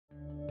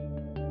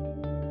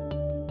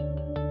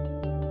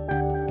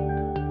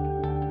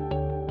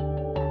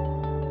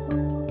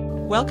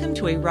Welcome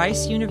to a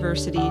Rice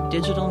University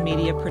digital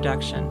media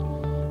production.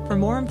 For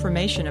more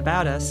information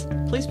about us,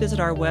 please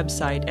visit our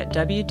website at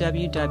www.rice.edu.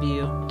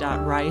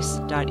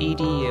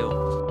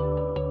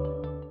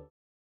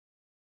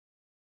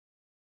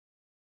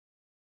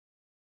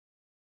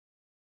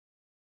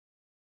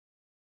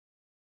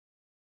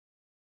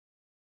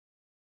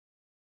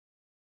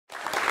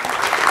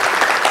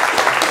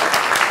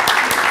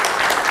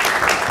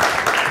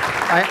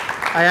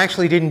 I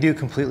actually didn't do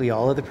completely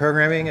all of the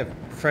programming. A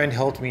friend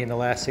helped me in the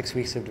last 6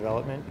 weeks of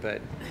development,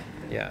 but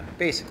yeah,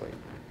 basically.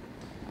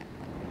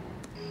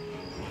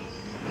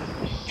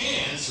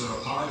 Ants are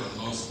a part of the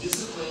most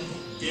disciplined,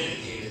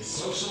 dedicated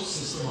social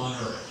system on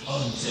Earth.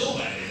 Until,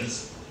 that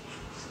is,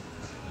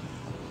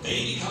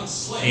 they become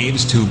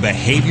slaves to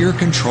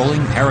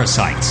behavior-controlling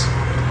parasites.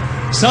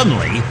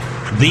 Suddenly,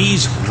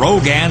 these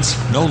rogue ants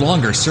no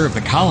longer serve the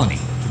colony.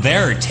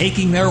 They're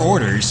taking their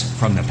orders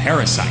from the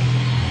parasite.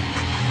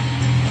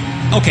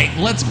 Okay,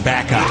 let's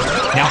back up.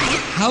 Now,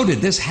 how did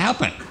this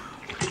happen?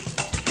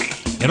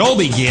 It all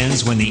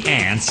begins when the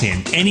ants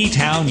in any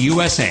town,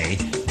 USA,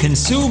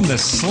 consume the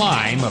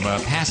slime of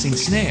a passing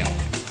snail.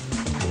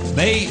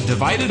 They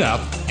divide it up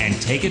and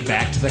take it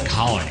back to the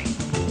colony.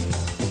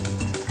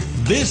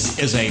 This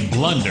is a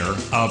blunder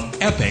of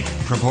epic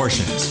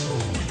proportions.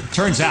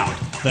 Turns out,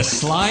 the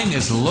slime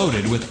is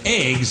loaded with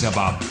eggs of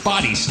a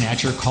body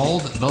snatcher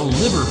called the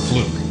liver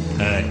fluke,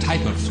 a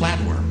type of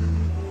flatworm.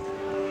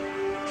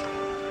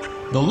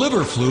 The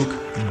liver fluke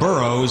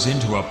burrows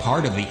into a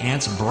part of the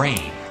ant's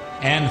brain,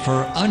 and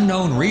for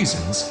unknown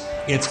reasons,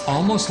 it's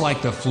almost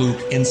like the fluke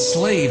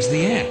enslaves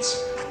the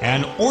ants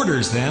and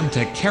orders them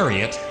to carry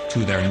it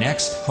to their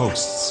next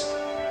hosts.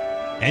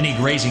 Any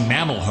grazing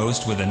mammal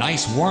host with a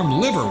nice warm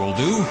liver will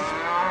do,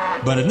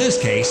 but in this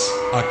case,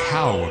 a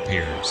cow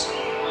appears.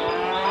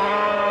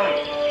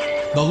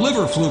 The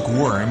liver fluke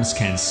worms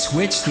can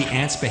switch the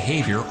ant's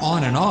behavior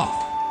on and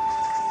off,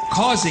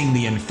 causing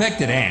the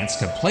infected ants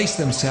to place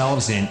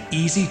themselves in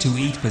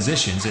easy-to-eat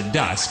positions at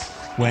dusk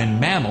when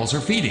mammals are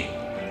feeding.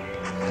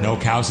 No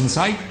cows in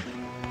sight,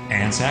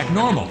 ants act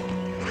normal.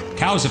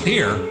 Cows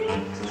appear,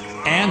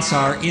 ants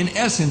are in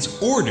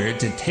essence ordered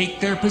to take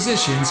their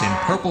positions in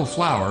purple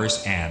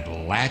flowers and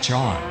latch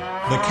on.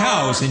 The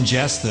cows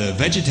ingest the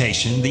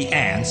vegetation, the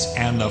ants,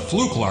 and the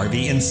fluke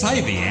larvae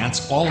inside the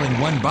ants all in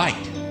one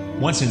bite.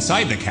 Once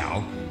inside the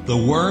cow, the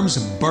worms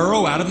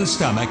burrow out of the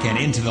stomach and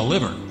into the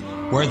liver,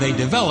 where they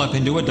develop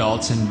into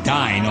adults and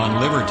dine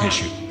on liver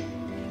tissue.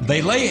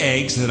 They lay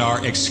eggs that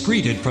are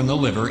excreted from the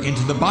liver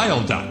into the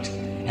bile duct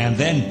and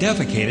then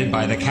defecated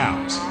by the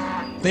cows.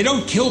 They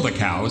don't kill the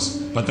cows,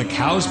 but the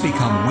cows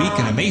become weak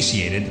and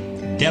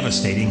emaciated,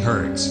 devastating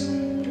herds.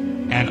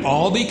 And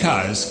all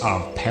because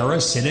of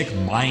parasitic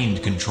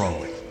mind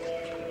control. You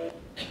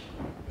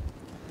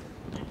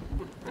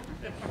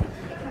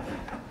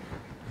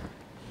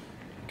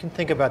can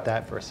think about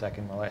that for a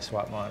second while I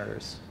swap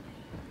monitors.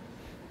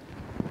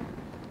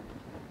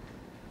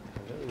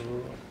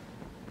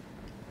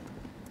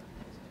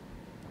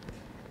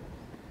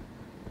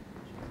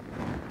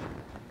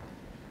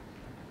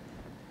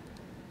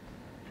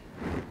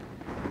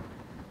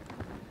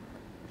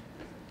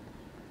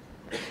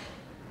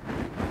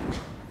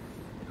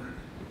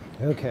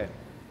 Okay.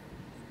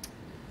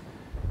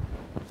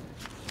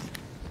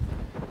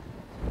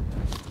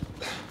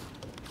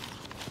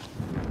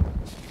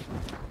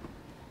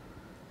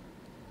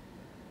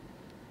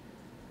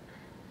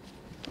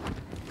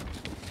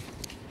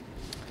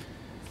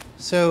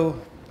 So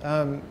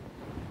I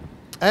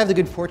have the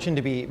good fortune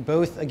to be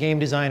both a game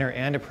designer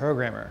and a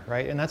programmer,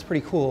 right? And that's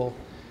pretty cool,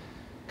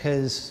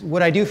 because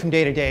what I do from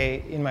day to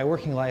day in my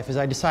working life is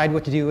I decide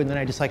what to do, and then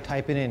I just like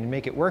type it in and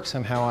make it work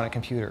somehow on a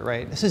computer,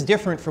 right? This is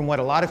different from what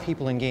a lot of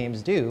people in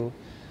games do,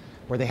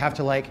 where they have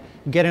to like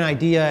get an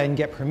idea and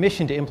get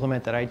permission to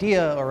implement that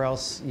idea, or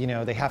else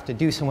they have to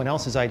do someone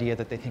else's idea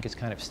that they think is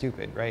kind of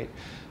stupid, right?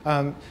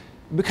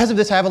 Because of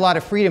this, I have a lot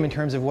of freedom in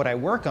terms of what I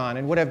work on,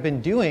 and what I've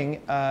been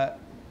doing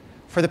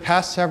for the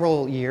past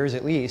several years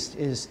at least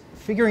is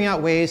figuring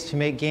out ways to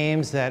make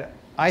games that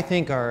I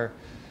think are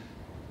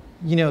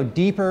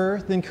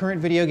deeper than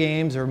current video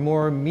games or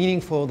more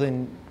meaningful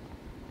than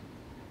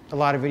a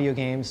lot of video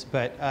games.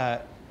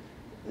 But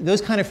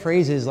those kind of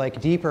phrases like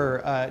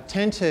deeper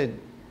tend to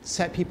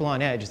set people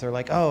on edge. They're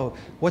like, oh,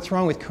 what's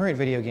wrong with current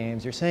video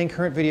games? You're saying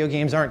current video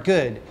games aren't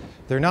good.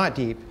 They're not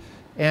deep.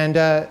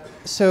 And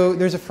so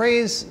there's a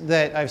phrase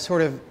that I've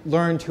sort of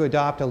learned to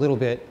adopt a little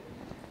bit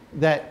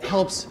that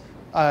helps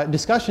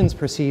discussions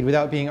proceed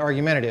without being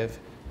argumentative,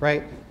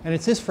 right? And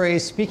it's this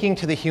phrase, speaking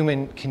to the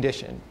human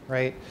condition,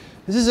 right?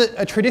 This is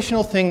a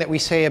traditional thing that we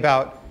say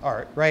about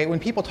art, right? When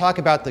people talk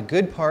about the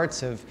good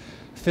parts of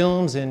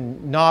films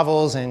and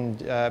novels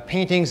and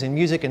paintings and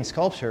music and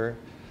sculpture,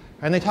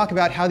 and they talk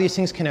about how these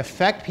things can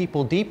affect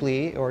people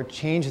deeply or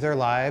change their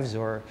lives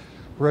or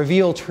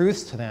reveal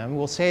truths to them,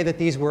 we'll say that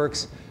these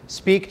works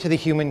speak to the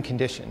human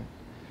condition.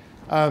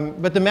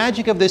 But the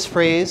magic of this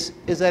phrase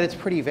is that it's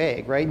pretty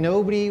vague, right?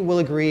 Nobody will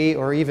agree,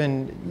 or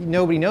even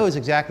nobody knows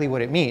exactly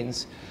what it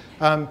means.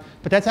 But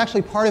that's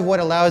actually part of what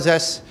allows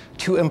us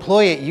to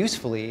employ it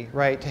usefully,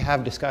 right, to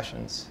have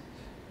discussions.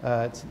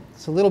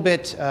 It's a little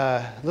bit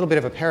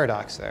of a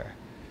paradox there.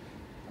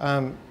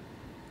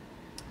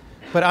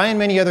 But I and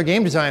many other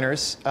game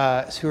designers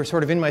who are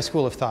sort of in my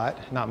school of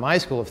thought, not my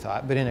school of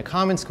thought, but in a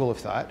common school of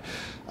thought,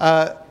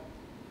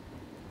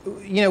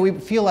 we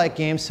feel like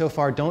games so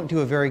far don't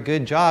do a very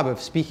good job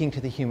of speaking to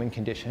the human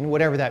condition,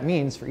 whatever that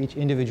means for each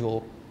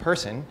individual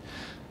person,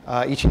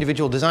 each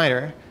individual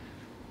designer.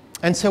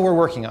 And so we're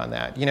working on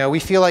that. We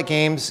feel like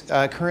games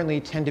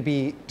currently tend to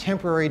be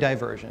temporary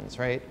diversions,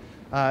 right?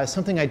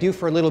 Something I do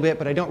for a little bit,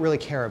 but I don't really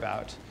care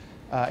about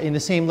in the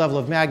same level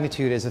of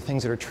magnitude as the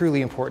things that are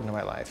truly important in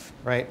my life,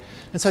 right?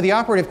 And so the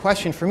operative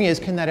question for me is,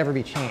 can that ever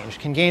be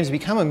changed? Can games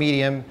become a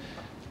medium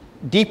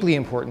deeply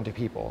important to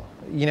people?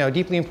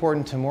 Deeply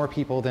important to more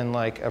people than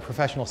like a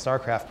professional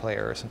StarCraft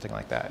player or something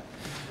like that.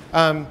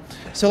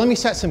 So let me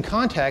set some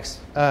context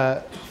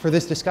for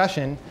this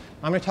discussion.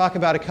 I'm going to talk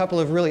about a couple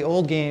of really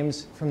old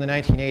games from the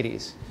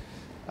 1980s.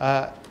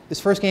 This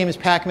first game is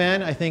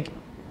Pac-Man. I think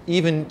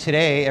even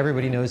today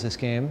everybody knows this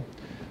game,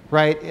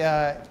 right?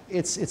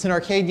 It's an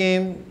arcade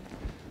game.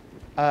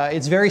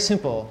 It's very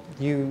simple.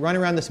 You run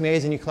around this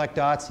maze and you collect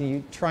dots, and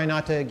you try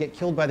not to get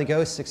killed by the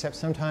ghosts, except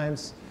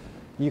sometimes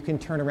you can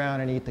turn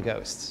around and eat the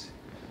ghosts.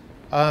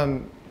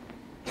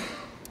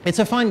 It's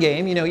a fun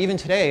game. Even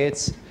today,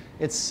 it's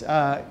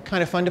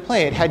kind of fun to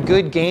play. It had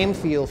good game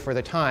feel for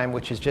the time,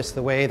 which is just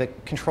the way the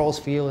controls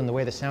feel and the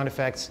way the sound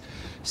effects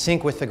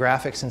sync with the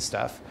graphics and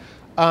stuff.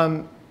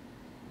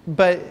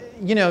 But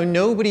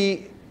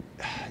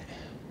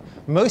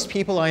most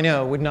people I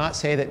know would not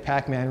say that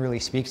Pac-Man really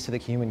speaks to the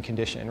human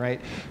condition,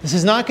 right? This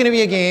is not going to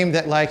be a game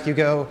that like you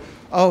go,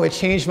 oh, it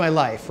changed my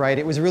life, right?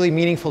 It was really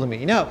meaningful to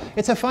me. No,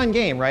 it's a fun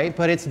game, right?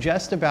 But it's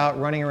just about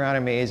running around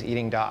a maze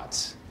eating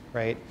dots,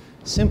 right?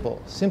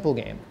 Simple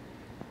game.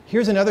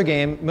 Here's another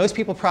game. Most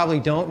people probably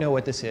don't know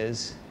what this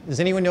is. Does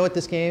anyone know what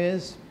this game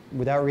is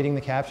without reading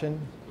the caption?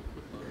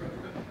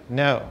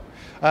 No.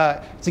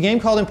 It's a game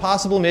called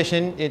Impossible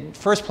Mission.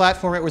 First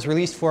platform it was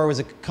released for was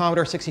a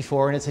Commodore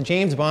 64, and it's a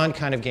James Bond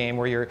kind of game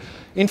where you're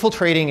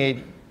infiltrating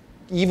a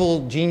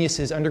evil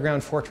genius's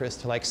underground fortress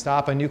to like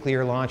stop a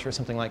nuclear launch or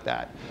something like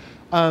that.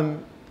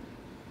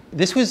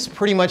 This was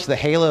pretty much the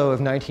Halo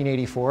of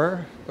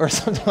 1984 or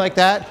something like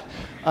that.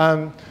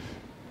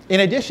 In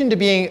addition to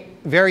being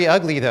very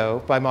ugly,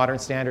 though, by modern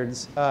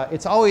standards,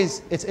 it's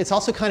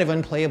also kind of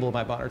unplayable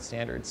by modern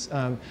standards.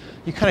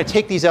 You kind of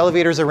take these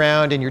elevators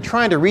around, and you're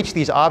trying to reach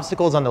these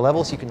obstacles on the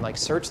level so you can like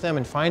search them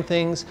and find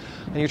things.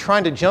 And you're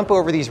trying to jump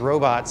over these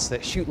robots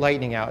that shoot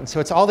lightning out. And so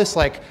it's all this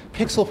like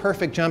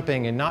pixel-perfect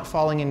jumping and not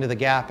falling into the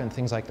gap and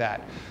things like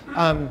that.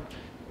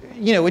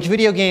 Which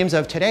video games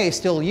of today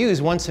still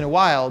use once in a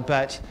while,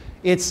 but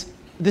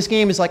this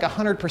game is like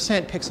 100%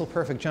 pixel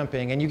perfect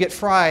jumping, and you get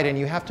fried and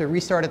you have to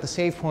restart at the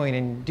save point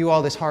and do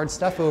all this hard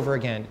stuff over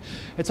again.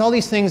 It's all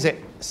these things that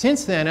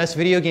since then us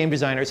video game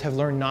designers have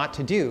learned not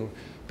to do,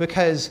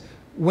 because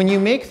when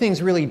you make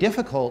things really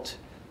difficult,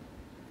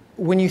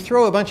 when you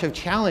throw a bunch of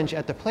challenge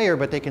at the player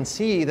but they can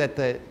see that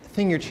the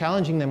thing you're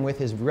challenging them with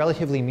is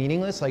relatively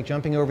meaningless, like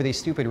jumping over these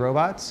stupid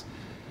robots,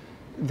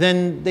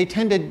 then they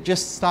tend to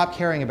just stop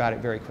caring about it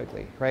very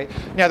quickly, right?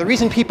 Now, the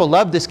reason people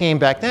loved this game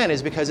back then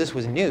is because this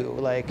was new.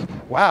 Like,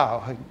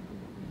 wow,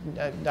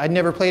 I'd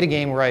never played a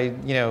game where I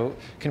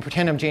can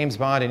pretend I'm James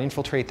Bond and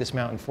infiltrate this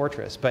mountain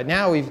fortress. But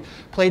now we've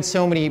played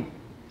so many,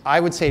 I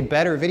would say,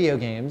 better video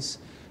games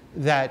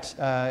that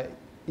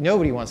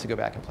nobody wants to go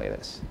back and play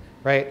this,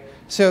 right?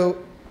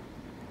 So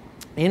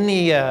in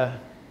the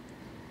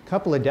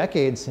couple of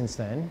decades since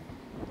then,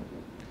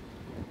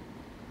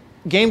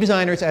 game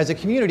designers as a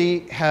community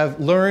have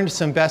learned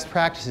some best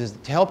practices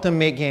to help them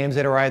make games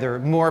that are either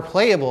more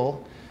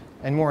playable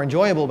and more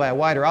enjoyable by a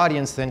wider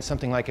audience than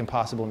something like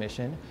Impossible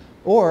Mission,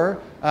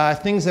 or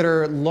things that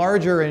are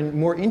larger and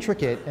more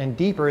intricate and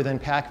deeper than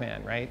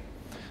Pac-Man, right?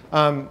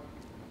 And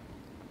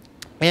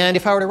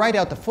if I were to write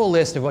out the full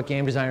list of what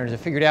game designers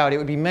have figured out, it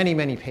would be many,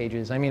 many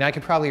pages. I mean, I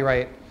could probably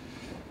write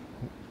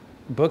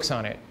books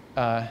on it.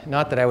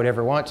 Not that I would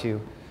ever want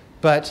to.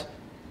 But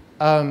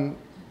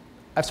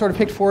I've sort of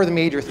picked 4 of the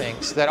major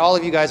things that all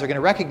of you guys are going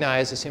to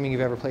recognize, assuming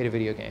you've ever played a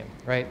video game,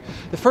 right?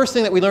 The first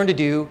thing that we learn to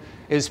do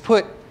is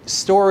put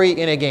story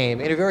in a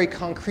game in a very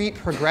concrete,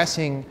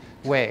 progressing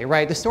way,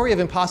 right? The story of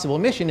Impossible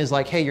Mission is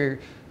like, hey, you're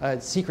a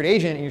secret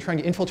agent and you're trying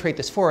to infiltrate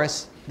this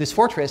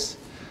fortress,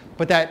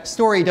 but that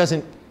story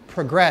doesn't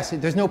progress.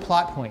 There's no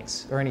plot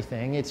points or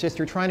anything. It's just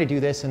you're trying to do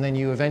this, and then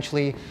you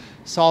eventually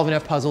solve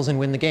enough puzzles and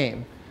win the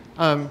game.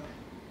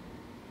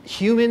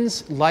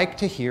 Humans like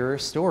to hear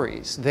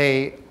stories.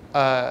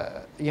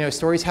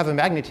 Stories have a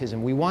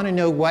magnetism. We want to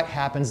know what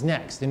happens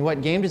next. And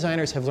what game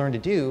designers have learned to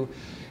do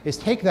is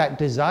take that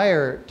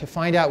desire to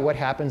find out what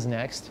happens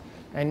next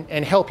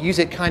and help use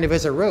it kind of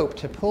as a rope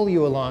to pull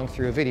you along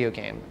through a video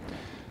game.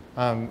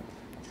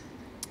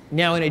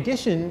 Now, in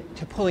addition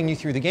to pulling you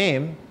through the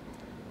game,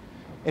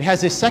 it has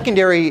this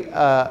secondary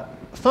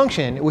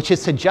function, which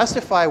is to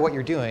justify what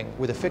you're doing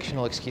with a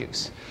fictional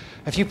excuse.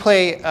 If you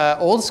play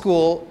old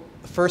school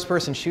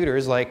first-person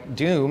shooters like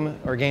Doom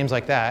or games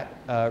like that,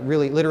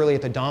 really literally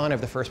at the dawn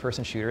of the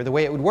first-person shooter, the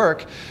way it would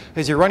work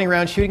is you're running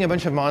around shooting a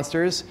bunch of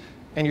monsters,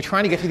 and you're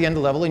trying to get to the end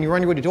of the level, and you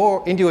run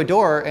into a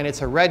door, and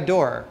it's a red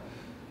door.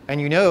 And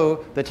you know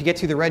that to get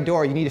to the red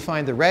door, you need to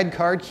find the red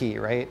card key,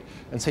 right?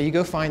 And so you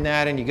go find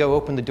that, and you go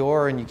open the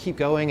door, and you keep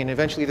going, and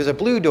eventually there's a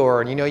blue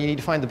door, and you know you need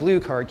to find the blue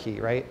card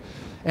key, right?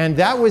 And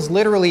that was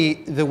literally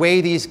the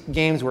way these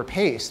games were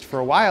paced. For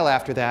a while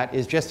after that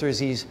is just there's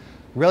these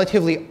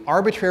relatively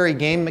arbitrary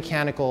game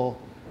mechanical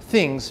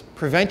things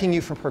preventing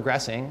you from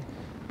progressing.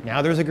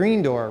 Now there's a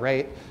green door,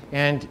 right?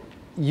 And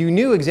you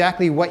knew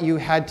exactly what you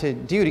had to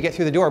do to get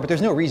through the door, but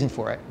there's no reason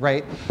for it,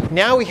 right?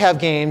 Now we have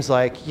games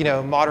like, you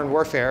know, Modern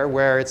Warfare,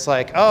 where it's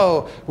like,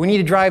 oh, we need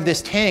to drive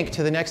this tank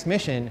to the next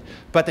mission,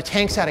 but the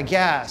tank's out of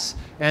gas,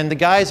 and the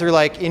guys are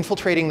like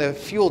infiltrating the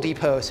fuel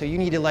depot, so you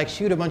need to like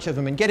shoot a bunch of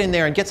them and get in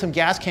there and get some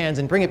gas cans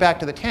and bring it back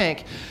to the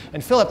tank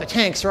and fill up the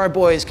tank so our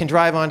boys can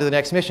drive on to the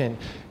next mission.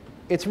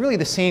 It's really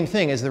the same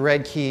thing as the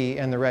red key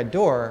and the red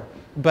door,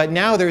 but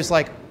now there's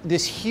like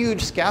this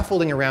huge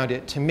scaffolding around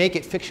it to make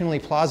it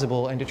fictionally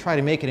plausible and to try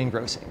to make it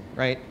engrossing,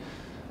 right?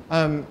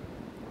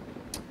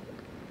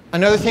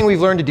 Another thing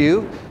we've learned to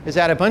do is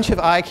add a bunch of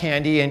eye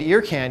candy and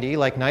ear candy,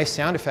 like nice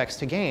sound effects,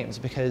 to games,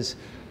 because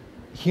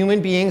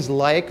human beings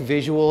like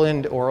visual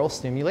and oral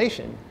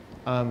stimulation,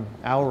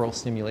 aural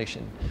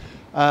stimulation.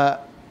 And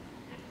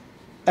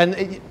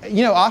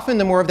you know, often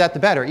the more of that,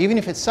 the better, even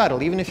if it's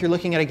subtle, even if you're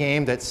looking at a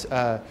game that's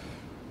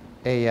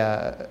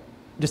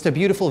just a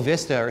beautiful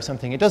vista or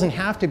something. It doesn't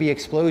have to be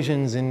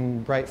explosions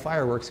and bright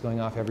fireworks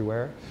going off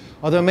everywhere,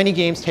 although many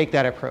games take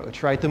that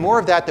approach, right? The more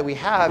of that we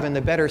have and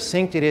the better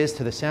synced it is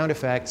to the sound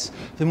effects,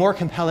 the more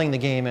compelling the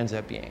game ends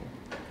up being.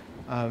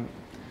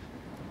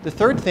 The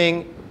third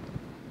thing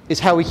is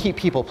how we keep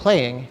people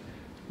playing,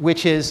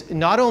 which is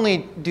not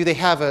only do they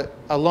have a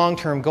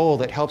long-term goal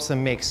that helps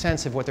them make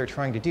sense of what they're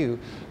trying to do,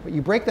 but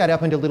you break that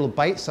up into little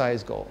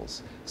bite-sized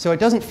goals. So it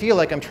doesn't feel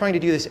like I'm trying to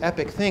do this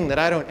epic thing that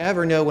I don't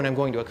ever know when I'm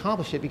going to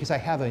accomplish it because I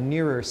have a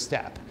nearer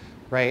step,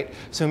 right?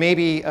 So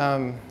maybe,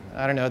 I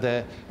don't know,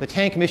 the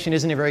tank mission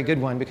isn't a very good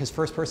one because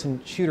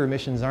first-person shooter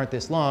missions aren't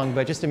this long,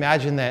 but just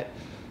imagine that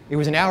it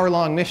was an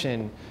hour-long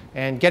mission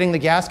and getting the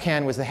gas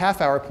can was the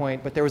half-hour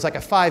point, but there was like a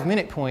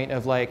 5-minute point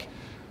of like,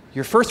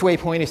 your first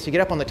waypoint is to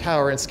get up on the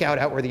tower and scout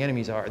out where the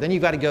enemies are. Then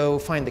you've got to go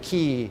find the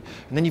key,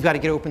 and then you've got to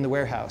get open the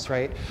warehouse,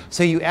 right?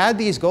 So you add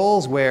these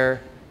goals where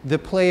the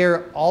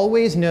player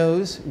always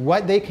knows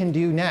what they can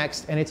do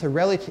next, and it's a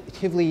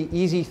relatively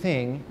easy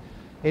thing.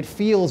 It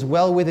feels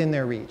well within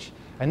their reach.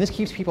 And this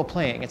keeps people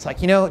playing. It's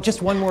like, you know,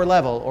 just one more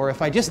level, or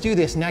if I just do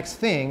this next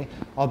thing,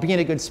 I'll be in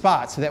a good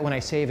spot so that when I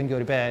save and go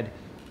to bed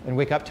and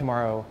wake up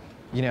tomorrow,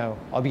 you know,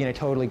 I'll be in a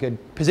totally good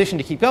position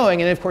to keep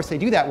going. And then, of course, they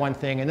do that one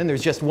thing, and then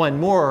there's just one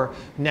more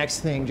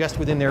next thing just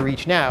within their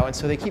reach now. And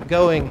so they keep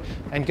going,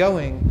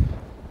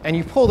 and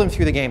you pull them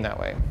through the game that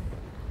way.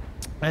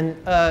 And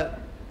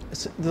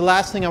so the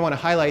last thing I want to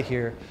highlight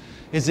here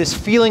is this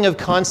feeling of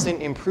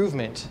constant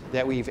improvement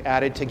that we've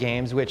added to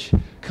games, which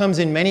comes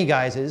in many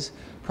guises.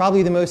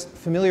 Probably the most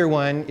familiar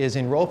one is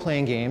in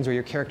role-playing games, where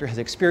your character has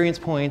experience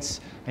points,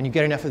 and you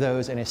get enough of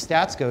those, and his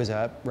stats goes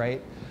up, right?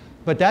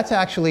 But that's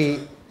actually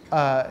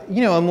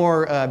you know, a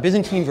more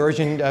Byzantine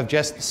version of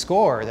just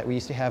score that we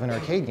used to have in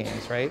arcade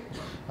games, right?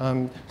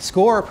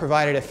 Score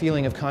provided a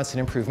feeling of constant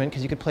improvement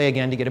because you could play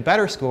again to get a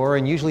better score,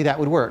 and usually that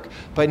would work.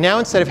 But now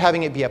instead of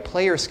having it be a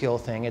player skill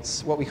thing,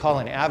 it's what we call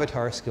an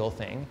avatar skill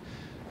thing,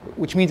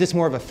 which means it's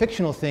more of a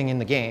fictional thing in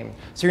the game.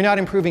 So you're not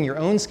improving your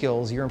own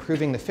skills, you're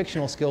improving the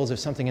fictional skills of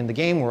something in the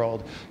game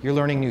world. You're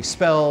learning new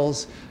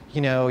spells,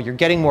 you know, you're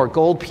getting more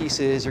gold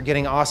pieces, you're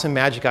getting awesome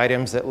magic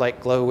items that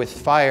like glow with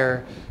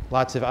fire,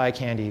 lots of eye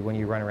candy when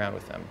you run around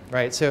with them,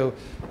 right? So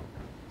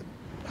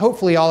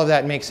hopefully all of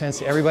that makes sense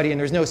to everybody, and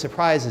there's no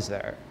surprises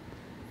there.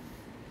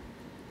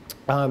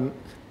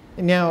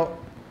 Now,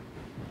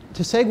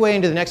 to segue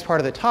into the next part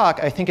of the talk,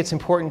 I think it's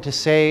important to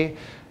say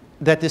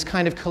that this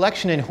kind of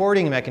collection and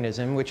hoarding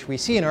mechanism, which we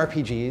see in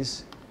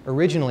RPGs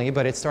originally,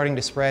 but it's starting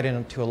to spread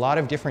into a lot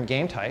of different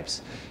game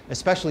types,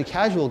 especially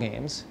casual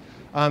games,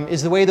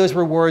 is the way those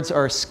rewards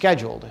are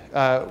scheduled.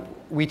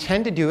 We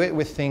tend to do it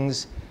with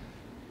things,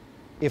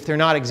 if they're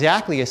not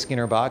exactly a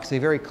Skinner box, they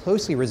very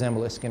closely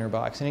resemble a Skinner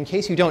box. And in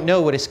case you don't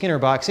know what a Skinner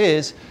box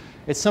is,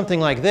 it's something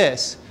like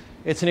this.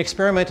 It's an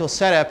experimental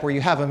setup where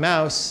you have a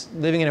mouse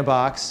living in a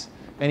box,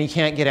 and he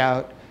can't get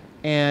out.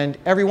 And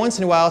every once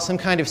in a while, some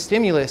kind of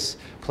stimulus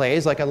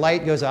plays, like a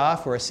light goes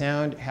off or a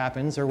sound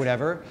happens or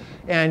whatever.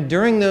 And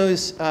during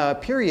those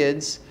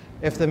periods,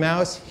 if the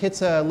mouse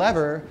hits a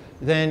lever,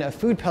 then a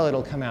food pellet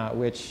will come out,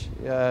 which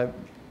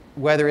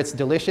whether it's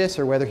delicious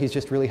or whether he's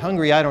just really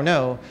hungry, I don't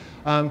know.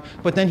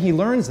 But then he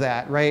learns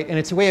that, right? And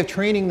it's a way of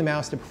training the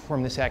mouse to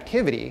perform this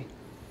activity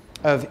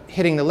of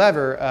hitting the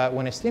lever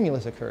when a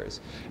stimulus occurs.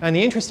 And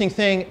the interesting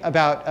thing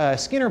about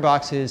Skinner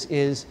boxes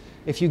is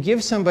if you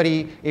give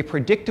somebody a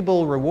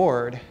predictable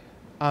reward,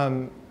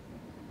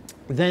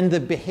 then the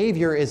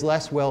behavior is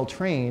less well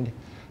trained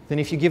than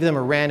if you give them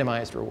a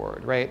randomized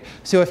reward, right?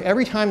 So if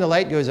every time the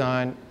light goes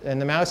on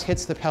and the mouse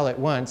hits the pellet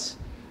once,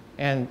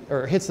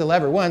 or hits the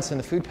lever once and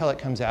the food pellet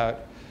comes out,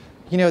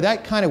 you know,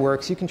 that kind of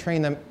works. You can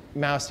train the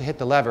mouse to hit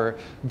the lever.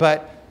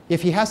 But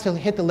if he has to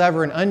hit the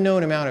lever an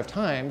unknown amount of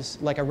times,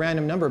 like a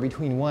random number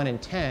between 1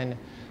 and 10,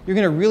 you're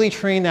going to really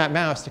train that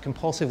mouse to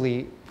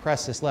compulsively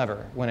press this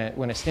lever when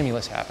a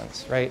stimulus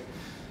happens, right?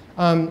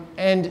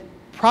 And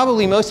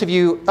probably most of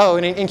you, oh,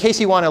 and in case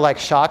you want to like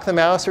shock the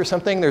mouse or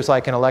something, there's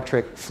like an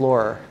electric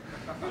floor.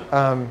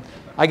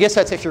 I guess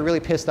that's if you're really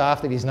pissed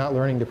off that he's not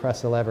learning to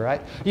press the lever.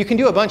 You can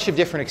do a bunch of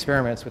different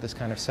experiments with this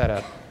kind of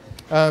setup.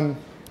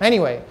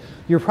 Anyway,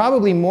 you're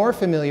probably more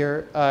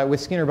familiar with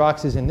Skinner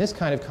boxes in this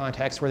kind of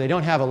context where they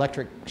don't have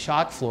electric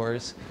shock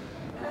floors.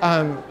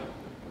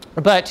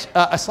 But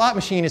a slot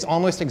machine is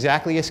almost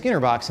exactly a Skinner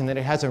box in that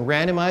it has a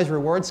randomized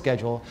reward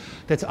schedule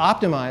that's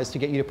optimized to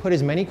get you to put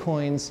as many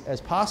coins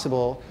as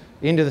possible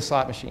into the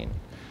slot machine.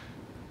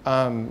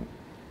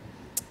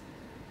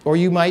 Or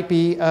you might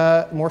be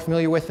more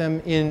familiar with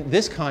them in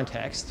this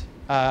context,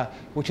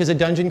 which is a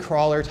dungeon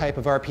crawler type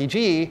of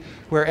RPG,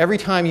 where every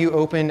time you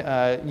open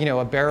you know,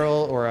 a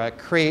barrel or a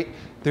crate,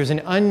 there's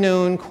an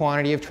unknown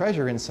quantity of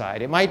treasure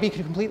inside. It might be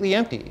completely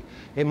empty.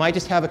 It might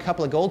just have a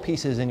couple of gold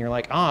pieces, and you're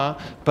like,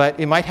 but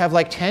it might have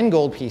like 10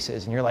 gold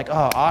pieces, and you're like,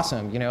 oh,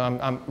 awesome. You know,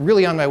 I'm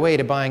really on my way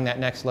to buying that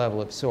next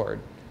level of sword.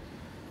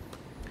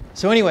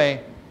 So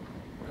anyway,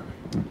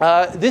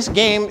 this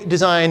game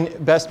design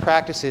best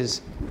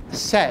practices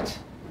set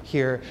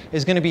here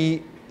is going to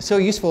be so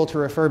useful to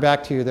refer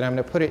back to that I'm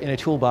going to put it in a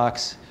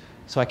toolbox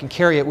so I can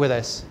carry it with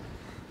us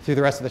through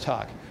the rest of the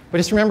talk. But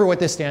just remember what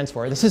this stands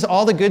for. This is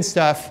all the good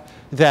stuff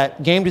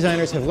that game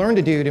designers have learned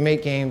to do to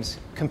make games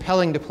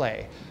compelling to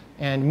play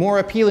and more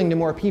appealing to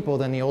more people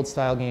than the old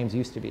style games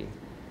used to be.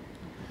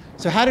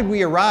 So how did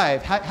we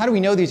arrive? How do we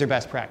know these are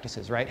best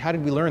practices, right? How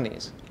did we learn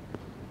these?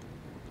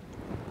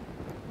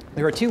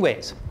 There are two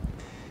ways.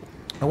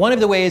 And one of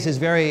the ways is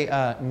very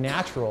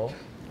natural.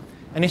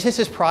 And it's just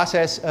this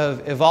process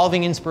of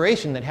evolving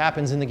inspiration that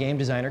happens in the game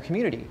designer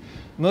community.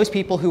 Most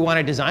people who want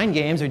to design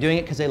games are doing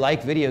it because they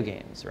like video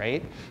games,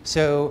 right?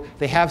 So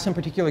they have some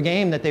particular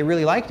game that they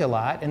really liked a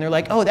lot, and they're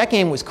like, oh, that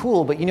game was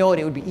cool, but you know what?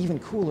 It would be even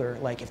cooler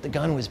like if the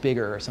gun was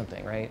bigger or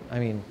something, right? I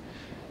mean,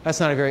 that's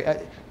not a very,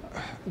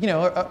 you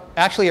know,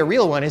 actually a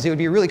real one is it would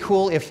be really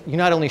cool if you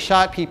not only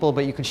shot people,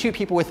 but you could shoot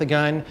people with the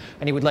gun,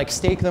 and you would like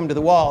stake them to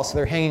the wall so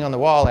they're hanging on the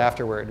wall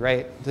afterward,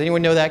 right? Does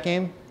anyone know that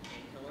game?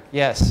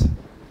 Yes.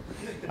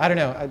 I don't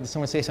know.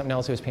 Someone say something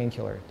else. It was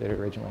Painkiller did it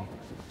originally.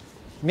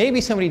 Maybe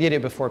somebody did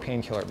it before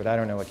Painkiller, but I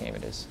don't know what game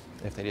it is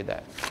if they did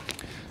that.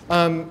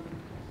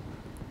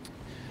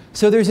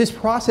 So there's this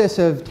process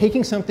of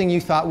taking something you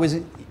thought was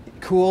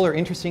cool or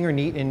interesting or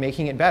neat and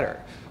making it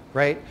better,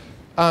 right?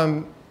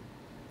 And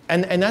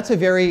that's a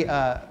very,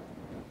 I'm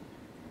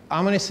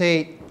going to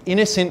say,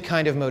 innocent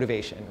kind of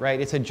motivation, right?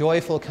 It's a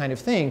joyful kind of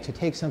thing to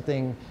take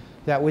something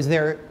that was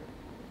there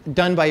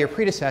done by your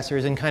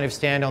predecessors and kind of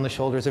stand on the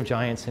shoulders of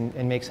giants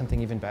and make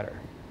something even better.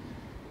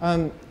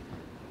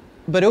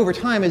 But over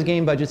time, as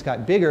game budgets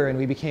got bigger and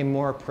we became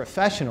more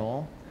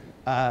professional,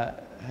 I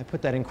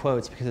put that in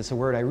quotes because it's a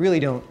word I really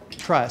don't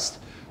trust,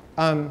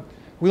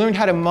 we learned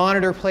how to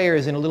monitor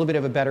players in a little bit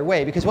of a better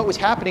way. Because what was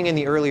happening in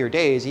the earlier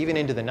days, even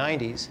into the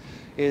 90s,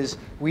 is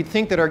we'd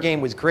think that our game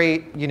was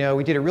great. You know,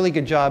 we did a really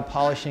good job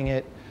polishing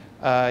it.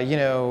 You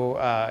know,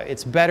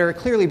 it's better,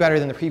 clearly better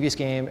than the previous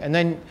game. And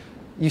then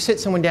you sit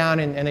someone down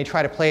and they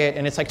try to play it,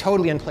 and it's like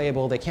totally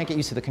unplayable. They can't get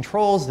used to the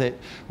controls that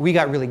we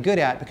got really good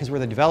at because we're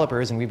the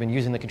developers and we've been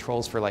using the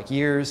controls for like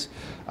years.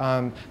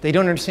 They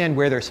don't understand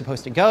where they're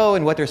supposed to go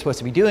and what they're supposed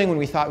to be doing when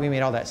we thought we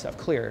made all that stuff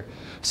clear.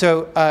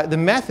 So the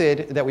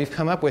method that we've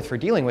come up with for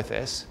dealing with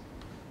this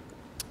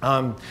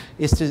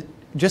is to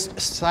just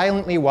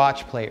silently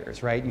watch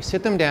players, right? You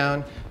sit them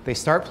down, they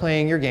start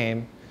playing your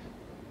game,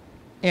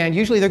 and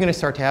usually they're going to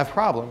start to have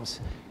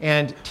problems.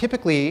 And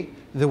typically,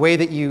 the way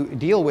that you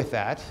deal with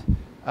that,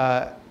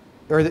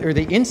 or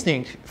the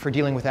instinct for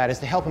dealing with that, is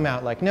to help them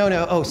out. Like, no,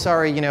 oh,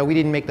 sorry, you know, we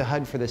didn't make the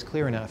HUD for this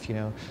clear enough. You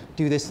know,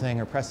 do this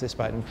thing or press this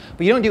button.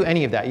 But you don't do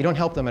any of that. You don't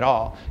help them at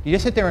all. You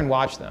just sit there and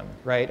watch them,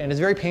 right? And it's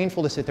very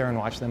painful to sit there and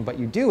watch them, but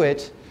you do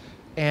it,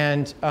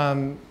 and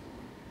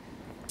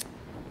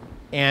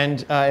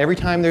every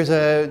time there's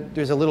a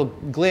little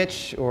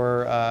glitch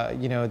or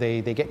you know,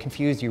 they get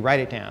confused, you write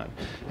it down.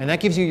 And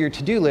that gives you your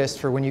to-do list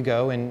for when you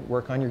go and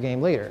work on your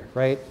game later,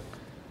 right?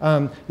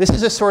 This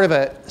is a sort of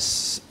a,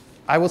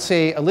 I will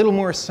say, a little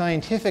more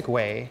scientific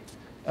way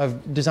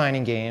of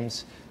designing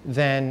games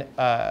than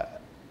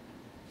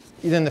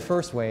the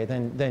first way,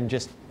 than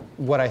just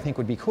what I think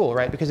would be cool,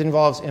 right? Because it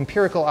involves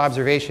empirical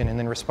observation and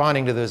then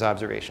responding to those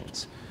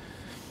observations.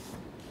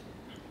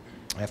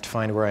 I have to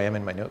find where I am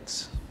in my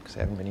notes, because I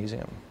haven't been using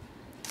them.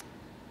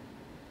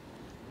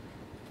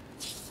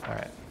 All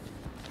right.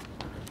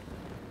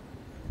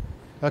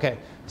 OK,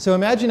 so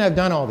imagine I've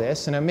done all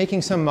this, and I'm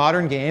making some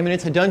modern game, and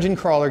it's a dungeon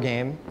crawler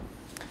game.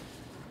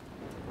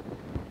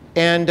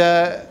 And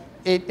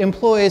it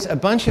employs a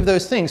bunch of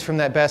those things from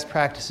that best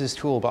practices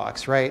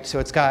toolbox, right? So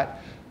it's got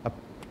a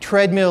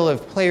treadmill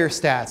of player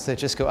stats that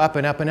just go up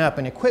and up and up,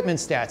 and equipment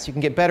stats. You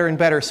can get better and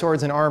better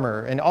swords and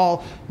armor, and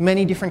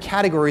many different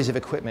categories of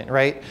equipment,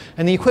 right?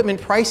 And the equipment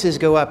prices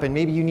go up, and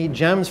maybe you need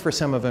gems for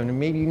some of them, and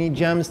maybe you need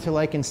gems to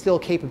like instill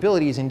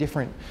capabilities in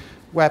different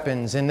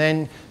weapons, and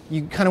then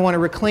you kind of want to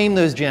reclaim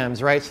those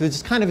gems, right? So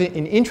there's kind of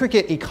an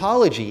intricate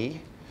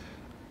ecology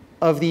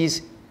of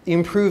these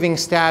improving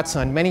stats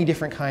on many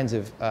different kinds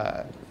of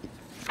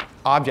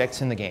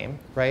objects in the game,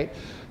 right?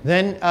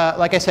 Then,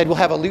 like I said, we'll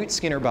have a loot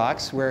Skinner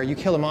box where you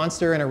kill a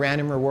monster and a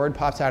random reward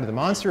pops out of the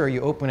monster, or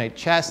you open a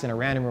chest and a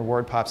random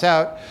reward pops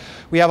out.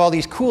 We have all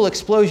these cool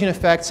explosion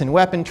effects and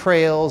weapon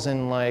trails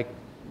and like,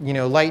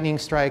 lightning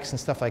strikes and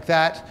stuff like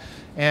that.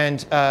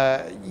 And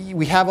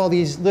we have all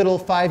these little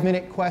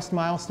 5-minute quest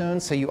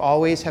milestones, so you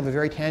always have a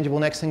very tangible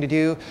next thing to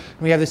do.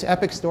 And we have this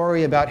epic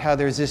story about how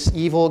there's this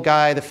evil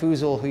guy, the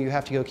Foozle, who you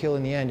have to go kill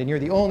in the end, and you're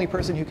the only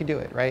person who can do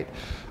it, right?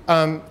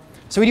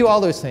 So we do all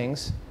those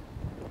things.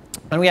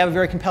 And we have a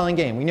very compelling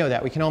game. We know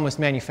that. We can almost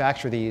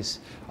manufacture these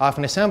off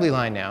an assembly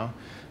line now.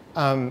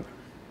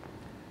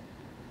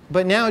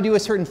 But now do a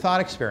certain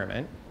thought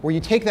experiment where you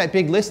take that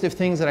big list of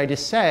things that I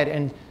just said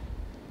and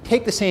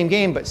take the same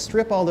game, but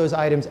strip all those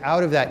items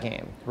out of that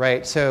game,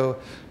 right? So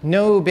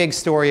no big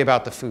story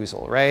about the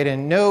Foozle, right?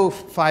 And no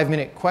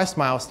 5-minute quest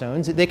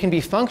milestones. They can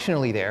be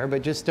functionally there,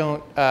 but just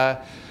don't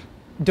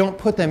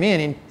put them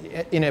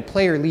in a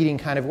player-leading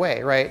kind of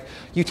way, right?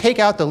 You take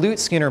out the loot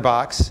Skinner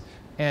box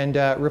and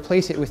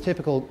replace it with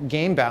typical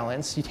game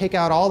balance. You take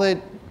out all the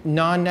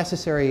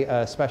non-necessary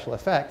special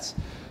effects.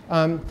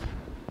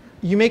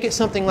 You make it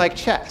something like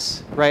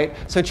chess, right?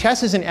 So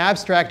chess is an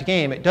abstract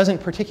game. It doesn't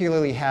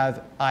particularly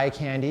have eye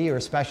candy or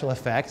special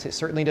effects. It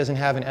certainly doesn't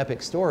have an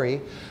epic story.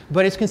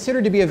 But it's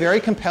considered to be a very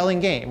compelling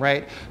game,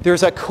 right?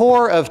 There's a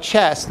core of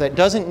chess that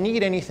doesn't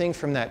need anything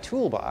from that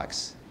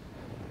toolbox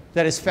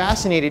that has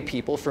fascinated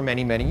people for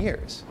many, many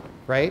years,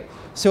 right?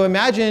 So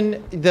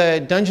imagine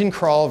the dungeon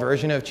crawl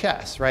version of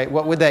chess, right?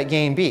 What would that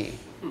game be?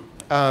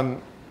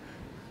 And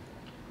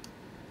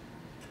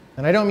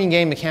I don't mean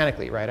game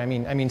mechanically, right? I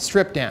mean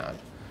stripped down.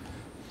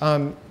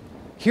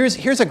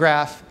 Here's a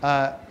graph.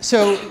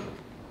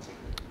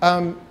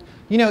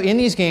 In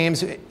these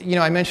games,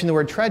 I mentioned the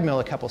word treadmill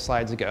a couple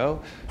slides ago.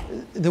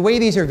 The way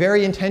these are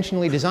very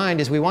intentionally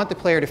designed is we want the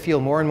player to feel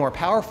more and more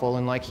powerful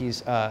and like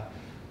he's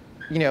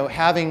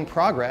having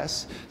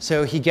progress,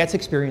 so he gets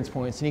experience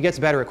points and he gets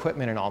better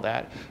equipment and all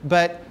that.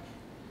 But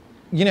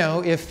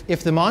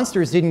if the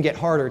monsters didn't get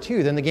harder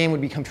too, then the game would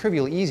become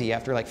trivially easy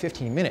after like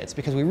 15 minutes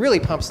because we really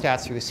pump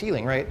stats through the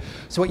ceiling, right?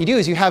 So what you do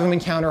is you have them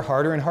encounter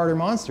harder and harder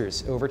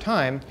monsters over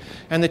time,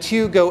 and the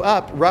two go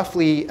up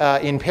roughly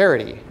in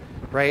parity,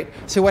 right?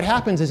 So what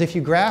happens is if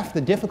you graph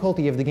the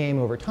difficulty of the game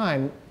over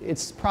time,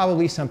 it's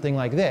probably something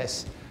like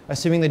this,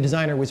 assuming the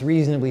designer was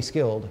reasonably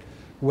skilled,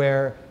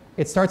 where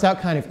it starts out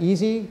kind of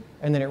easy,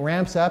 and then it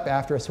ramps up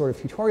after a sort of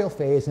tutorial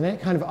phase, and then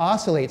it kind of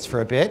oscillates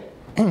for a bit.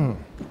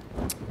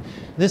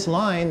 This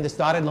line, this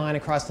dotted line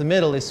across the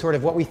middle, is sort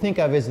of what we think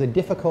of as the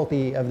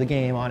difficulty of the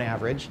game on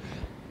average.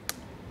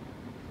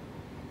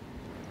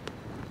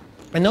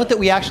 And note that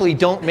we actually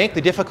don't make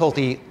the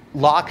difficulty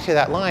lock to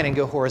that line and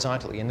go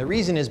horizontally. And the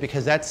reason is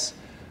because that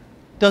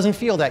doesn't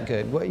feel that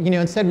good.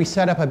 Instead, we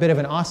set up a bit of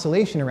an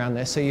oscillation around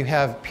this. So you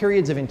have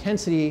periods of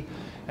intensity,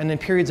 and then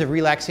periods of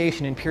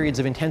relaxation, and periods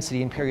of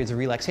intensity, and periods of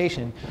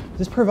relaxation.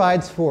 This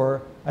provides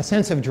for a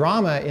sense of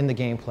drama in the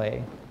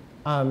gameplay,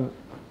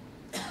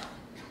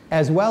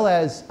 as well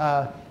as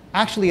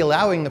actually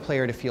allowing the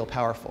player to feel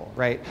powerful,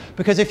 right?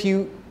 Because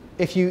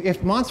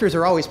if monsters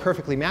are always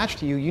perfectly matched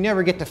to you, you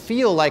never get to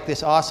feel like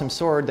this awesome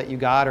sword that you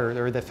got,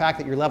 or the fact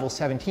that you're level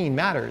 17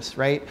 matters,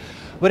 right?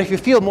 But if you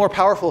feel more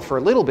powerful for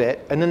a little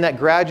bit, and then that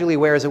gradually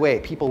wears away,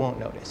 people won't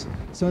notice.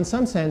 So in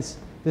some sense,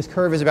 this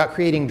curve is about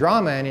creating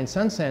drama, and in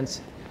some sense,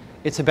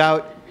 it's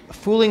about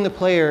fooling the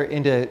player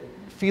into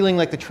feeling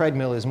like the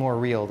treadmill is more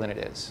real than it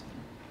is.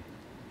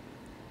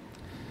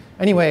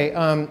 Anyway,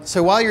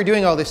 so while you're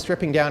doing all this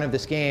stripping down of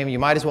this game, you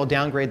might as well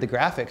downgrade the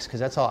graphics,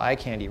 because that's all eye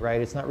candy, right?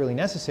 It's not really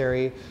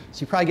necessary.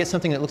 So you probably get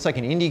something that looks like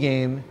an indie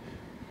game,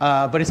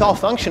 but it's all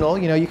functional.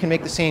 You can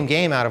make the same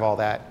game out of all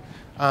that.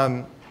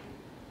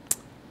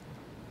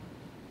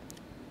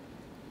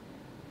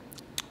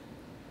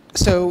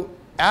 So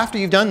after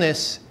you've done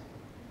this,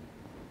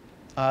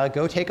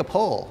 go take a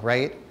poll,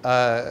 right?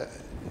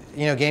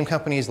 Game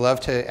companies love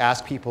to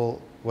ask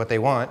people what they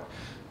want.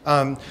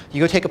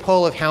 You go take a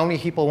poll of how many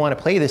people want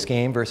to play this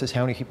game versus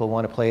how many people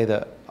want to play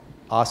the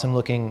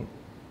awesome-looking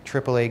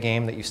AAA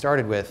game that you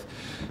started with.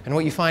 And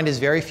what you find is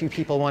very few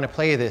people want to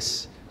play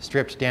this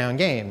stripped-down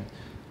game.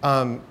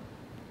 Some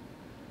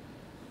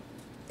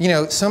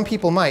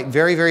people might.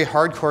 Very, very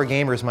hardcore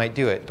gamers might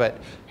do it. But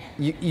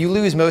you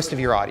lose most of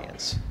your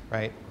audience,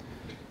 right?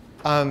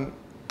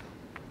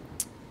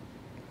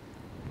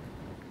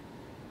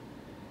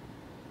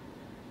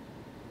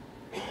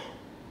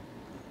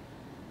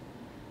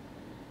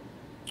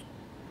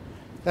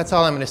 That's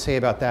all I'm going to say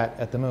about that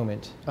at the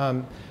moment.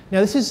 Now,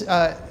 this is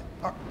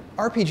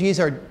RPGs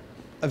are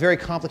a very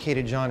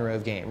complicated genre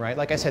of game, right?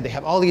 Like I said, they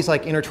have all these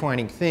like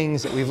intertwining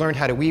things that we've learned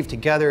how to weave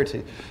together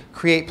to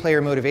create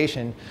player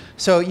motivation.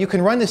 So you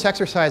can run this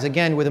exercise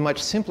again with a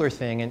much simpler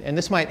thing, and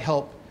this might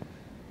help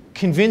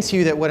convince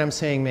you that what I'm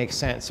saying makes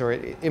sense, or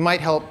it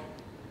might help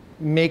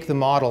make the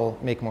model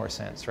make more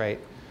sense, right?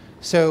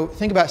 So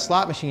think about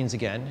slot machines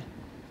again.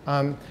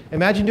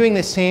 Imagine doing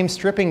the same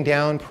stripping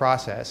down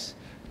process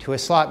to a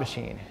slot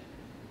machine,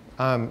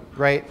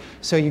 right?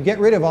 So you get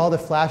rid of all the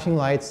flashing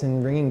lights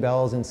and ringing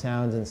bells and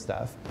sounds and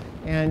stuff.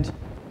 And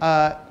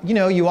you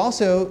know, you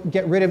also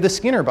get rid of the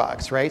Skinner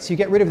box, right? So you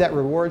get rid of that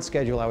reward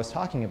schedule I was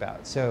talking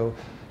about. So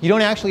you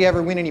don't actually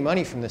ever win any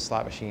money from this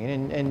slot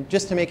machine. And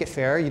just to make it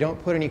fair, you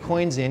don't put any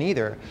coins in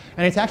either.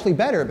 And it's actually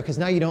better because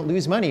now you don't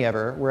lose money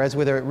ever, whereas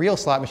with a real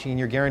slot machine,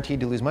 you're guaranteed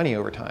to lose money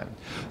over time.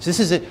 So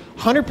this is a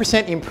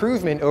 100%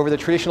 improvement over the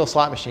traditional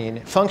slot machine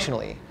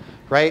functionally,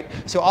 right?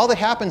 So all that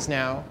happens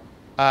now,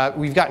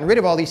 we've gotten rid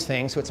of all these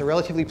things, so it's a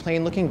relatively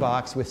plain looking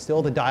box with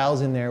still the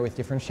dials in there with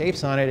different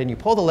shapes on it, and you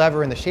pull the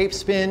lever and the shapes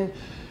spin,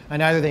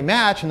 and either they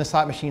match and the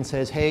slot machine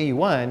says, hey, you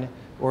won,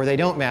 or they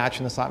don't match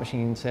and the slot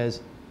machine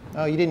says,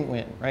 oh, you didn't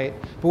win, right?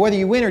 But whether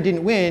you win or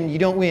didn't win, you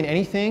don't win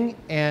anything,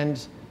 and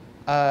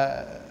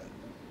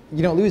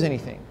you don't lose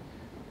anything.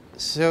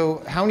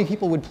 So how many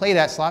people would play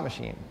that slot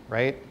machine,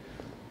 right?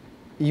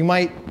 You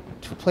might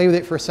play with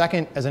it for a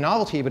second as a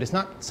novelty, but it's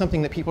not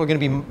something that people are going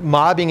to be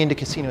mobbing into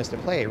casinos to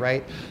play,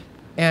 right?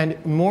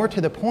 And more to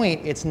the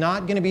point, it's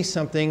not going to be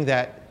something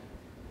that,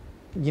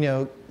 you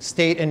know,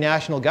 state and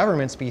national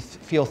governments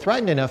feel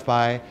threatened enough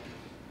by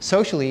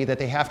socially that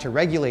they have to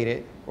regulate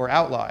it or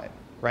outlaw it,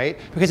 right?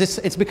 Because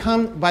it's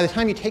become, by the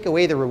time you take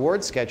away the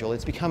reward schedule,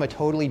 it's become a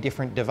totally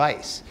different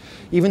device,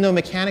 even though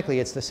mechanically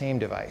it's the same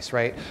device,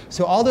 right?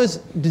 So all those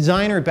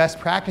designer best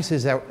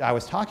practices that I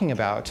was talking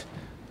about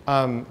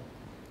can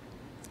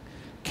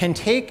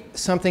take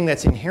something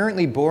that's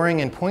inherently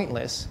boring and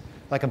pointless,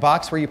 like a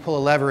box where you pull a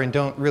lever and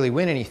don't really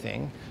win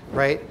anything,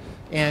 right?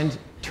 And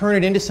turn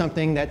it into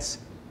something that's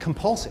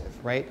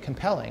compulsive, right?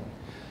 Compelling.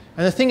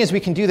 And the thing is, we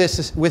can do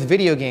this with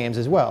video games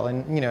as well,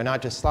 and you know,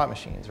 not just slot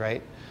machines,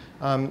 right?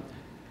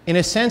 In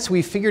a sense,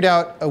 we figured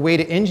out a way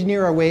to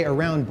engineer our way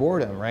around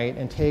boredom, right?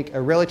 And take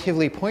a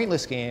relatively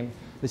pointless game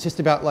that's just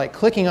about like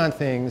clicking on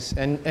things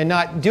and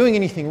not doing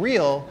anything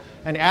real,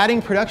 and adding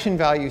production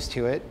values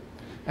to it,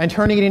 and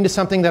turning it into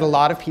something that a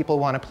lot of people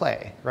want to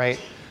play, right?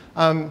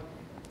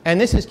 And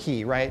this is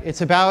key, right?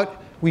 It's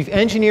about, we've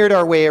engineered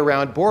our way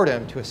around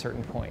boredom to a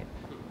certain point.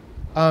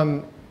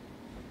 And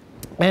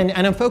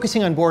I'm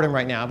focusing on boredom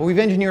right now, but we've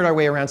engineered our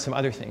way around some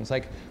other things.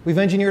 Like, we've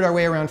engineered our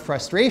way around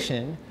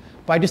frustration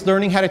by just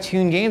learning how to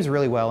tune games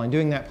really well and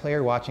doing that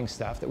player watching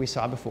stuff that we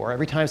saw before.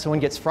 Every time someone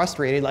gets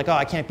frustrated, like, oh,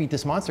 I can't beat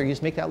this monster, you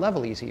just make that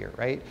level easier,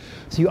 right?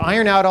 So you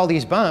iron out all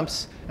these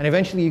bumps, and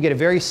eventually you get a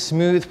very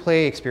smooth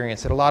play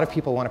experience that a lot of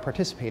people want to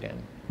participate in.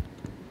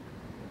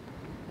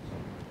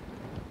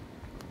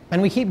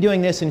 And we keep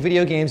doing this in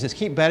video games. Just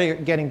keep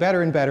getting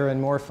better and better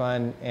and more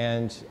fun,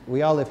 and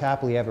we all live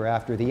happily ever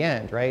after the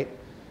end, right?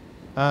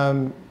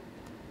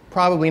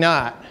 Probably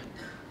not.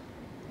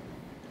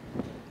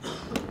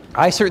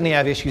 I certainly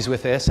have issues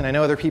with this, and I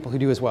know other people who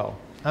do as well.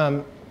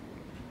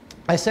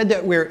 I said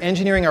that we're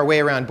engineering our way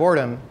around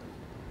boredom.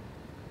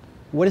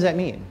 What does that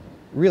mean,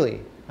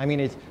 really? I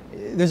mean,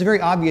 there's a very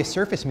obvious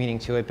surface meaning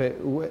to it,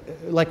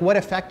 but like, what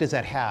effect does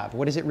that have?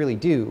 What does it really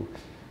do?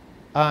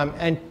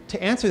 And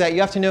to answer that,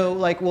 you have to know,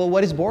 like, well,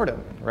 what is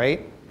boredom,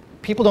 right?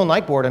 People don't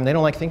like boredom. They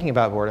don't like thinking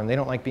about boredom. They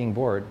don't like being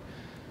bored.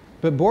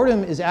 But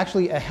boredom is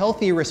actually a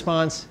healthy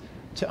response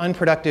to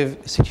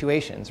unproductive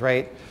situations,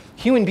 right?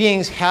 Human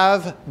beings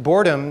have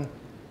boredom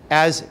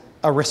as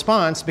a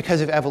response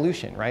because of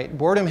evolution, right?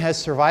 Boredom has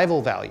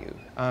survival value.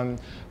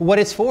 What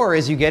it's for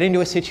is you get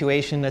into a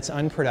situation that's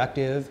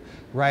unproductive,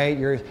 right?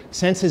 Your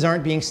senses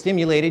aren't being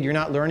stimulated. You're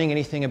not learning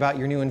anything about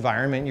your new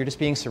environment. You're just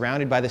being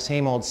surrounded by the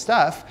same old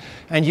stuff.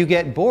 And you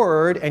get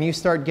bored, and you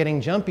start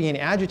getting jumpy and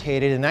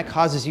agitated, and that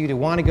causes you to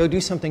want to go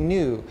do something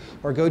new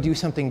or go do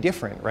something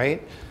different,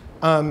 right?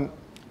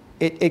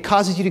 It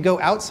causes you to go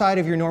outside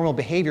of your normal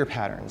behavior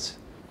patterns.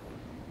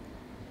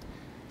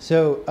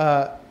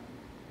 So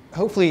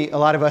hopefully a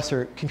lot of us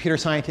are computer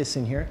scientists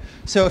in here.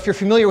 So if you're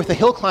familiar with the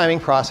hill climbing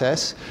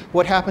process,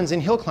 what happens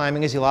in hill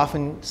climbing is you'll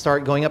often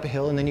start going up a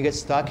hill, and then you get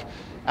stuck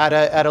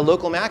at a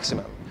local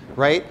maximum,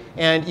 right?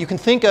 And you can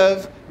think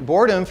of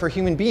boredom for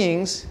human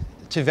beings,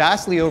 to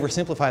vastly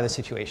oversimplify the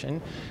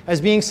situation,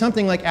 as being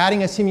something like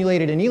adding a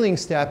simulated annealing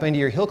step into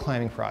your hill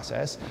climbing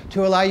process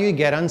to allow you to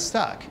get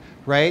unstuck,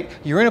 right?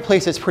 You're in a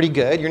place that's pretty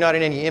good. You're not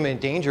in any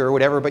imminent danger or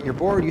whatever, but you're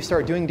bored. You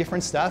start doing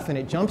different stuff, and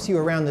it jumps you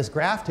around this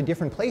graph to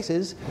different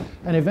places.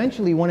 And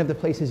eventually, one of the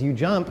places you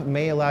jump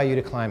may allow you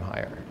to climb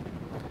higher,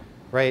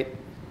 right?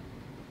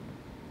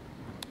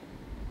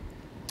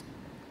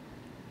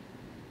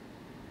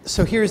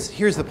 So here's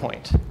the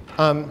point.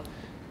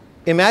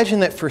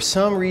 Imagine that for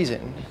some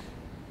reason,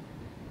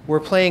 we're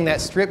playing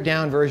that stripped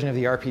down version of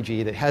the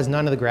RPG that has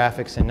none of the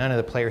graphics and none of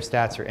the player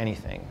stats or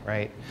anything,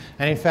 right?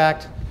 And in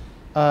fact,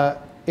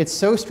 it's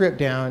so stripped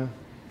down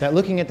that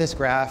looking at this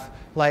graph,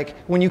 like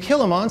when you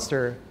kill a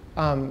monster,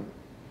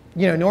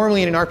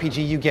 normally in an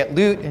RPG you get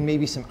loot and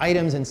maybe some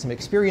items and some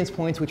experience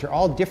points, which are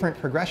all different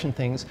progression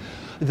things.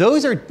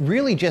 Those are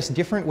really just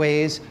different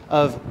ways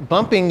of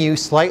bumping you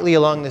slightly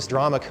along this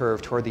drama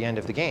curve toward the end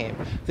of the game.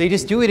 They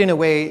just do it in a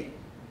way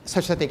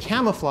such that they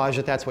camouflage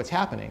that that's what's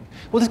happening.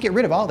 We'll just get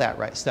rid of all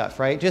that stuff,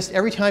 right? Just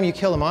every time you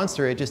kill a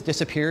monster, it just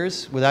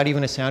disappears without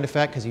even a sound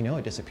effect, because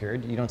it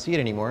disappeared. You don't see it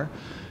anymore.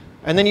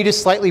 And then you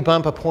just slightly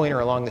bump a pointer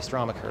along this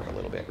drama curve a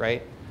little bit,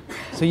 right?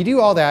 So you do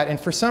all that, and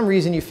for some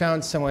reason you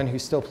found someone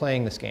who's still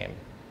playing this game.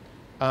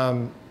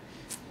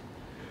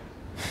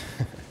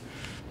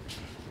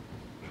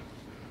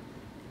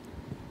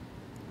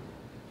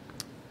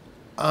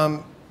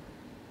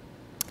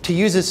 To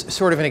use as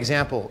sort of an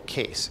example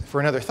case for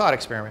another thought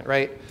experiment,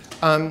 right?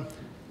 And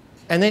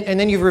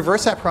then you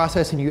reverse that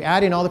process and you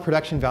add in all the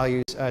production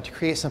values to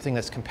create something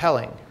that's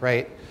compelling,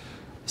 right?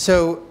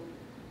 So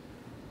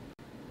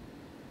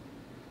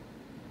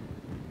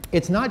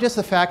it's not just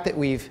the fact that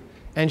we've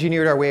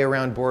engineered our way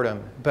around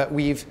boredom, but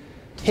we've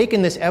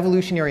taken this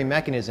evolutionary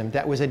mechanism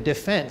that was a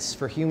defense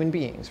for human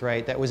beings,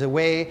 right? That was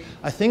a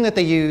thing that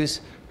they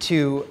use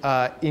to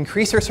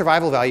increase their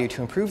survival value,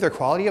 to improve their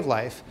quality of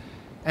life,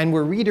 and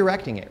we're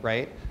redirecting it,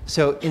 right?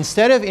 So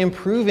instead of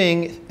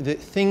improving the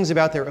things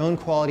about their own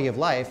quality of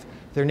life,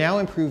 they're now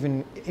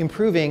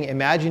improving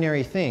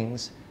imaginary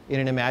things in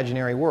an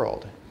imaginary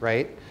world,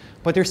 right?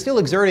 But they're still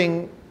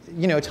exerting,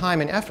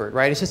 time and effort,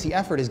 right? It's just the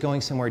effort is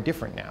going somewhere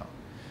different now.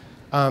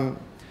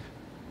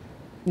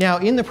 Now,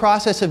 in the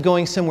process of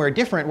going somewhere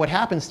different, what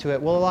happens to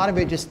it? Well, a lot of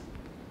it just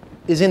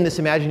is in this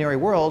imaginary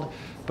world,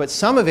 but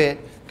some of it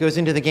goes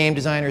into the game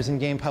designer's and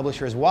game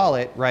publisher's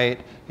wallet, right,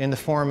 in the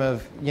form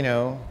of,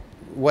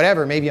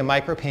 whatever, maybe a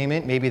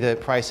micropayment, maybe the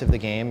price of the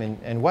game,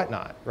 and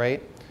whatnot,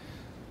 right?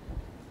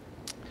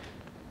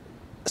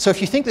 So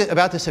if you think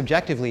about this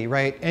objectively,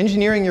 right,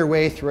 engineering your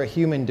way through a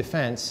human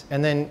defense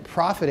and then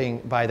profiting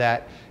by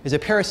that is a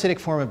parasitic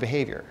form of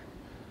behavior.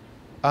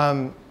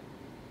 But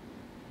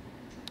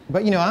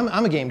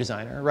I'm a game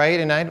designer, right?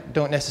 And I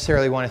don't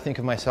necessarily want to think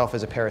of myself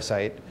as a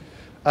parasite.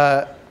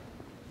 And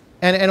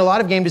a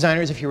lot of game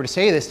designers, if you were to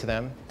say this to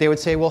them, they would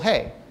say, well,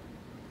 hey,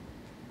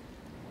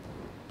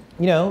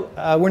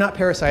 we're not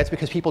parasites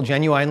because people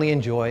genuinely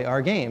enjoy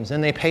our games.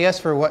 And they pay us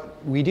for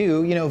what we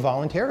do,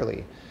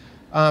 voluntarily.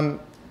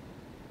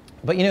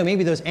 But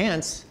maybe those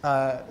ants,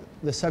 the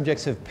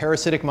subjects of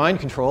parasitic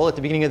mind control at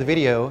the beginning of the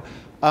video,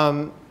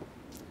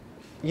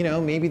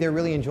 maybe they're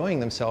really enjoying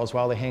themselves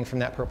while they hang from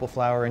that purple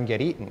flower and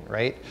get eaten,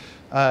 right?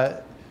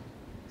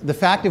 The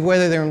fact of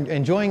whether they're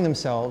enjoying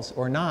themselves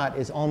or not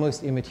is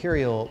almost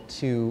immaterial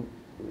to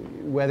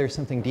whether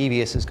something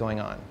devious is going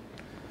on.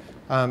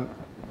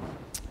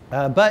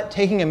 But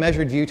taking a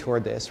measured view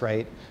toward this,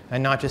 right,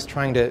 and not just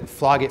trying to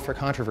flog it for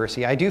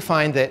controversy, I do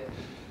find that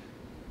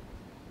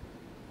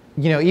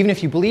even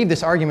if you believe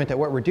this argument that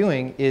what we're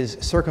doing is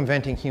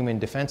circumventing human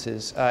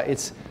defenses,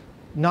 it's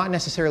not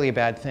necessarily a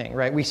bad thing,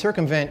 right? We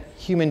circumvent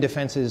human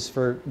defenses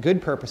for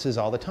good purposes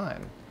all the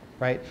time,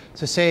 right?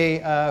 So say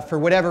for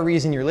whatever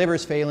reason your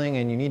liver's failing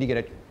and you need to get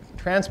a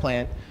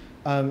transplant,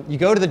 you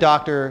go to the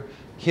doctor,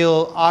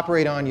 he'll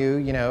operate on you,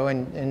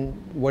 and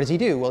what does he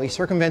do? Well, he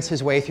circumvents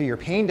his way through your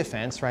pain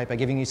defense, right, by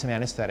giving you some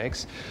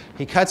anesthetics.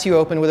 He cuts you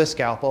open with a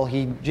scalpel.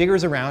 He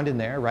jiggers around in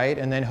there, right?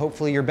 And then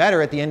hopefully you're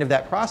better at the end of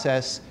that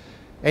process,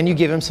 and you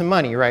give him some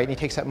money, right? And he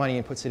takes that money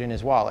and puts it in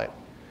his wallet.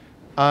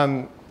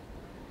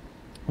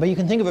 But you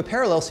can think of a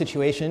parallel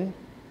situation,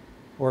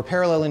 or a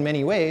parallel in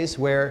many ways,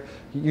 where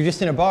you're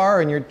just in a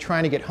bar and you're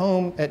trying to get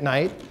home at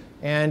night,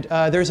 and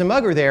there's a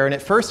mugger there, and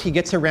at first he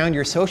gets around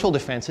your social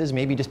defenses,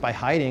 maybe just by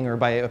hiding or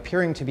by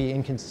appearing to be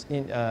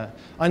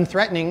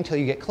unthreatening until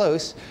you get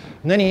close.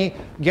 And then he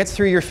gets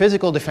through your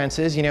physical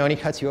defenses, and he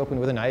cuts you open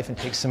with a knife and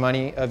takes some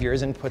money of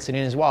yours and puts it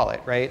in his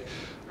wallet, right?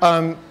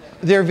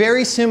 They're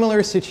very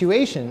similar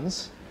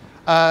situations.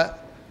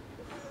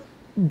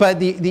 But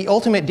the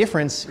ultimate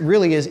difference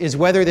really is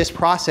whether this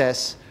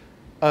process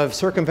of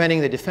circumventing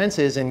the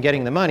defenses and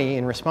getting the money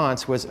in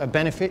response was of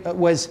benefit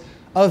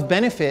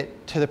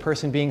to the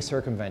person being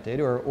circumvented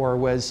or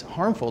was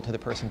harmful to the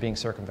person being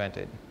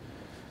circumvented,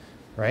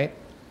 right?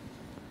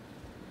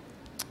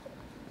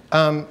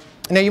 Now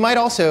you might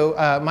also,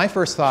 my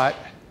first thought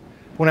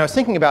when I was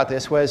thinking about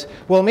this was,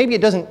 well, maybe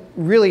it doesn't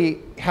really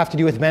have to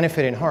do with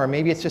benefit and harm.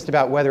 Maybe it's just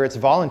about whether it's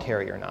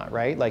voluntary or not,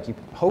 right? Like you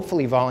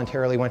hopefully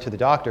voluntarily went to the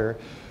doctor,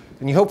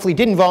 and you hopefully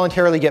didn't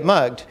voluntarily get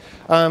mugged.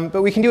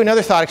 But we can do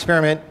another thought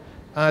experiment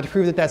to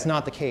prove that that's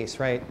not the case,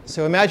 right?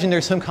 So imagine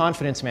there's some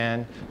confidence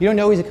man. You don't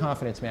know he's a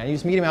confidence man. You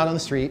just meet him out on the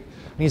street,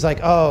 and he's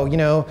like, oh,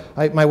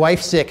 my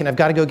wife's sick, and I've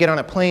got to go get on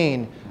a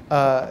plane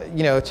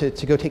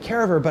to go take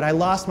care of her, but I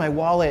lost my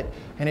wallet,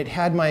 and it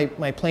had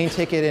my plane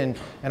ticket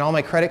and all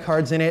my credit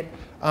cards in it.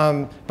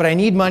 But I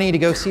need money to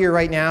go see her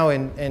right now,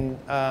 and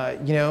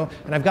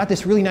I've got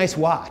this really nice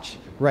watch,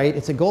 right?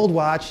 It's a gold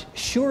watch.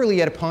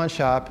 Surely at a pawn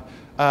shop,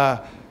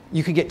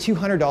 you could get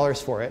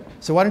 $200 for it.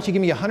 So why don't you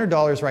give me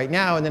 $100 right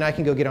now, and then I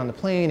can go get on the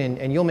plane,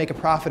 and you'll make a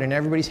profit, and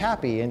everybody's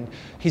happy. And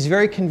he's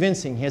very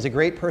convincing. He has a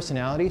great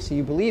personality, so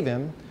you believe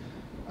him.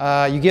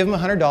 You give him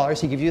 $100,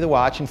 he gives you the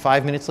watch, and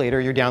 5 minutes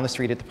later, you're down the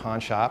street at the pawn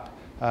shop.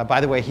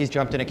 By the way, he's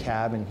jumped in a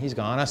cab and he's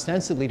gone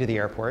ostensibly to the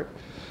airport.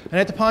 And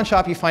at the pawn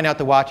shop, you find out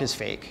the watch is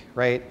fake,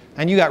 right?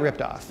 And you got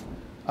ripped off.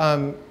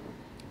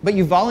 But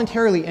you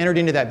voluntarily entered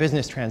into that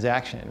business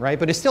transaction, right?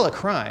 But it's still a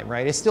crime,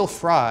 right? It's still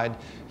fraud.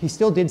 He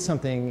still did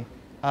something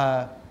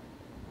that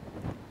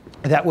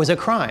was a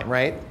crime,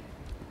 right?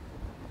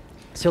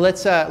 So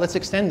let's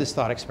extend this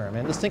thought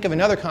experiment. Let's think of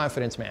another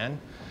confidence man.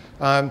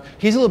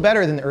 He's a little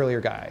better than the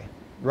earlier guy,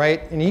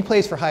 right? And he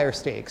plays for higher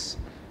stakes.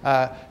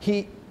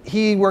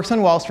 He works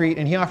on Wall Street,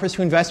 and he offers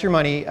to invest your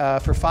money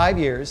for 5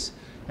 years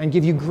and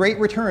give you great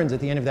returns at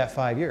the end of that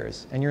 5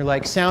 years. And you're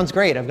like, sounds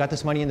great. I've got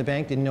this money in the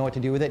bank, didn't know what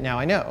to do with it. Now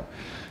I know.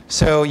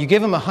 So you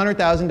give him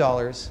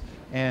 $100,000,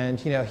 and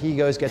he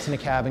gets in a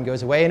cab and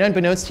goes away. And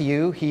unbeknownst to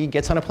you, he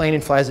gets on a plane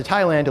and flies to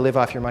Thailand to live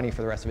off your money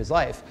for the rest of his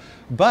life.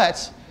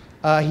 But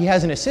he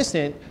has an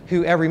assistant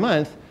who every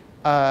month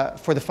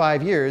for the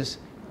 5 years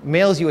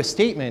mails you a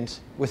statement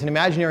with an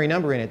imaginary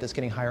number in it that's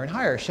getting higher and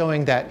higher,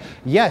 showing that,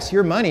 yes,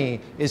 your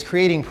money is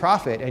creating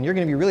profit, and you're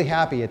going to be really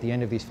happy at the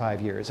end of these 5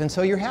 years. And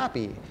so you're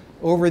happy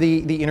over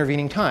the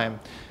intervening time.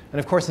 And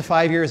of course, the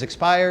 5 years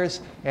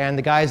expires, and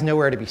the guy's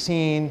nowhere to be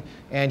seen,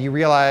 and you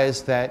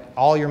realize that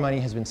all your money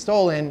has been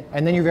stolen,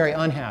 and then you're very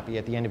unhappy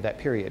at the end of that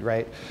period,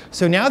 right?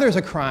 So now there's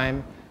a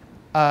crime,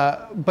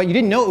 but you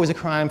didn't know it was a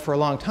crime for a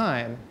long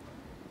time,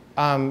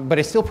 but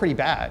it's still pretty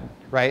bad,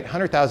 right?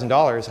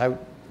 $100,000,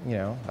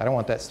 I don't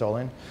want that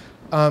stolen.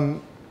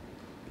 But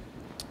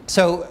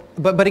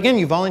again,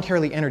 you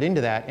voluntarily entered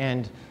into that,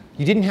 and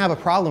you didn't have a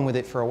problem with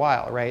it for a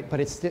while, right? But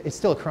it's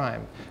still a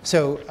crime.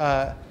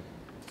 So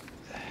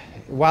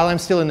while I'm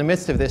still in the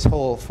midst of this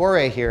whole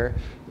foray here,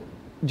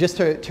 just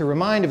to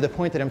remind of the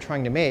point that I'm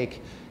trying to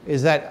make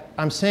is that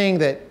I'm saying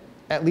that,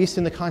 at least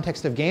in the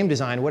context of game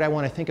design, what I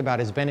want to think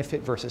about is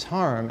benefit versus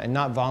harm, and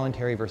not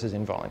voluntary versus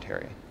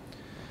involuntary.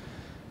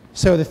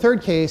 So the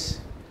third case,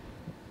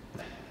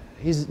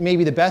 he's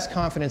maybe the best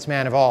confidence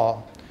man of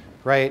all,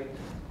 right?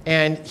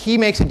 And he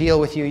makes a deal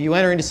with you. You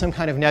enter into some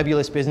kind of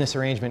nebulous business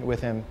arrangement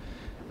with him.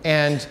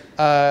 And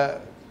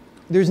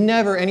there's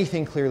never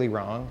anything clearly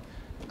wrong.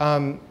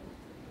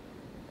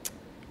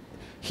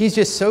 He's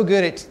just so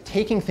good at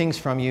taking things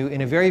from you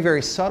in a very,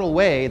 very subtle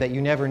way that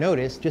you never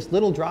notice, just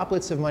little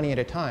droplets of money at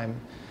a time,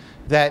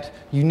 that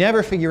you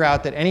never figure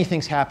out that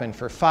anything's happened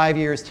for 5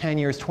 years, 10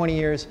 years, 20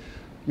 years,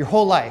 your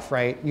whole life,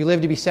 right? You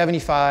live to be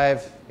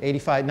 75,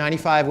 85,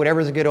 95,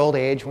 whatever's a good old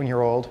age when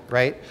you're old,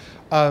 right?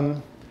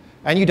 And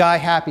you die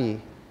happy.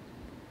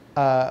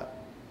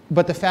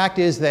 But the fact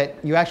is that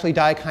you actually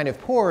die kind of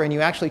poor, and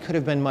you actually could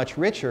have been much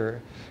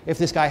richer if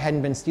this guy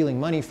hadn't been stealing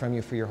money from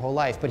you for your whole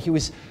life. But he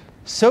was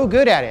so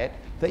good at it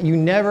that you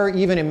never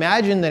even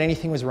imagined that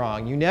anything was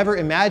wrong. You never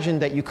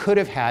imagined that you could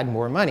have had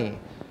more money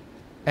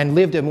and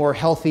lived a more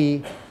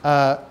healthy,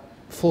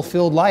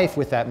 fulfilled life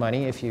with that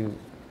money if you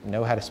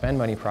know how to spend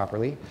money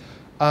properly.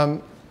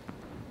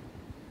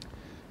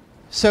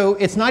 So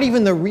it's not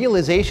even the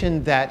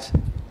realization that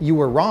you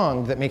were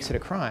wrong that makes it a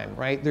crime,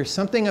 right? There's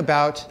something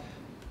about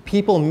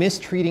people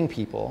mistreating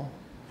people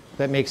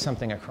that makes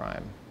something a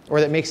crime,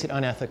 or that makes it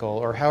unethical,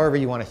 or however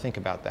you want to think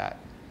about that.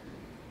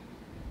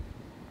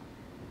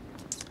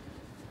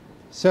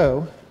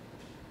 So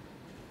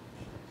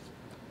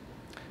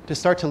to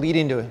start to lead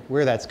into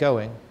where that's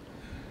going,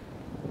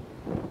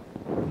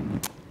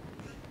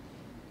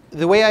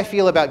 the way I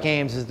feel about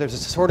games is there's a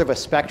sort of a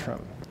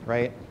spectrum,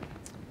 right?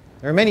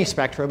 There are many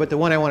spectra, but the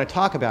one I want to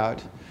talk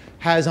about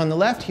has on the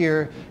left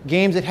here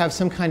games that have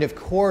some kind of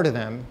core to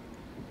them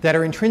that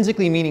are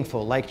intrinsically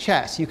meaningful, like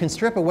chess. You can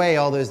strip away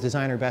all those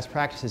designer best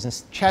practices,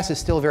 and chess is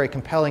still a very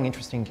compelling,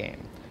 interesting game,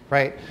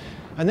 right?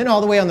 And then all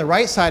the way on the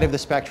right side of the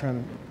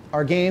spectrum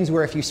are games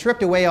where if you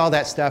stripped away all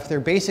that stuff, they're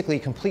basically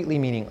completely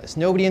meaningless.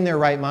 Nobody in their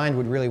right mind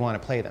would really want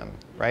to play them,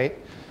 right?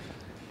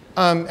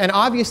 And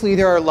obviously,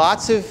 there are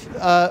lots of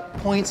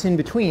points in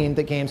between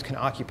that games can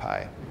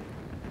occupy.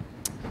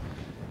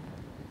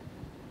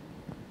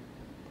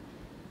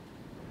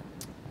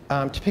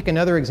 To pick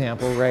another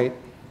example, right,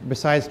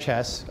 besides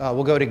chess,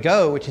 we'll go to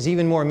Go, which is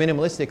even more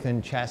minimalistic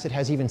than chess. It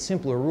has even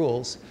simpler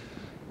rules.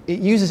 It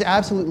uses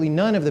absolutely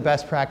none of the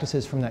best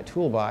practices from that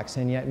toolbox,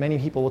 and yet many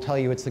people will tell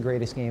you it's the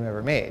greatest game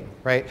ever made,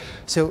 right?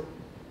 So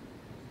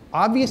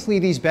obviously,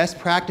 these best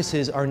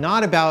practices are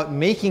not about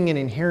making an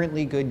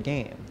inherently good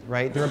game,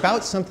 right? They're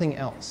about something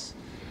else.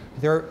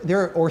 They're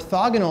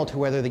orthogonal to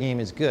whether the game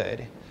is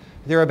good.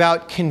 They're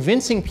about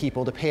convincing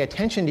people to pay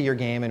attention to your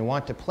game and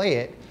want to play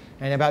it,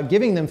 and about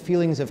giving them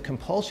feelings of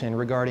compulsion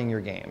regarding your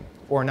game,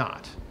 or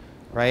not,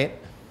 right?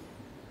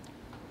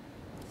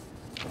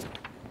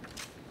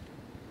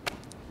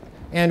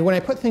 And when I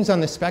put things on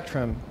the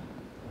spectrum,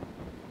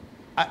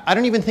 I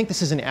don't even think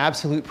this is an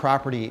absolute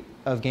property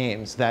of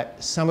games,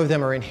 that some of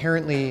them are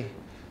inherently,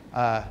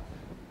 that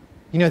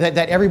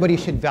everybody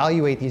should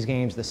evaluate these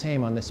games the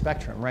same on the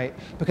spectrum, right?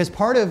 Because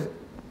part of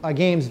a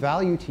game's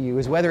value to you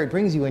is whether it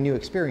brings you a new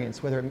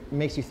experience, whether it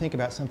makes you think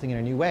about something in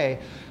a new way.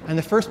 And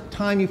the first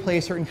time you play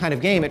a certain kind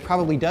of game, it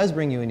probably does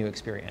bring you a new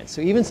experience.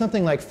 So even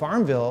something like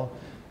Farmville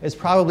is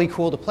probably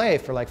cool to play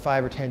for like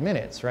 5 or 10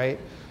 minutes, right?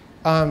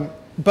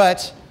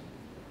 But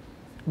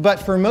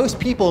for most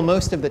people,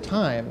 most of the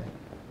time,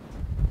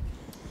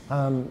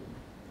 I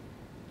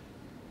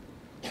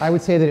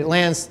would say that it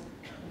lands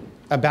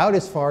about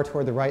as far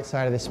toward the right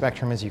side of the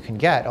spectrum as you can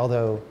get,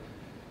 although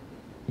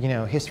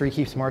history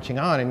keeps marching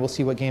on, and we'll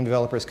see what game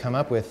developers come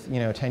up with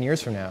 10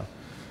 years from now.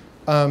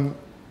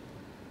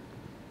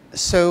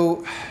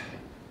 So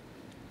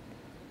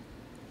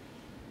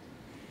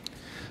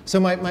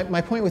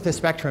my point with the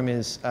spectrum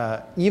is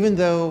even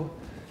though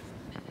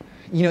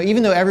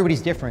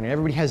everybody's different and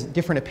everybody has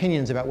different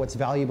opinions about what's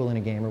valuable in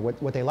a game or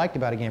what they liked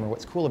about a game or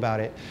what's cool about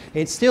it,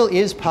 it still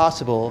is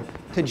possible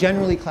to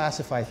generally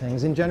classify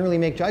things and generally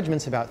make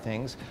judgments about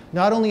things,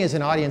 not only as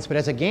an audience, but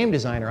as a game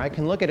designer. I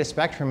can look at a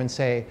spectrum and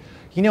say,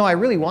 I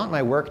really want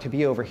my work to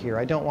be over here.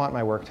 I don't want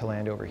my work to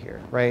land over here,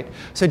 right?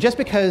 So just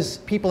because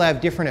people have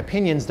different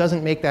opinions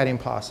doesn't make that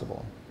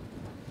impossible.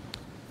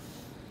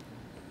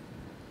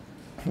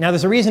 Now,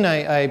 there's a reason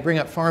I bring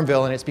up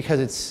Farmville, and it's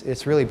because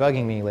it's really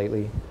bugging me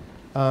lately.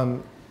 A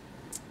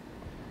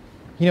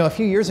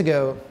few years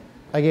ago,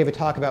 I gave a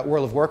talk about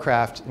World of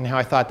Warcraft and how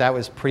I thought that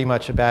was pretty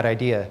much a bad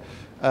idea.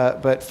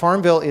 But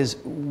Farmville is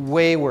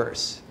way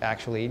worse,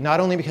 actually,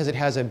 not only because it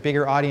has a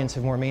bigger audience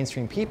of more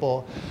mainstream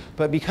people,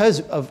 but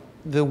because of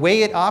the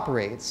way it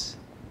operates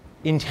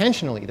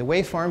intentionally. The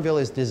way Farmville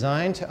is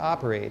designed to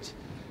operate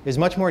is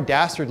much more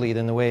dastardly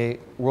than the way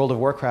World of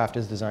Warcraft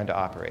is designed to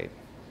operate.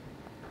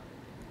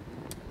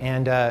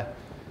 And to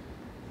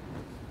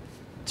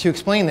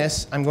explain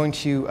this, I'm going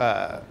to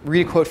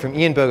read a quote from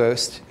Ian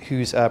Bogost,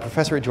 who's a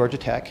professor at Georgia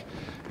Tech.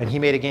 And he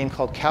made a game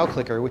called Cow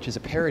Clicker, which is a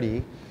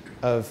parody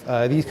of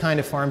these kind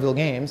of Farmville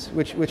games,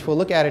 which we'll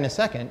look at in a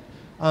second.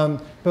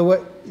 But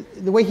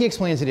the way he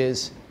explains it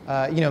is,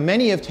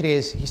 many of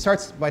today's, he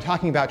starts by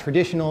talking about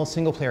traditional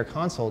single-player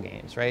console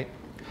games, right?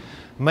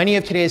 Many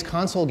of today's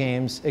console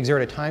games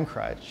exert a time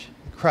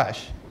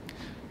crush.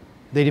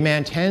 They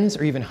demand tens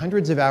or even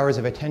hundreds of hours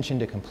of attention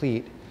to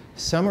complete,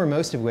 some or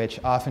most of which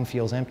often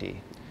feels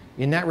empty.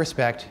 In that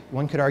respect,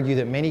 one could argue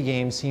that many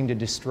games seem to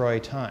destroy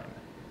time.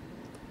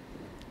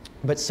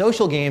 But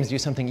social games do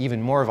something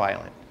even more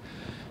violent.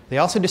 They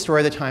also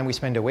destroy the time we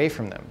spend away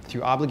from them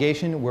through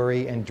obligation,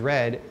 worry, and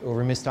dread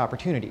over missed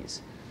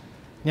opportunities.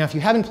 Now, if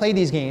you haven't played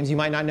these games, you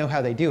might not know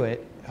how they do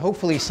it.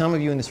 Hopefully, some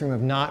of you in this room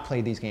have not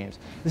played these games.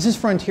 This is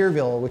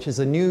Frontierville, which is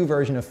a new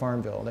version of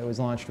Farmville that was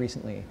launched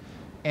recently.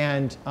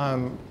 And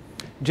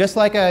just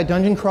like a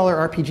dungeon crawler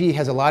RPG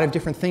has a lot of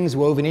different things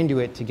woven into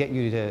it to get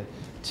you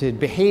to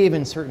behave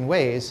in certain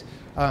ways,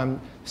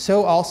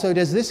 so also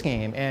does this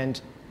game.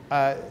 And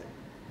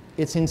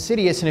it's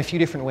insidious in a few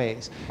different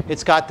ways.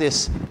 It's got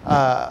this,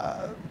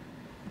 that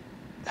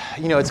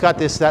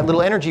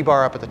little energy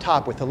bar up at the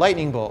top with the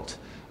lightning bolt.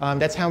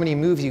 That's how many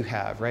moves you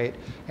have, right?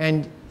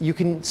 And you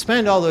can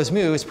spend all those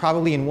moves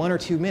probably in 1 or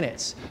 2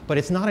 minutes, but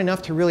it's not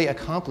enough to really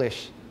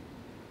accomplish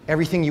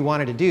everything you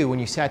wanted to do when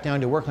you sat down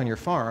to work on your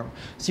farm.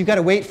 So you've got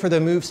to wait for the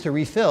moves to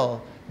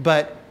refill,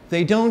 but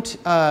they don't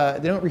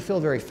refill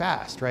very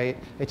fast, right?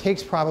 It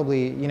takes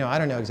probably, I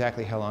don't know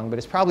exactly how long, but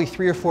it's probably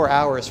 3 or 4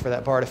 hours for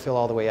that bar to fill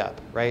all the way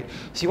up, right?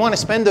 So you want to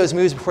spend those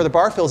moves before the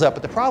bar fills up,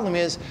 but the problem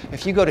is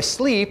if you go to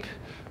sleep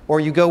or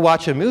you go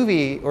watch a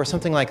movie or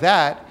something like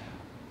that,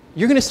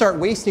 you're going to start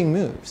wasting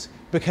moves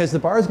because the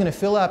bar is going to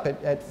fill up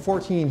at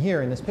 14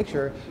 here in this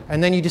picture,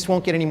 and then you just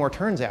won't get any more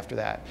turns after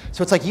that.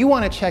 So it's like you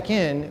want to check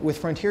in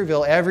with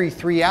Frontierville every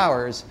 3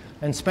 hours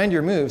and spend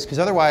your moves, because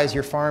otherwise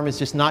your farm is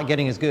just not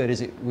getting as good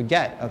as it would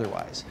get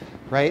otherwise,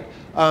 right?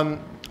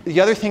 The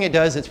other thing it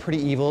does that's pretty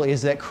evil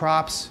is that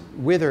crops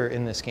wither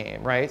in this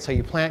game, right? So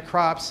you plant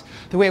crops.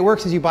 The way it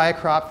works is you buy a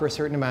crop for a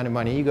certain amount of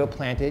money, you go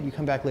plant it, you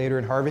come back later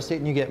and harvest it,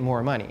 and you get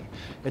more money.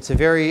 It's a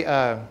very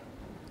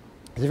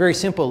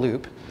simple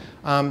loop.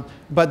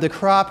 But the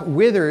crop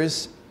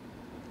withers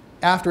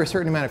after a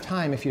certain amount of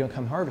time if you don't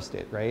come harvest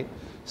it, right?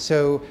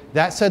 So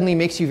that suddenly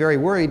makes you very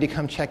worried to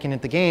come check in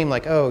at the game,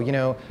 like, oh,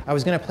 I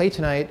was going to play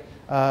tonight,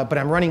 but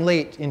I'm running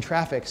late in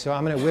traffic, so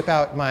I'm going to whip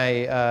out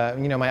my,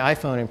 my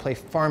iPhone and play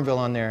Farmville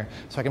on there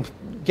so I can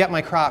get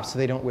my crops so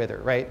they don't wither,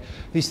 right?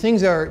 These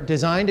things are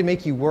designed to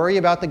make you worry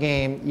about the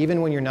game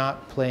even when you're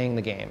not playing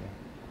the game.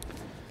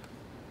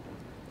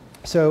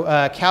 So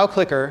Cow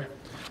Clicker,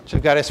 which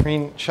I've got a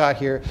screenshot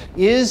here,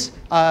 is,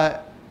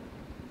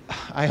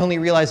 I only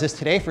realized this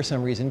today for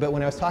some reason, but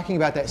when I was talking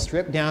about that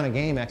strip down a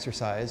game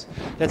exercise,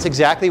 that's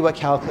exactly what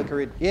Cow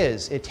Clicker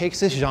is. It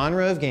takes this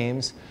genre of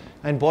games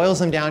and boils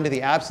them down to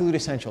the absolute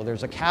essential.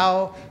 There's a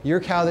cow, your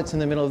cow that's in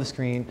the middle of the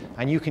screen,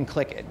 and you can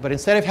click it. But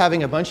instead of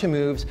having a bunch of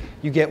moves,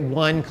 you get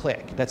one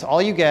click. That's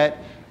all you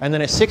get, and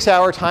then a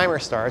 6-hour timer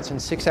starts,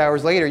 and 6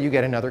 hours later you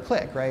get another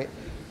click, right?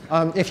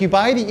 If you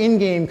buy the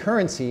in-game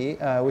currency,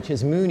 which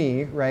is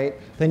Mooney, right,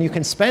 then you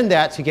can spend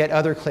that to get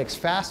other clicks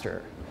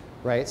faster,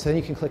 right? So then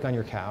you can click on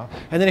your cow.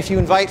 And then if you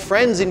invite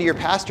friends into your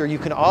pasture, you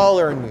can all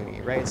earn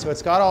Mooney, right? So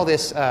it's got all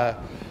this,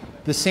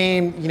 the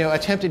same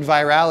attempted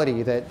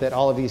virality that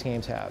all of these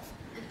games have.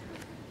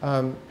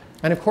 And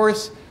of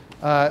course,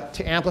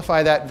 to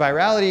amplify that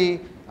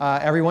virality,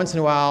 every once in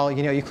a while,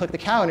 you click the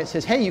cow, and it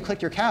says, hey, you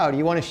clicked your cow. Do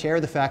you want to share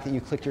the fact that you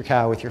clicked your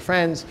cow with your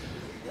friends?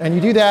 And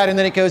you do that, and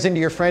then it goes into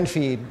your friend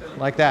feed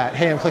like that.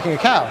 Hey, I'm clicking a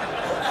cow.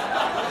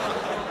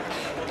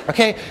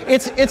 OK,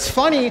 it's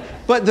funny,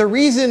 but the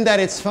reason that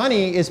it's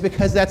funny is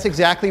because that's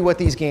exactly what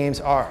these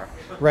games are.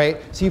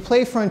 Right? So you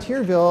play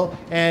Frontierville,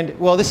 and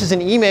well, this is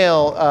an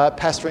email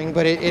pestering,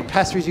 but it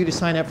pesters you to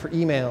sign up for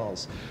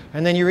emails.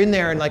 And then you're in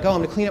there and like, oh, I'm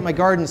going to clean up my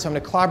garden, so I'm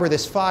going to clobber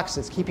this fox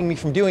that's keeping me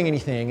from doing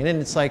anything. And then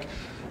it's like,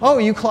 oh,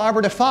 you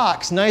clobbered a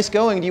fox. Nice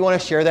going. Do you want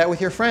to share that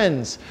with your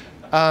friends?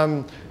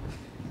 And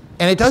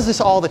it does this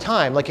all the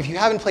time. Like if you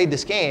haven't played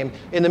this game,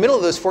 in the middle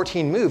of those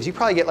 14 moves, you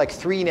probably get like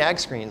 3 nag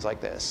screens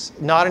like this.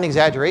 Not an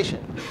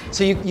exaggeration.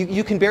 So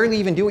you can barely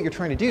even do what you're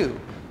trying to do.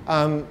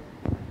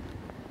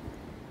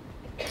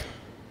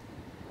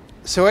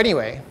 So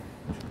anyway,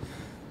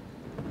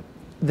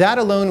 that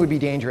alone would be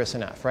dangerous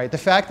enough, right? The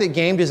fact that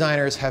game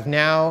designers have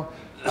now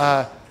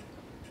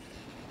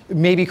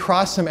maybe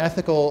crossed some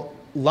ethical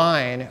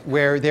line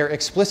where they're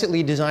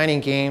explicitly designing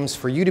games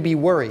for you to be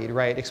worried,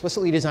 right?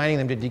 Explicitly designing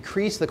them to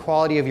decrease the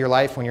quality of your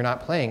life when you're not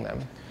playing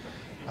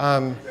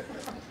them.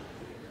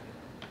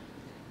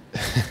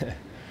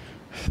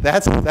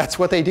 That's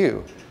what they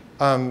do.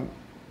 Oh,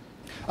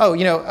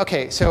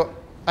 OK, so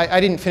I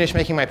didn't finish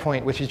making my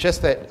point, which is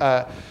just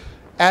that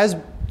as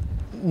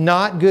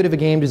not good of a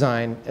game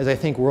design as I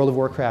think World of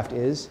Warcraft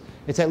is,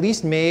 it's at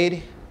least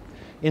made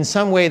in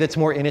some way that's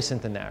more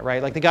innocent than that,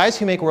 right? Like the guys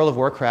who make World of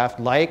Warcraft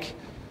like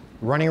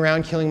running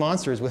around killing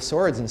monsters with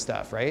swords and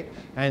stuff, right?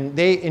 And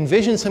they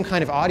envision some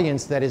kind of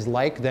audience that is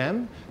like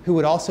them, who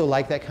would also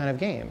like that kind of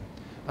game.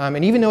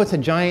 And even though it's a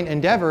giant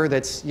endeavor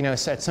that's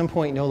at some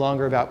point no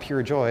longer about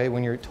pure joy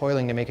when you're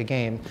toiling to make a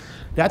game,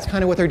 that's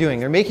kind of what they're doing.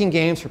 They're making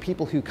games for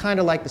people who kind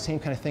of like the same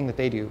kind of thing that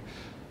they do.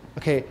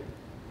 OK,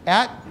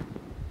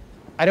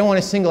 I don't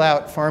want to single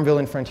out Farmville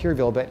and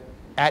Frontierville, but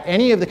at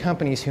any of the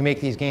companies who make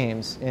these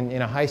games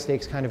in a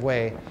high-stakes kind of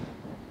way,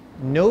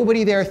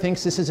 nobody there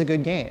thinks this is a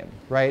good game,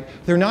 right?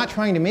 They're not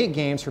trying to make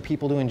games for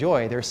people to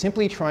enjoy. They're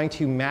simply trying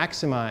to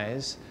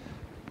maximize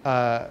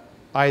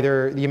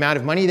either the amount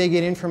of money they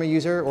get in from a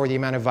user or the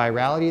amount of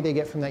virality they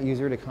get from that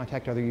user to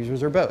contact other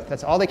users, or both.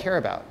 That's all they care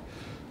about.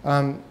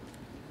 And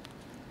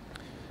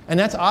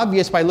that's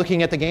obvious by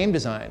looking at the game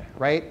design,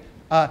 right?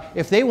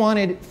 If they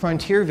wanted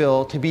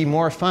Frontierville to be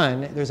more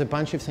fun, there's a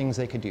bunch of things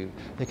they could do.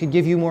 They could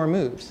give you more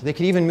moves. They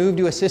could even move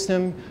to a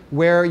system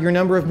where your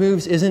number of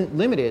moves isn't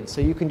limited,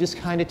 so you can just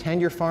kind of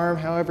tend your farm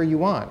however you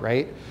want,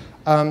 right?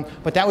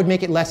 But that would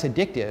make it less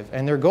addictive.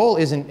 And their goal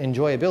isn't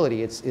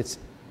enjoyability. It's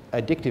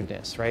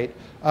addictiveness, right?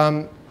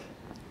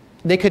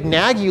 They could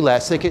nag you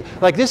less. They could,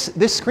 like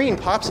this screen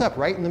pops up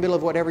right in the middle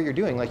of whatever you're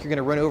doing. Like you're going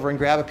to run over and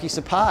grab a piece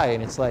of pie,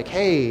 and it's like,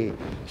 hey,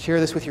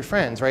 share this with your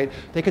friends, right?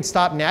 They could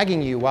stop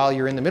nagging you while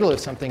you're in the middle of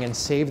something and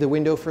save the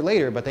window for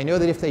later. But they know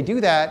that if they do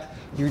that,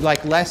 you're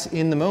like less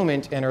in the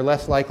moment and are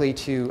less likely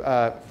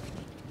to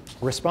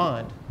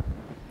respond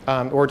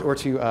or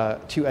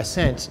to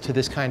assent to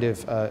this kind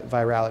of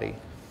virality.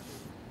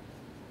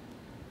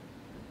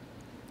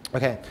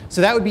 OK,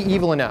 so that would be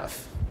evil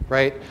enough,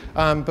 right?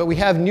 But we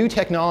have new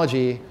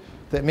technology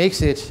that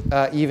makes it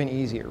even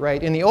easier,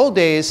 right? In the old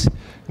days,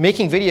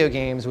 making video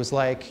games was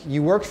like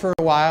you worked for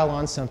a while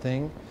on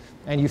something,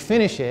 and you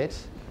finish it,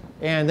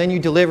 and then you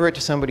deliver it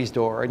to somebody's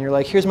door. And you're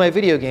like, here's my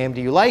video game.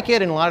 Do you like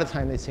it? And a lot of the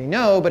time they'd say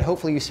no, but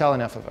hopefully you sell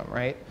enough of them,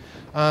 right?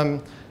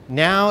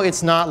 Now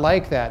it's not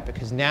like that,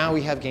 because now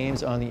we have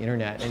games on the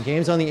internet. And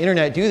games on the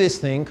internet do this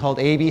thing called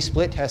A/B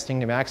split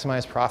testing to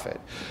maximize profit.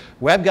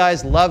 Web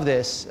guys love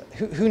this.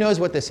 Who knows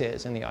what this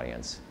is in the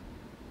audience?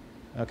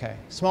 OK,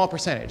 small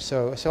percentage,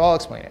 so I'll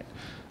explain it.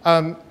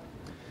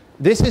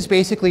 This is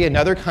basically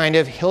another kind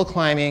of hill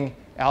climbing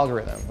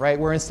algorithm, right?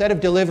 Where instead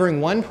of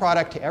delivering one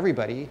product to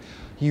everybody,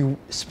 you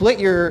split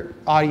your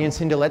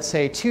audience into, let's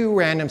say, 2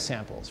 random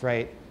samples,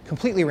 right?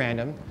 Completely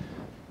random.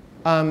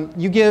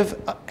 You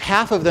give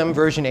half of them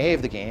version A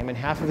of the game and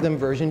half of them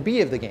version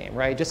B of the game,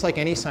 right? Just like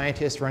any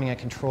scientist running a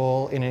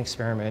control in an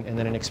experiment and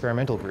then an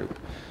experimental group.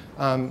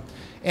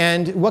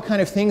 And what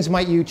kind of things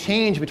might you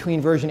change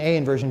between version A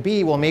and version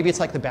B? Well, maybe it's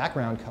like the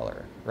background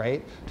color,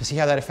 right? To see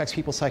how that affects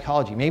people's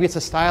psychology. Maybe it's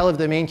the style of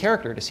the main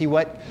character to see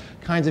what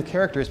kinds of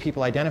characters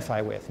people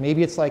identify with.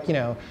 Maybe it's like,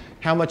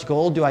 how much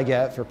gold do I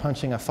get for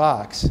punching a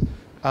fox?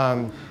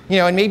 And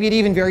maybe it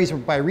even varies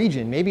by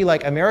region. Maybe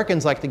like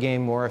Americans like the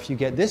game more if you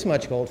get this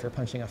much gold for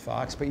punching a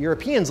fox, but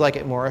Europeans like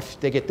it more if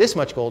they get this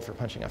much gold for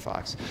punching a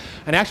fox.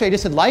 And actually, I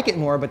just said like it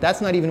more, but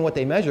that's not even what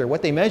they measure.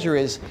 What they measure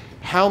is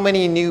how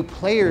many new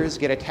players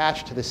get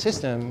attached to the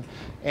system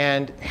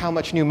and how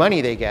much new money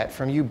they get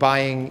from you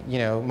buying,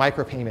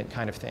 micropayment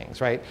kind of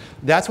things, right?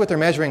 That's what they're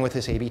measuring with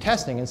this A/B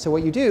testing. And so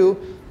what you do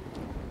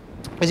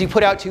is you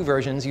put out 2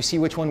 versions, you see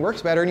which one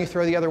works better, and you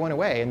throw the other one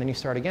away, and then you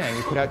start again.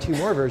 You put out 2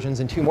 more versions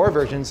and 2 more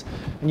versions,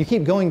 and you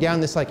keep going down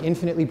this like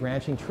infinitely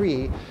branching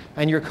tree,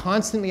 and you're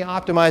constantly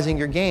optimizing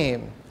your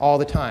game all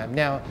the time.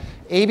 Now,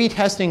 A/B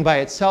testing by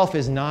itself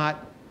is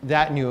not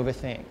that new of a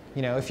thing.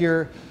 If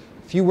you're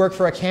if you work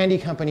for a candy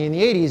company in the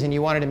 80s and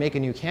you wanted to make a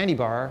new candy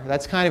bar,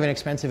 that's kind of an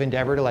expensive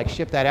endeavor to like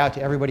ship that out to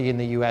everybody in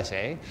the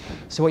USA.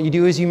 So what you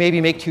do is you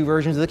maybe make 2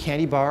 versions of the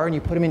candy bar and you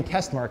put them in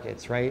test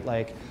markets, right?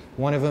 Like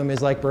one of them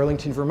is like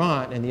Burlington,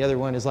 Vermont, and the other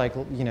one is like,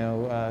 you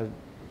know,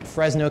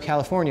 Fresno,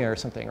 California or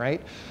something,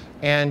 right?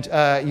 And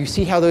you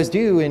see how those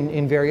do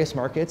in various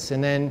markets.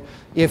 And then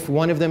if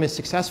one of them is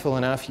successful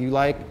enough, you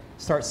like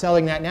start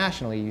selling that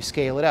nationally. You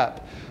scale it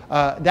up.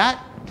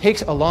 That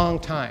takes a long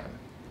time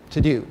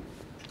to do.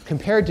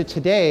 Compared to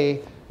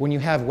today, when you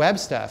have web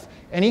stuff,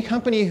 any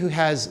company who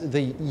has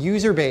the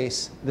user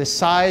base, the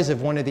size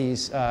of one of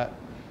these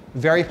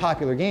very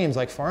popular games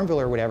like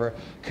Farmville or whatever,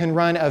 can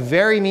run a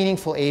very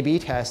meaningful A/B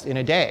test in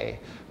a day,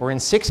 or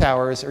in 6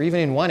 hours, or even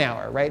in 1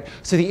 hour, right?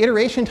 So the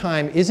iteration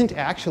time isn't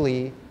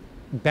actually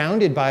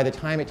bounded by the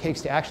time it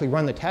takes to actually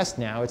run the test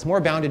now. It's more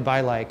bounded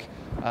by like,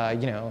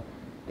 you know,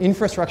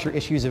 infrastructure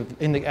issues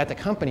at the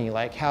company,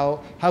 like how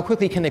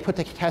quickly can they put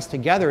the test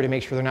together to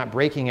make sure they're not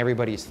breaking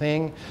everybody's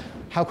thing?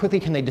 How quickly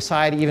can they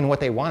decide even what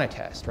they want to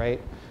test,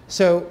 right?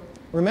 So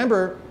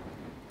remember,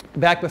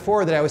 back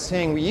before that I was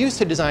saying we used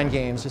to design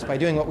games just by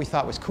doing what we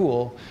thought was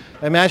cool.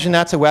 Imagine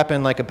that's a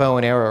weapon like a bow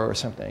and arrow or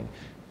something.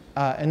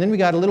 And then we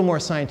got a little more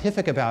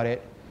scientific about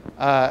it.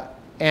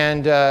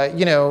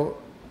 You know,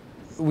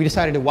 we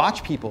decided to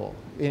watch people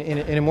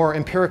in a more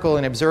empirical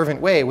and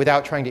observant way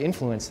without trying to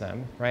influence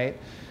them, right?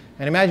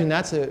 And imagine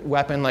that's a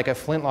weapon like a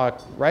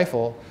flintlock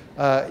rifle.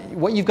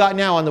 What you've got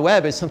now on the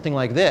web is something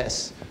like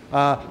this,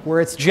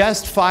 where it's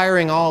just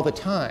firing all the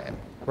time,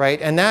 right?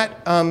 And that,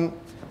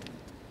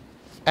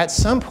 at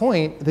some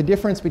point, the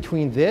difference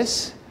between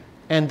this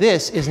and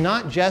this is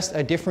not just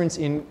a difference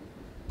in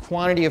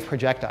quantity of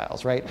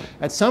projectiles, right?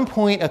 At some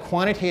point, a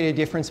quantitative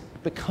difference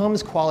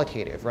becomes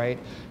qualitative, right?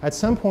 At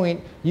some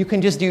point, you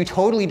can just do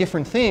totally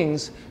different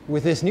things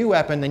with this new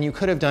weapon than you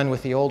could have done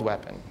with the old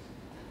weapon,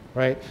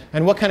 right?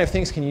 And what kind of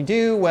things can you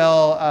do?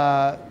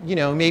 Well, you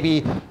know,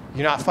 maybe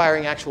you're not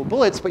firing actual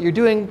bullets, but you're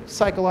doing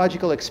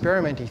psychological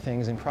experimenty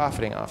things and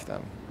profiting off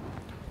them.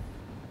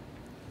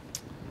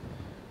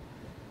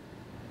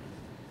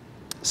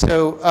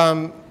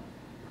 So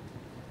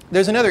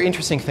there's another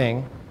interesting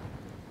thing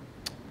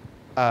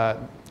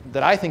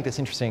that I think that's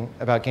interesting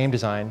about game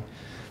design,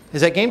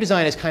 is that game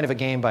design is kind of a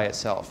game by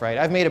itself, right?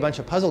 I've made a bunch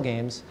of puzzle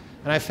games,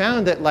 and I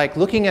found that like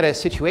looking at a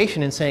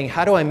situation and saying,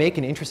 how do I make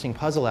an interesting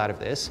puzzle out of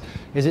this,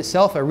 is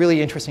itself a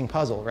really interesting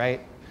puzzle,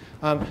 right?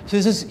 So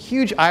there's this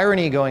huge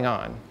irony going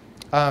on,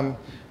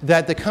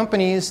 that the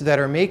companies that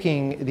are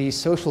making these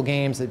social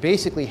games that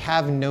basically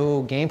have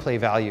no gameplay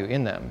value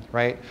in them,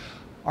 right,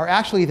 are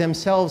actually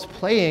themselves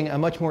playing a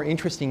much more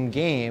interesting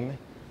game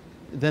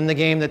than the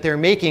game that they're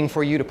making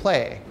for you to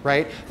play,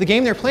 right? The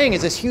game they're playing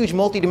is this huge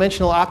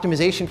multi-dimensional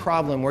optimization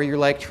problem where you're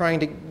like trying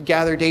to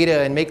gather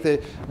data and make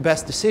the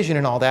best decision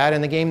and all that,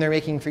 and the game they're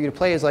making for you to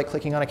play is like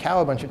clicking on a cow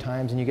a bunch of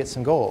times and you get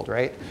some gold,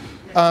 right?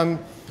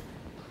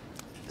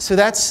 So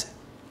that's,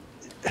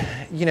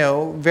 you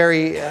know,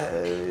 very,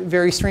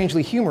 very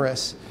strangely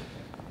humorous.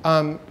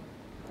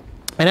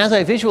 And as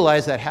I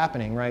visualize that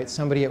happening, right,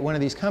 somebody at one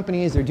of these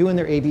companies, they're doing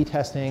their A/B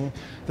testing,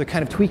 they're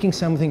kind of tweaking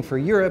something for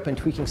Europe and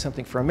tweaking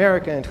something for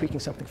America and tweaking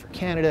something for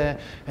Canada,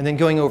 and then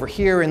going over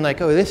here and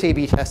like, oh, this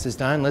A/B test is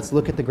done, let's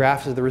look at the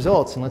graphs of the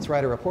results and let's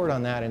write a report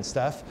on that and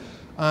stuff.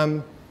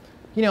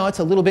 You know, it's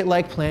a little bit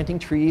like planting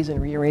trees and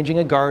rearranging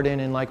a garden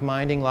and like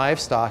minding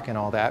livestock and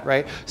all that,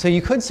 right? So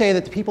you could say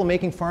that the people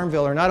making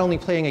Farmville are not only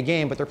playing a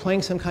game, but they're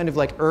playing some kind of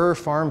like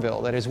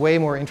Farmville that is way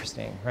more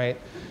interesting, right?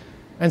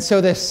 And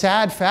so the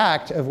sad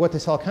fact of what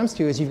this all comes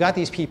to is you've got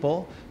these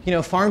people. You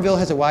know, Farmville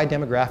has a wide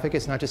demographic.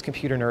 It's not just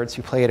computer nerds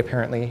who play it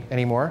apparently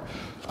anymore.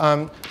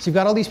 So you've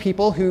got all these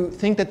people who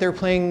think that they're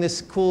playing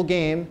this cool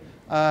game,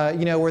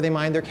 you know, where they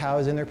mind their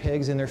cows and their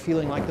pigs and they're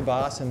feeling like the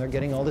boss and they're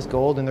getting all this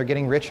gold and they're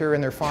getting richer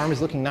and their farm is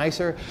looking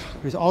nicer.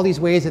 There's all these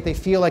ways that they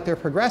feel like they're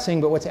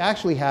progressing, but what's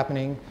actually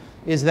happening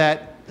is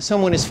that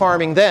someone is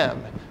farming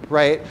them,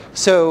 right?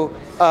 So,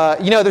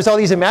 you know, there's all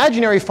these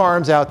imaginary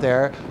farms out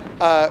there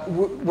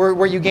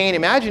where you gain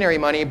imaginary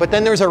money, but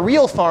then there's a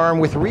real farm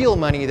with real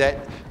money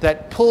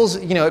that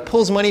pulls, you know, it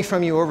pulls money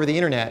from you over the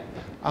internet,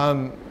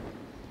 and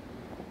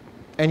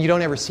you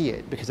don't ever see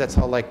it because that's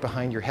all like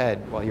behind your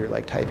head while you're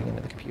like typing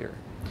into the computer.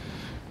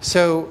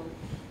 So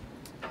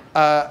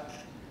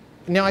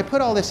now I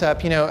put all this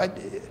up. You know,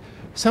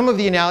 some of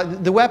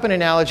the weapon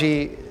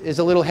analogy is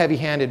a little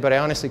heavy-handed, but I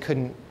honestly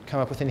couldn't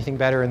come up with anything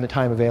better in the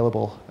time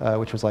available,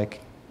 which was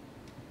like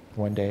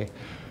one day.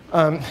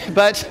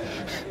 But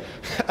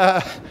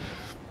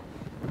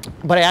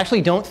I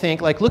actually don't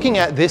think, like looking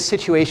at this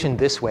situation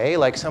this way,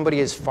 like somebody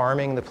is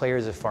farming the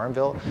players of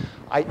Farmville,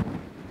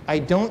 I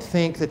don't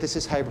think that this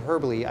is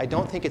hyperbole. I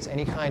don't think it's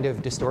any kind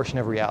of distortion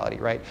of reality,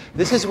 right?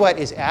 This is what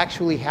is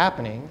actually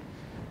happening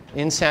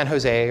in San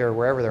Jose or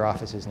wherever their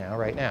office is now,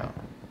 right now.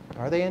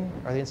 Are they in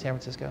San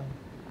Francisco?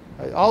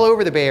 All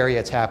over the Bay Area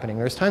it's happening.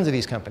 There's tons of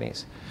these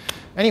companies.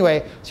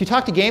 Anyway, so you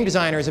talk to game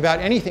designers about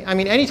anything. I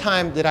mean,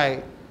 anytime that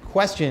I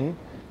question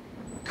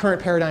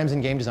current paradigms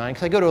in game design,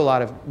 because I go to a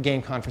lot of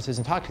game conferences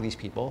and talk to these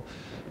people.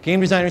 Game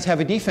designers have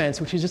a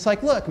defense, which is just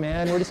like, look,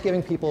 man, we're just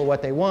giving people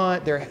what they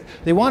want.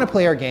 They want to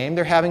play our game.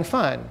 They're having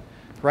fun,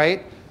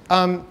 right?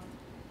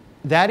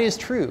 That is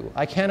true.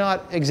 I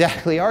cannot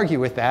exactly argue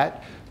with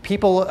that.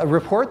 People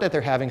report that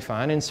they're having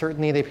fun, and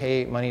certainly they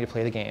pay money to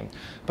play the game.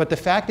 But the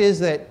fact is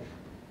that,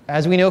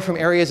 as we know from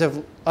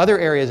other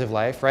areas of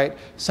life, right,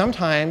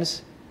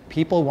 sometimes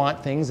people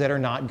want things that are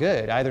not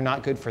good, either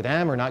not good for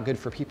them or not good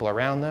for people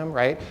around them,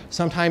 right?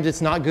 Sometimes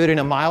it's not good in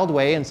a mild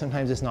way, and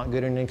sometimes it's not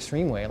good in an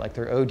extreme way, like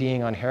they're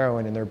ODing on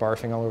heroin and they're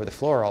barfing all over the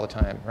floor all the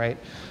time, right?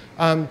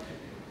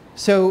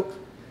 So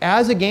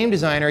as a game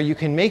designer, you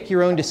can make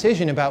your own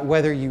decision about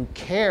whether you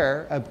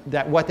care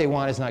that what they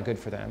want is not good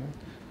for them,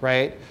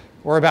 right?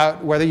 Or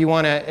about whether you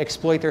want to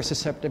exploit their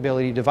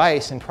susceptibility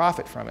device and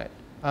profit from it.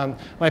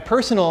 My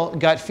personal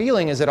gut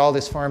feeling is that all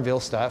this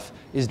Farmville stuff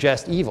is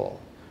just evil.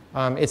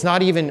 It's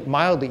not even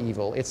mildly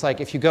evil. It's like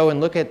if you go and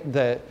look at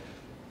the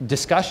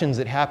discussions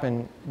that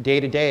happen day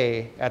to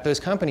day at those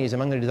companies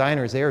among the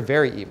designers, they are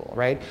very evil,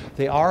 right?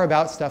 They are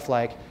about stuff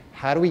like,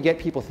 how do we get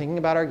people thinking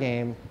about our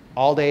game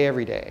all day,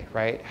 every day,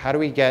 right? How do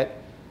we get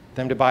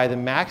them to buy the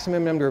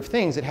maximum number of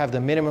things that have the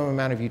minimum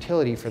amount of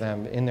utility for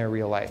them in their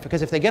real life?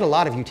 Because if they get a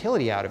lot of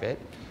utility out of it,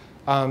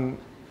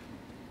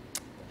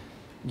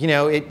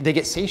 they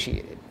get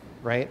satiated,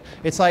 right?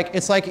 It's like,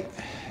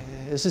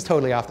 this is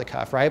totally off the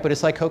cuff, right? But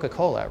it's like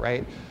Coca-Cola,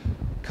 right?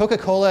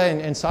 Coca-Cola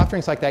and soft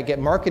drinks like that get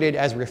marketed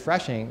as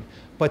refreshing,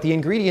 but the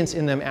ingredients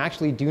in them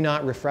actually do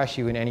not refresh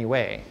you in any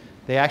way.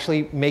 They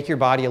actually make your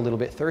body a little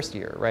bit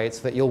thirstier, right?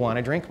 So that you'll want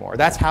to drink more.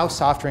 That's how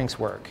soft drinks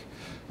work.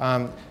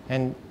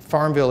 And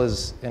Farmville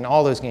and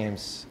all those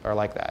games are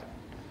like that.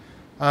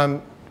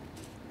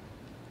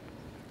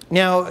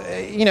 Now,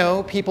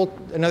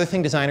 another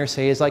thing designers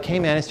say is like, hey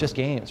man, it's just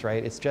games,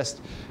 right? It's just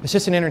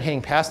an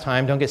entertaining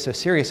pastime. Don't get so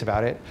serious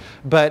about it.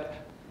 But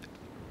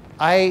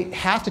I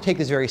have to take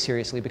this very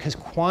seriously because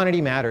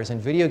quantity matters,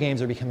 and video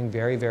games are becoming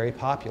very, very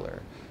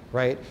popular,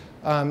 right?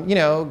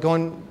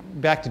 Going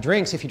back to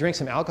drinks, if you drink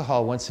some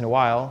alcohol once in a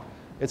while,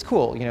 it's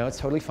cool. It's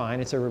totally fine.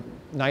 It's a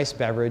nice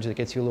beverage that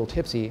gets you a little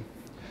tipsy.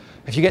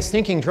 If you get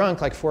stinking drunk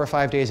like 4 or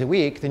 5 days a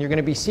week, then you're going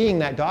to be seeing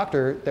that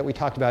doctor that we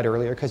talked about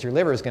earlier because your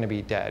liver is going to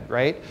be dead,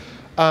 right?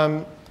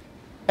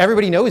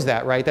 Everybody knows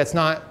that, right? That's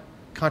not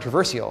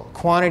controversial.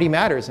 Quantity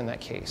matters in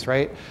that case,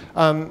 right?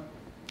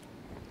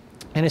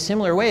 In a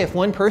similar way, if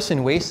one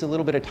person wastes a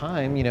little bit of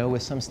time,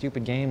 with some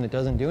stupid game that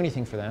doesn't do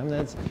anything for them,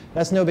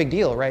 that's no big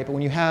deal, right? But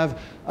when you have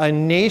a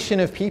nation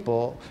of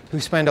people who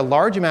spend a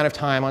large amount of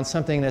time on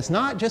something that's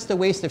not just a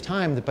waste of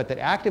time, but that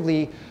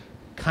actively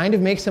kind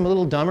of makes them a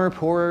little dumber,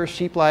 poorer,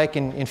 sheep-like,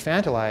 and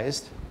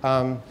infantilized,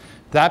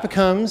 that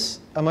becomes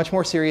a much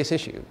more serious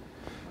issue.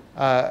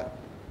 And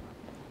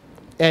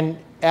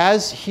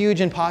as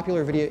huge and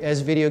popular as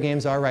video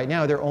games are right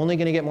now, they're only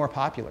going to get more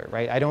popular,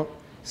 right? I don't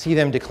see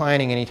them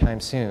declining anytime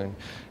soon.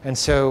 And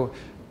so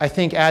I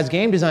think as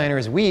game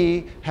designers,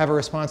 we have a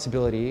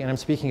responsibility, and I'm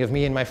speaking of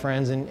me and my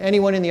friends and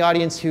anyone in the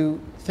audience who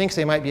thinks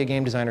they might be a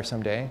game designer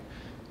someday,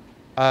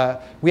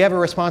 we have a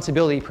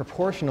responsibility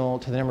proportional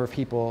to the number of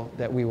people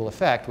that we will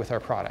affect with our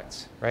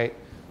products, right?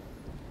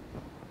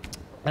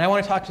 And I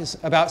want to talk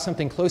about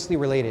something closely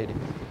related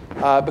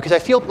because I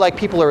feel like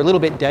people are a little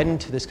bit deadened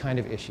to this kind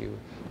of issue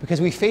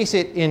because we face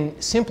it in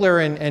simpler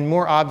and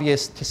more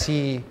obvious to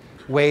see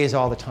ways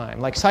all the time,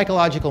 like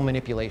psychological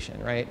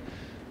manipulation, right?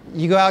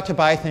 You go out to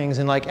buy things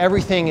and like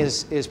everything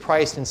is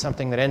priced in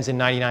something that ends in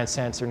 99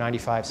 cents or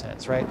 95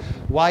 cents, right?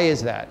 Why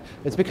is that?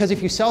 It's because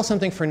if you sell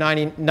something for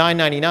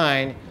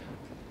 $9.99,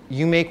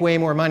 you make way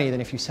more money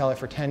than if you sell it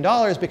for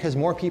 $10 because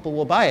more people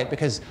will buy it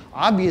because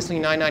obviously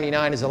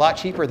 $9.99 is a lot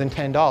cheaper than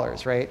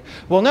 $10, right?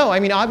 Well, no, I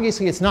mean,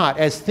 obviously it's not.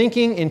 As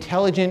thinking,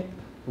 intelligent,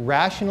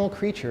 rational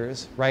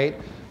creatures, right?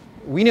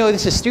 We know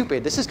this is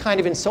stupid. This is kind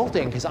of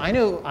insulting because I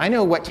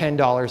know what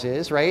 $10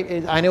 is,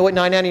 right? I know what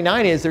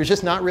 $9.99 is. There's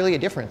just not really a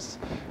difference.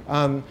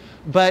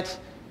 But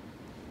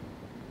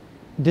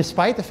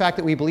despite the fact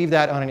that we believe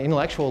that on an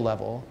intellectual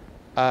level,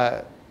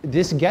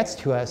 this gets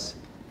to us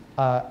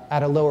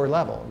at a lower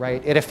level,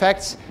 right? It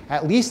affects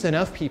at least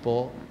enough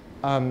people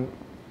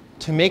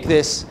to make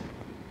this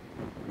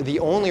the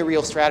only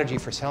real strategy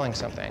for selling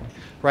something,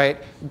 right?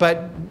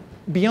 But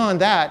beyond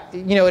that,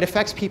 it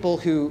affects people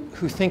who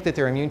think that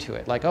they're immune to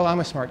it. Like, oh, I'm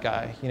a smart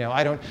guy.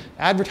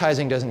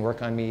 Advertising doesn't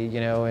work on me,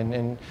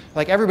 and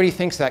like everybody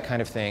thinks that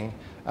kind of thing.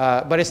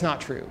 But it's not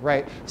true,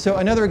 right? So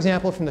another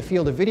example from the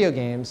field of video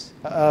games,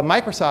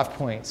 Microsoft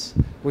points,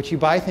 which you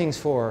buy things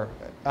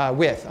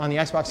with on the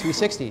Xbox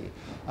 360,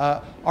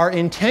 are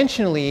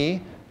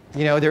intentionally,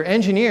 they're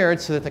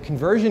engineered so that the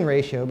conversion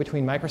ratio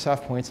between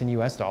Microsoft points and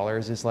US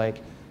dollars is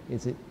like,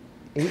 is it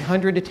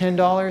 $800 to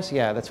 $10?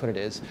 Yeah, that's what it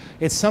is.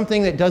 It's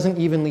something that doesn't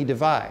evenly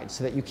divide,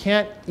 so that you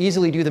can't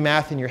easily do the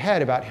math in your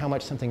head about how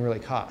much something really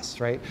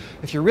costs, right?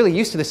 If you're really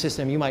used to the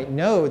system, you might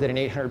know that an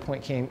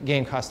 800-point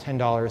game costs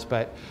 $10,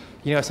 but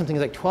something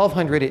like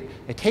 1,200,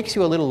 it takes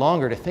you a little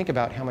longer to think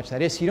about how much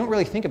that is. So you don't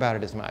really think about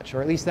it as much,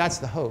 or at least that's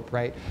the hope,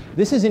 right?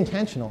 This is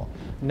intentional.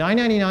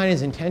 999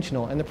 is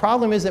intentional. And the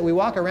problem is that we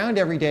walk around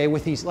every day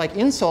with these like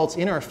insults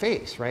in our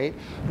face, right?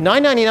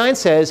 999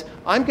 says,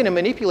 I'm going to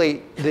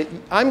manipulate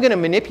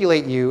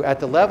you at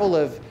the level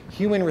of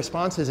human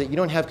responses that you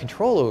don't have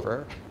control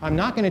over. I'm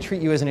not going to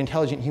treat you as an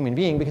intelligent human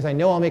being because I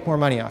know I'll make more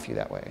money off you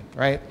that way,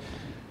 right?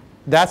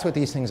 That's what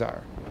these things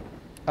are.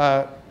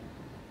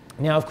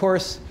 Now, of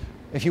course,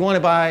 if you want to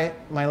buy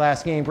my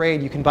last game,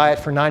 Braid, you can buy it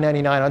for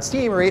 $9.99 on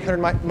Steam or 800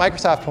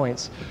 Microsoft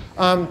points.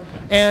 I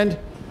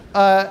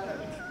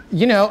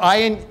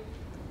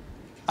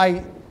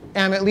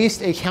am at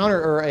least a counter,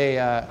 or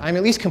I'm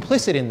at least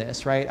complicit in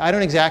this, right? I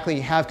don't exactly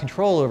have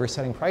control over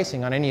setting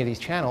pricing on any of these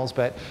channels,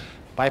 but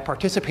by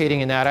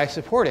participating in that, I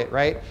support it,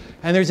 right?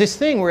 And there's this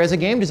thing where as a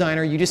game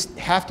designer, you just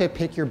have to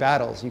pick your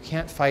battles. You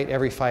can't fight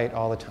every fight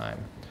all the time.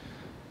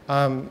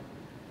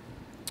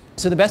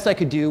 So the best I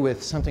could do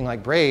with something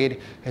like Braid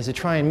is to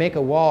try and make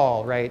a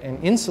wall, right,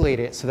 and insulate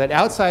it so that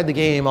outside the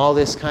game, all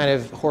this kind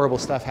of horrible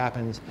stuff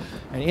happens.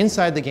 And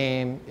inside the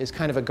game is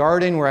kind of a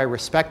garden where I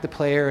respect the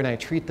player and I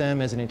treat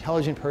them as an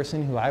intelligent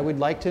person who I would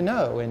like to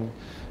know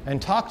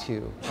and talk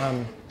to.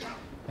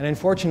 And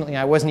unfortunately,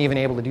 I wasn't even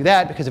able to do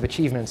that because of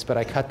achievements, but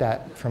I cut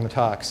that from the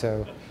talk.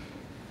 So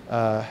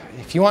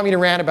if you want me to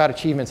rant about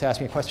achievements,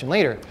 ask me a question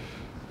later.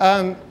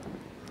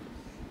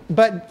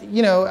 But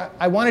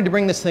I wanted to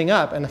bring this thing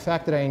up, and the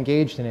fact that I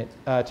engaged in it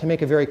to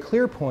make a very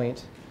clear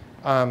point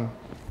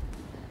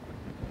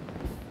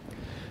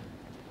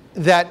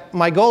that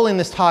my goal in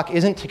this talk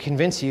isn't to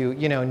convince you,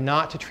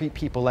 not to treat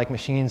people like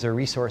machines or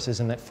resources,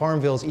 and that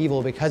Farmville's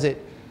evil because it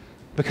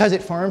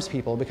farms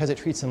people, because it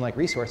treats them like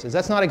resources.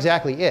 That's not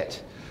exactly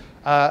it.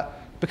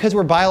 Because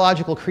we're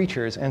biological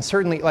creatures, and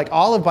certainly, like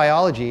all of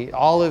biology,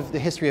 all of the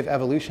history of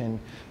evolution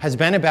has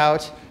been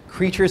about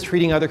creatures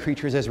treating other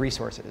creatures as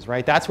resources,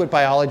 right? That's what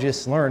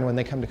biologists learn when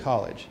they come to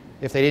college,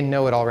 if they didn't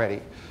know it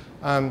already.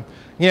 When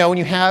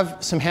you have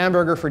some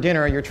hamburger for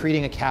dinner, you're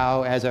treating a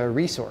cow as a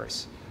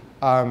resource.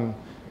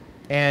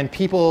 And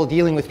people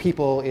dealing with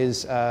people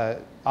is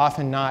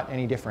often not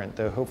any different,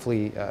 though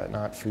hopefully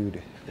not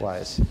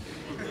food-wise.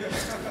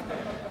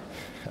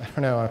 I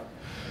don't know.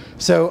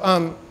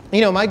 So,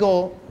 my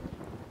goal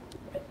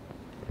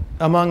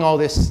among all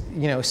this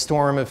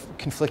storm of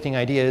conflicting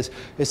ideas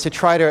is to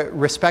try to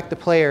respect the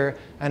player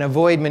and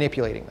avoid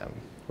manipulating them,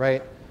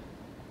 right?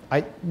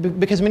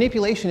 Because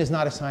manipulation is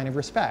not a sign of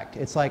respect.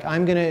 It's like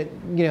I'm going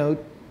to,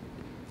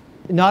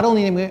 not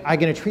only am I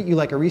going to treat you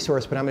like a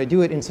resource, but I'm going to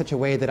do it in such a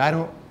way that I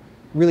don't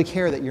really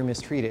care that you're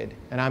mistreated,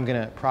 and I'm going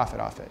to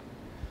profit off it.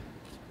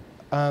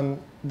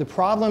 The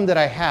problem that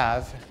I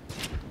have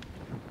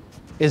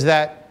is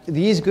that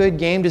these good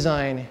game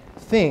design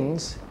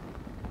things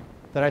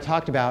that I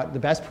talked about, the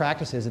best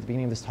practices at the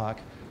beginning of this talk,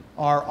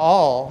 are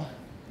all,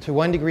 to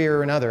one degree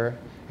or another,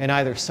 in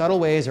either subtle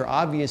ways or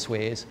obvious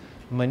ways,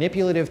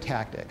 manipulative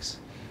tactics.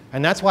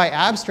 And that's why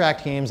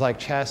abstract games like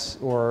chess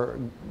or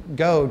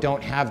Go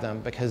don't have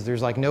them, because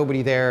there's like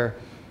nobody there.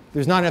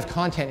 There's not enough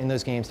content in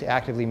those games to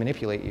actively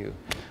manipulate you.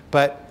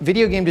 But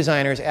video game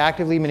designers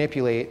actively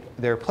manipulate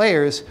their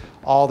players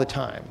all the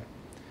time.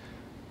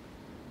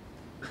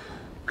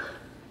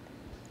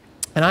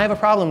 And I have a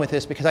problem with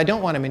this because I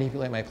don't want to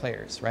manipulate my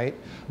players, right?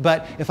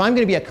 But if I'm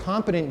going to be a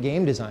competent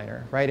game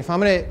designer, right, if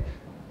I'm going to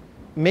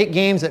make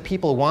games that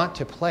people want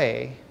to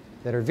play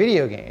that are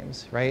video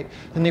games, right,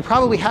 then they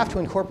probably have to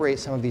incorporate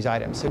some of these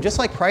items. So just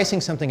like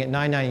pricing something at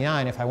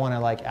 $9.99, if I want to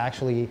like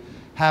actually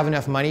have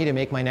enough money to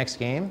make my next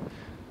game,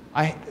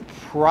 I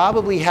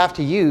probably have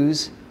to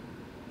use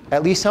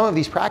at least some of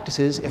these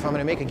practices if I'm going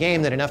to make a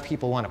game that enough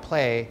people want to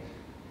play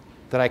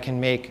that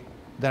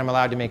I'm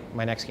allowed to make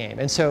my next game.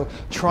 And so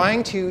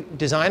trying to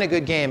design a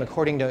good game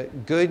according to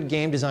good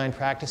game design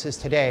practices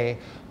today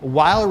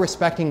while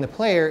respecting the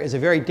player is a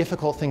very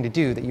difficult thing to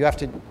do, that you have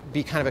to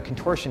be kind of a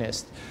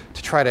contortionist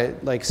to try to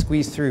like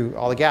squeeze through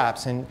all the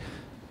gaps. And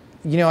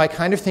I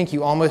kind of think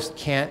you almost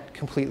can't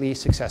completely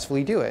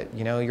successfully do it.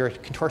 Your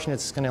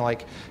contortionist is going to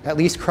like at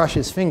least crush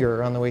his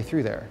finger on the way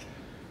through there.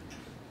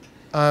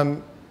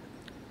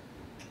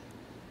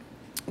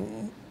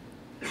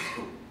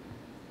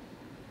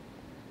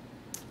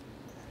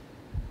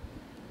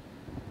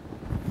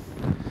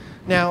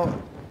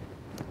 Now,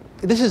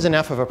 this is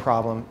enough of a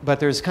problem, but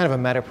there's kind of a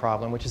meta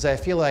problem, which is I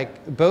feel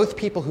like both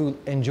people who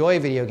enjoy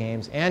video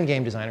games and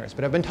game designers,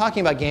 but I've been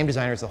talking about game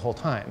designers the whole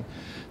time,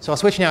 so I'll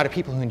switch now to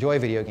people who enjoy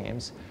video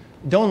games,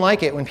 don't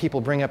like it when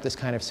people bring up this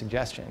kind of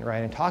suggestion, right,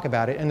 and talk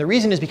about it. And the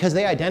reason is because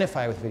they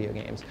identify with video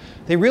games.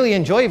 They really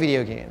enjoy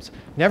video games.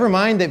 Never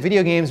mind that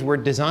video games were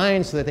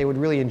designed so that they would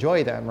really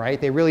enjoy them, right?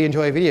 They really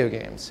enjoy video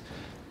games.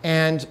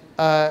 And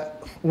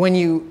when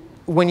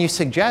you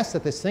suggest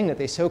that this thing that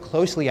they so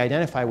closely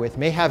identify with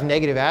may have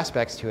negative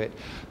aspects to it,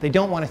 they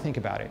don't want to think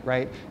about it,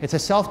 right? It's a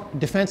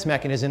self-defense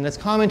mechanism that's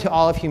common to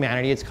all of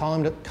humanity. It's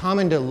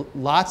common to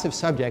lots of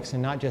subjects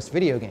and not just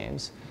video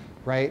games,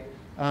 right?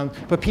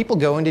 But people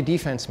go into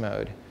defense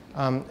mode.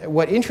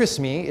 What interests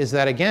me is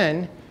that,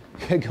 again,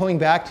 going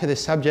back to the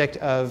subject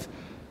of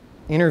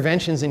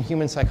interventions in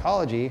human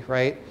psychology,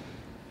 right?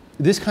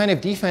 This kind of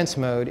defense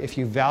mode, if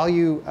you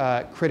value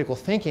critical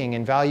thinking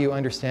and value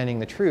understanding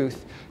the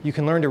truth, you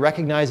can learn to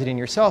recognize it in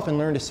yourself and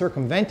learn to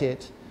circumvent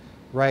it,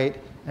 right?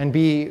 And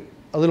be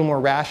a little more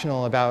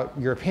rational about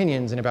your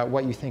opinions and about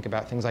what you think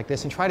about things like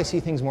this, and try to see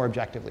things more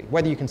objectively.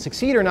 Whether you can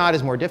succeed or not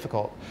is more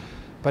difficult.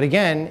 But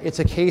again, it's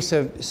a case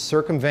of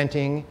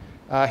circumventing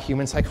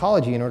human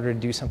psychology in order to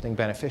do something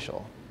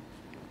beneficial.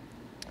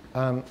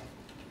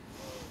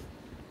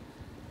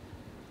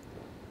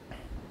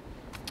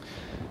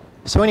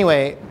 So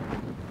anyway,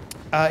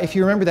 if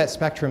you remember that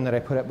spectrum that I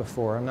put up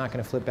before, I'm not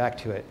going to flip back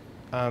to it.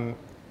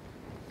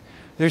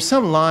 There's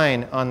some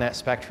line on that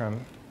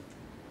spectrum.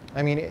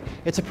 I mean,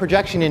 it's a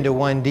projection into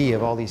 1D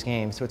of all these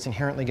games, so it's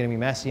inherently going to be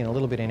messy and a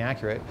little bit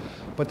inaccurate.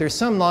 But there's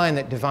some line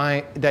that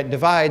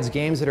divides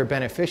games that are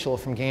beneficial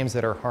from games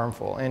that are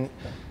harmful. And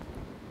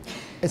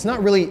it's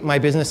not really my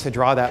business to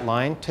draw that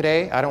line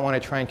today. I don't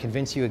want to try and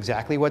convince you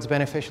exactly what's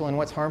beneficial and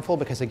what's harmful,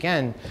 because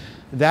again,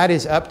 that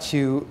is up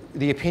to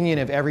the opinion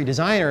of every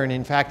designer and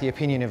in fact the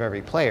opinion of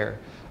every player.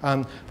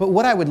 But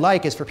what I would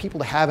like is for people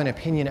to have an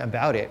opinion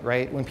about it,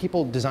 right? When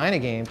people design a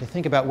game, to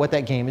think about what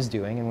that game is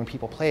doing, and when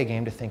people play a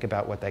game, to think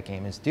about what that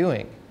game is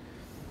doing.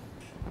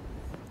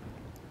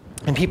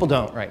 And people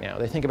don't right now.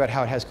 They think about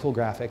how it has cool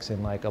graphics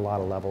and like a lot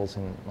of levels,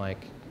 and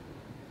like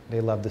they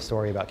love the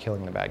story about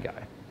killing the bad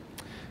guy,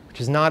 which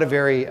is not a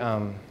very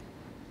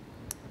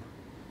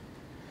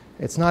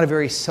it's not a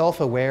very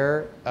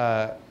self-aware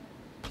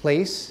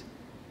place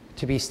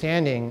to be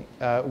standing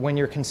when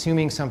you're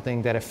consuming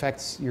something that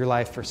affects your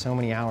life for so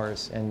many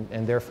hours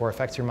and therefore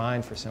affects your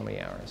mind for so many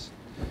hours.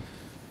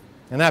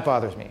 And that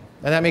bothers me.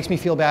 And that makes me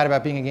feel bad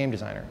about being a game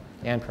designer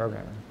and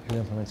programmer who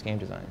implements game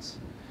designs.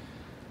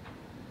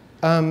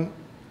 But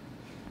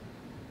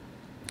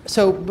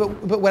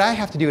what I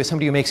have to do as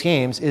somebody who makes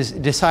games is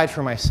decide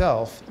for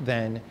myself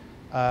then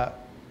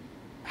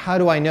how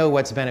do I know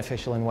what's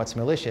beneficial and what's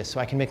malicious, so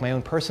I can make my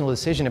own personal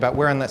decision about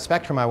where on that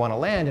spectrum I want to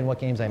land and what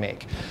games I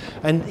make.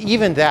 And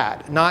even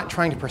that, not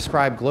trying to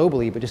prescribe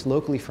globally, but just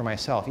locally for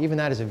myself, even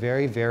that is a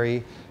very,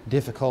 very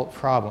difficult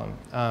problem.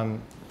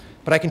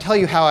 But I can tell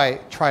you how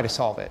I try to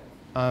solve it.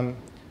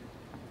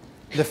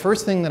 The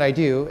first thing that I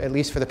do, at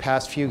least for the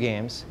past few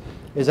games,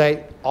 is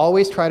I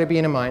always try to be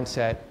in a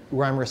mindset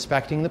where I'm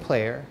respecting the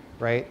player,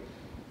 right?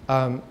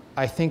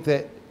 I think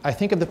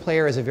of the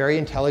player as a very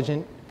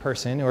intelligent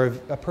person, or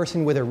a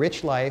person with a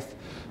rich life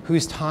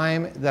whose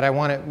time that I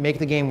want to make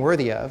the game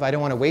worthy of. I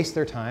don't want to waste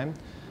their time.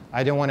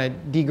 I don't want to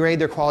degrade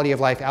their quality of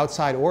life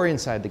outside or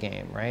inside the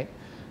game, right?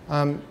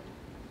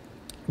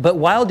 But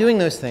while doing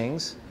those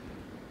things,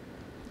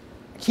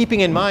 keeping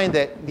in mind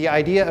that the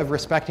idea of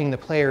respecting the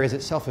player is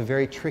itself a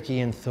very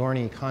tricky and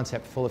thorny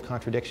concept full of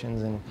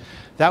contradictions, and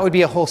that would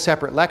be a whole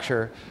separate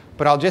lecture.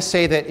 But I'll just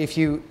say that if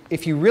you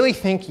really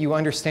think you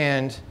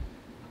understand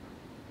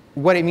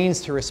what it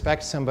means to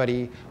respect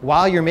somebody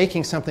while you're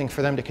making something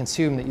for them to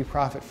consume that you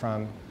profit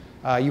from,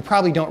 you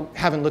probably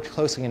haven't looked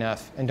closely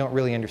enough and don't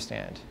really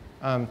understand.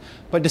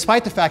 But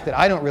despite the fact that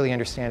I don't really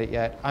understand it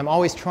yet, I'm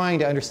always trying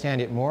to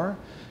understand it more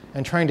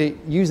and trying to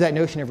use that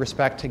notion of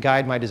respect to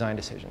guide my design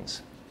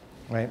decisions,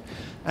 right?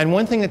 And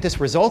one thing that this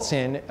results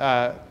in,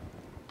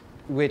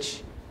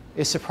 which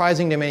is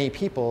surprising to many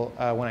people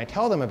when I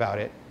tell them about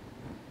it,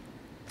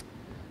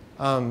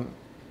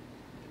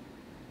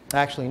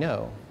 actually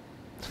no.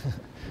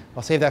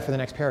 I'll save that for the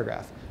next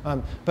paragraph.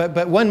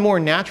 But one more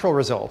natural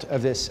result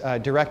of this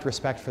direct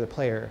respect for the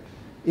player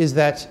is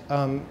that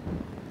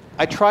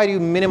I try to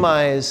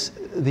minimize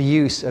the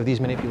use of these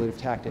manipulative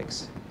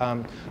tactics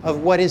of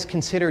what is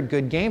considered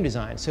good game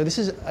design. So this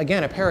is,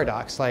 again, a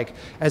paradox. Like,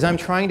 as I'm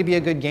trying to be a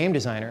good game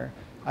designer,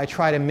 I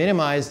try to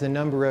minimize the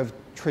number of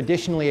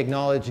traditionally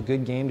acknowledged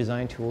good game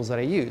design tools that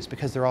I use,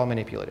 because they're all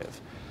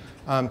manipulative.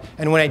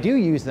 And when I do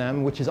use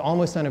them, which is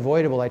almost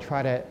unavoidable, I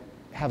try to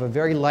have a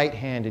very light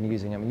hand in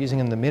using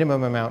them the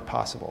minimum amount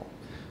possible.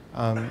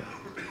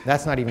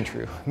 That's not even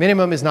true.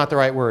 Minimum is not the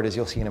right word, as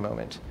you'll see in a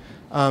moment.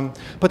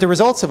 But the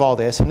results of all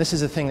this, and this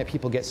is the thing that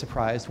people get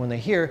surprised when they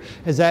hear,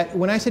 is that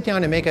when I sit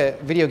down to make a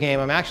video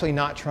game, I'm actually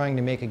not trying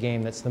to make a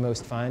game that's the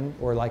most fun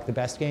or like the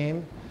best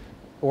game,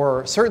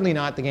 or certainly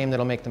not the game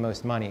that'll make the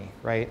most money,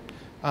 right?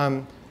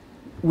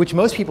 Which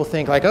most people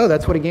think like, oh,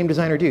 that's what a game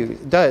designer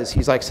does.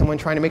 He's like someone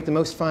trying to make the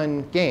most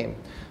fun game.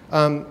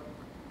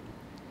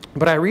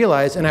 But I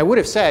realized, and I would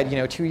have said,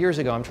 2 years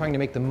ago, I'm trying to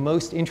make the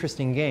most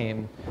interesting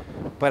game.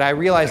 But I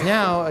realize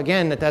now,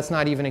 again, that that's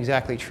not even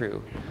exactly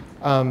true.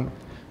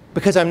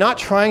 Because I'm not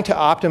trying to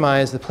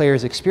optimize the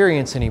player's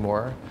experience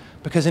anymore.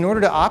 Because in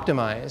order to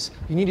optimize,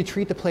 you need to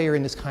treat the player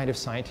in this kind of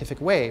scientific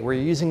way, where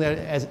you're using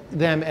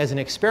them as an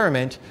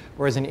experiment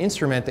or as an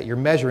instrument that you're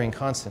measuring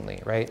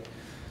constantly, right?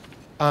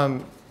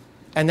 And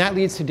that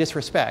leads to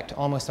disrespect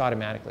almost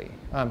automatically.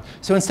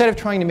 So instead of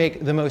trying to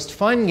make the most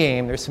fun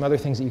game, there's some other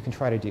things that you can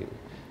try to do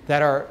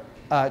that are,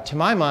 to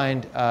my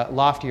mind,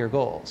 loftier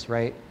goals,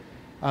 right?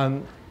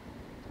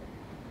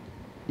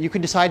 You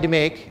could decide to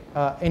make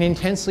an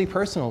intensely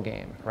personal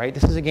game, right?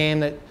 This is a game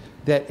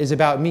that is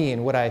about me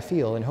and what I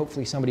feel, and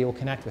hopefully somebody will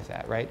connect with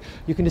that, right?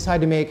 You can decide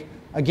to make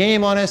a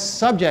game on a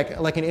subject,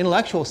 like an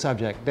intellectual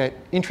subject that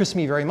interests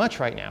me very much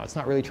right now. It's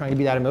not really trying to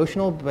be that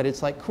emotional, but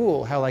it's like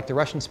cool how like the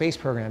Russian space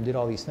program did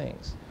all these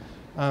things.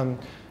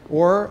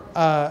 Or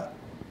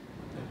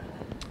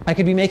I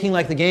could be making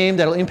like the game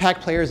that'll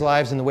impact players'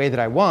 lives in the way that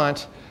I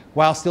want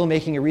while still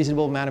making a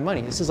reasonable amount of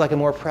money. This is like a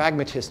more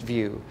pragmatist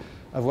view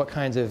of what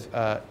kinds of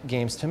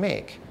games to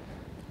make.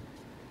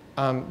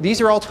 These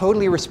are all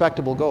totally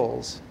respectable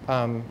goals,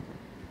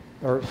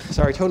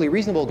 totally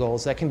reasonable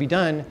goals that can be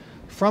done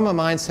from a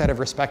mindset of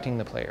respecting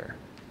the player.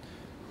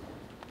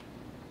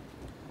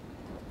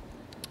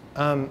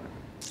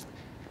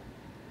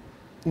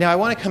 Now, I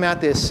want to come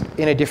at this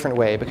in a different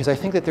way, because I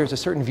think that there's a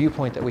certain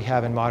viewpoint that we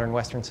have in modern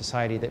Western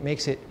society that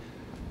makes it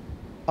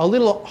a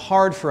little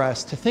hard for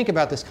us to think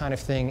about this kind of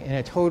thing in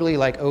a totally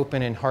like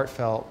open and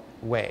heartfelt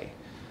way.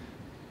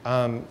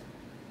 And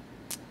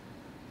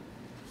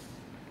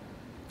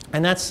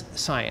that's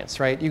science,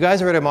 right? You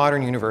guys are at a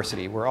modern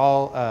university. We're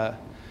all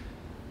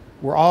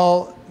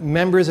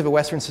members of a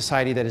Western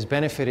society that has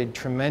benefited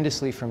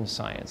tremendously from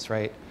science,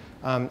 right?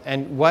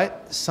 And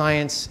what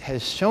science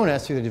has shown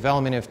us through the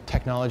development of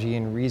technology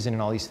and reason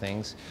and all these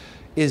things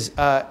is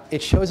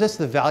it shows us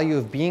the value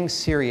of being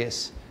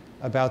serious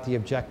about the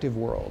objective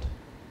world.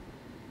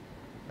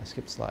 I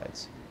skipped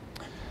slides.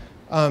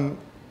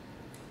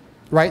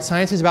 Right?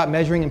 Science is about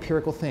measuring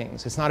empirical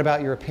things. It's not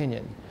about your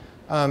opinion.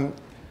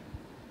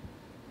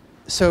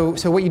 So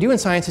what you do in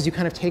science is you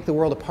kind of take the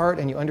world apart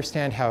and you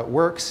understand how it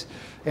works.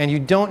 And you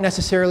don't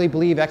necessarily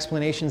believe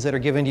explanations that are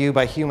given to you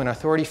by human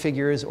authority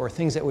figures or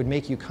things that would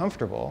make you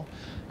comfortable.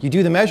 You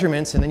do the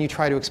measurements, and then you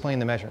try to explain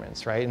the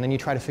measurements, right? And then you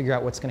try to figure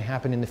out what's going to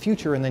happen in the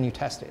future, and then you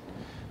test it.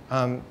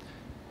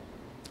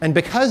 And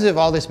because of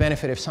all this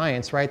benefit of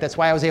science, right, that's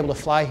why I was able to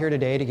fly here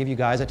today to give you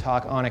guys a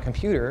talk on a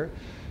computer.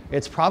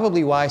 It's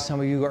probably why some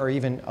of you are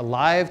even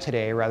alive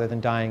today rather than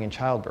dying in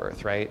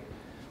childbirth, right?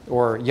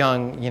 Or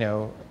young, you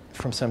know,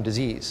 from some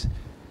disease.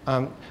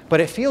 But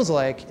it feels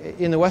like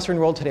in the Western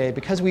world today,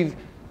 because we've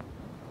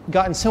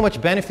gotten so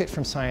much benefit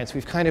from science,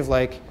 we've kind of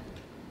like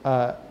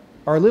are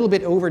a little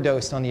bit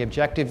overdosed on the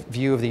objective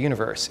view of the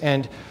universe.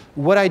 And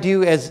what I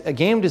do as a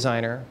game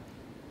designer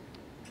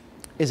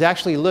is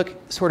actually look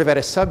sort of at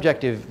a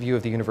subjective view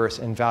of the universe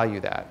and value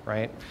that,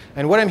 right?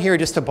 And what I'm here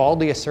just to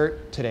baldly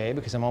assert today,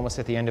 because I'm almost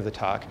at the end of the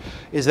talk,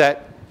 is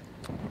that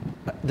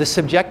the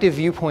subjective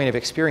viewpoint of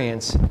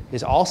experience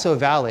is also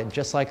valid,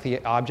 just like the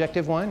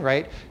objective one,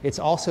 right? It's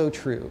also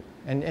true.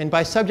 And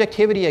by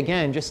subjectivity,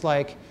 again, just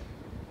like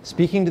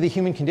speaking to the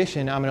human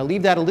condition, I'm going to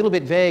leave that a little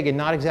bit vague and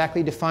not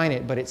exactly define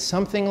it, but it's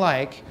something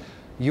like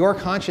your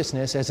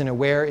consciousness as an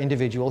aware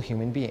individual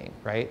human being,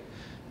 right?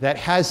 That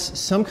has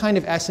some kind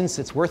of essence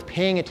that's worth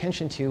paying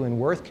attention to and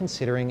worth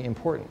considering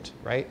important,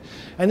 right?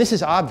 And this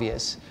is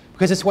obvious,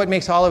 because it's what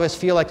makes all of us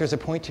feel like there's a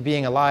point to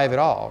being alive at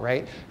all,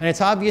 right? And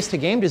it's obvious to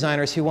game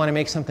designers who want to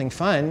make something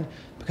fun,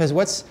 because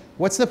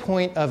what's the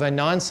point of a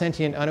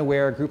non-sentient,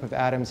 unaware group of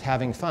atoms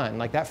having fun?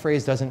 Like, that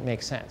phrase doesn't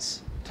make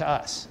sense to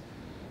us.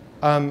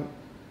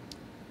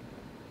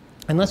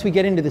 Unless we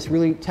get into this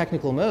really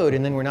technical mode,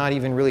 and then we're not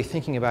even really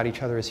thinking about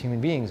each other as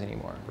human beings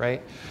anymore,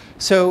 right?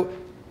 So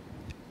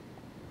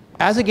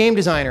as a game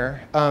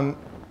designer,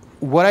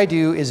 what I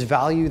do is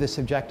value the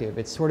subjective.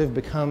 It's sort of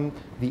become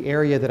the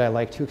area that I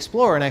like to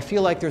explore. And I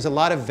feel like there's a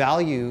lot of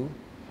value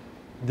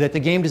that the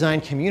game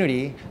design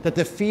community, that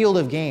the field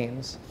of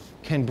games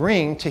can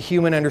bring to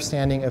human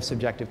understanding of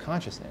subjective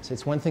consciousness.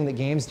 It's one thing that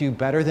games do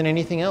better than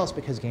anything else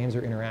because games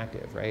are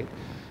interactive, right?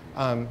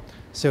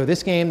 So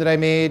this game that I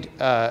made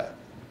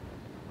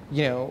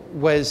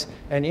was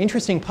an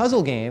interesting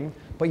puzzle game,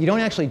 but you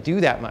don't actually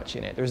do that much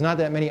in it. There's not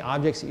that many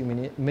objects that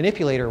you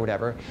manipulate or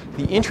whatever.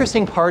 The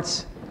interesting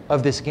parts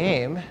of this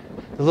game,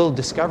 the little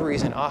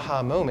discoveries and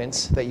aha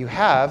moments that you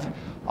have,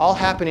 all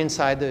happen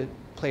inside the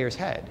player's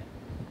head.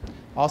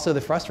 Also the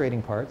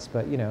frustrating parts,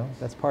 but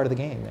that's part of the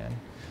game,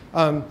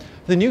 man.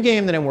 The new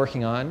game that I'm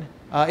working on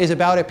is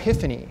about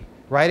epiphany,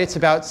 right? It's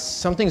about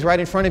something's right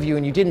in front of you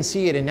and you didn't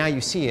see it and now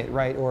you see it,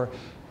 right? Or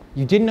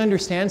you didn't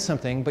understand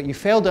something, but you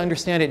failed to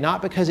understand it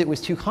not because it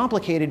was too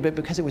complicated, but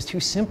because it was too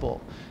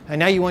simple. And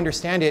now you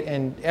understand it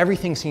and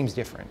everything seems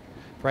different,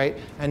 right?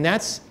 And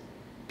that's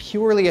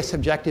purely a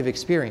subjective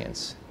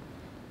experience.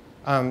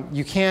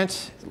 You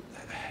can't,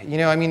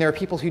 I mean, there are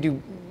people who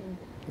do,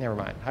 never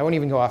mind. I won't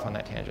even go off on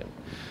that tangent.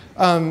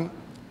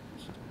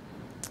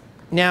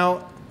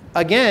 Now,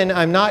 again,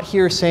 I'm not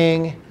here to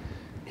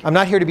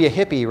be a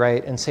hippie,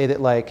 right? And say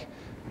that like,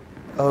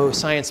 oh,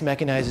 science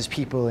mechanizes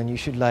people and you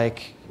should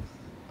like,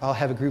 I'll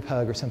have a group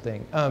hug or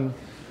something.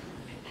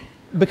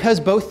 Because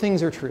both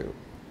things are true,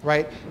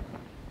 right?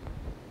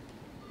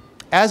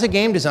 As a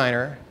game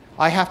designer,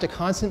 I have to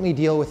constantly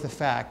deal with the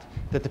fact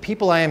that the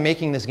people I am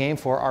making this game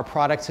for are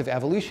products of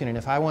evolution. And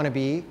if I want to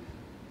be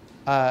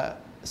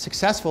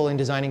successful in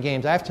designing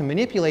games, I have to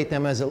manipulate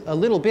them as a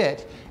little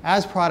bit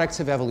as products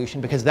of evolution,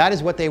 because that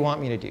is what they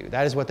want me to do.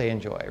 That is what they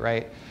enjoy,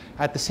 right?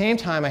 At the same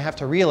time, I have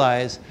to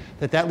realize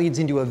that that leads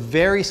into a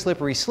very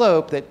slippery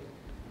slope that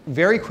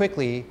very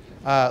quickly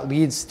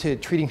leads to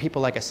treating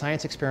people like a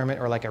science experiment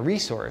or like a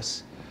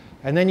resource,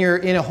 And then you're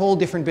in a whole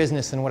different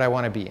business than what I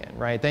want to be in,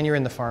 right? Then you're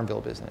in the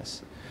Farmville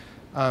business.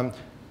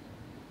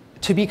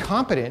 To be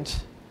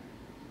competent,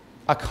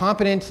 a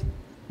competent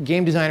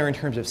game designer in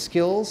terms of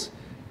skills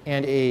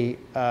and a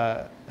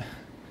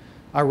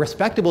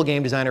respectable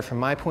game designer from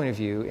my point of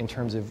view in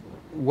terms of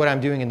what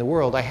I'm doing in the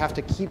world, I have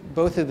to keep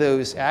both of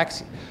those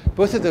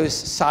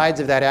sides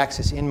of that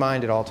axis in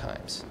mind at all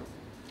times.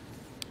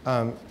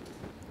 And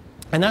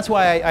that's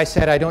why I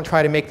said I don't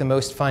try to make the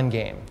most fun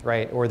game,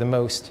 right, or the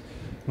most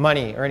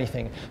money or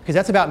anything, because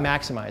that's about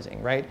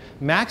maximizing, right?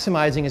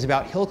 Maximizing is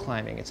about hill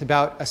climbing. It's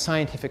about a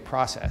scientific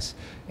process.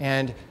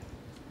 And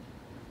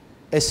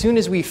as soon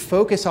as we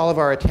focus all of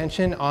our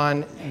attention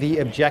on the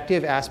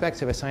objective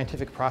aspects of a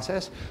scientific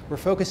process, we're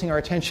focusing our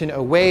attention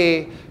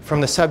away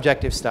from the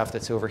subjective stuff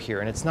that's over here.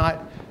 And it's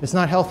not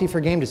healthy for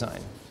game design.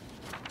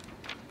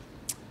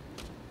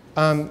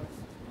 And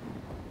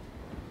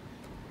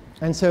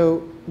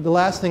so the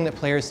last thing that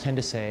players tend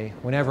to say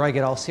whenever I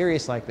get all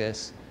serious like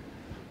this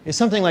is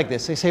something like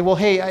this. They say, well,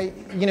 hey,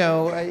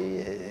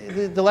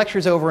 the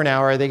lecture's over an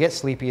hour. They get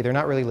sleepy. They're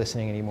not really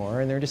listening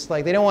anymore. And they're just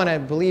like, they don't want to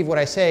believe what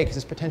I say because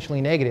it's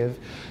potentially negative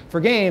for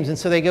games. And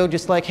so they go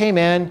just like, hey,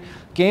 man,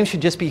 games should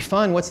just be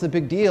fun. What's the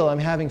big deal? I'm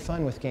having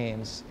fun with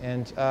games.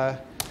 And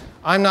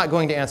I'm not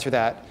going to answer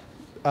that.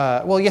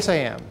 Well, yes, I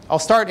am. I'll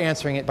start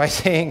answering it by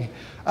saying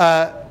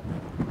fun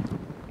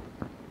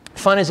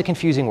is a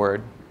confusing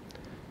word.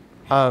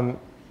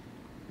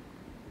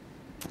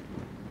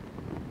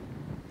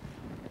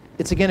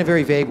 It's, again, a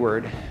very vague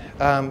word.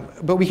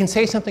 But we can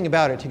say something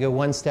about it to go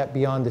one step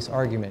beyond this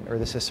argument or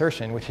this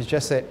assertion, which is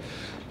just that,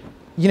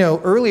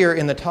 earlier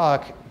in the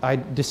talk, I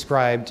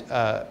described,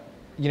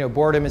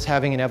 boredom as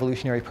having an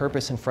evolutionary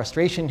purpose and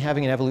frustration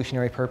having an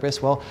evolutionary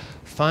purpose. Well,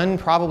 fun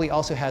probably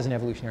also has an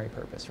evolutionary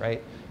purpose,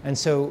 right? And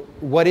so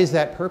what is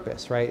that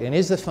purpose, right? And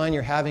is the fun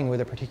you're having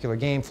with a particular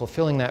game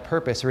fulfilling that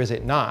purpose, or is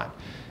it not?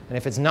 And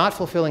if it's not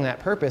fulfilling that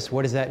purpose,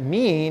 what does that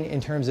mean in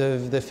terms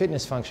of the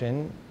fitness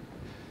function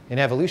in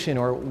evolution,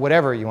 or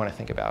whatever you want to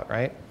think about,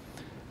 right?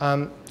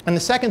 And the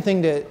second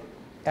thing to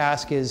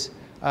ask is,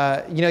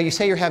 you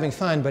say you're having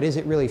fun, but is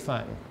it really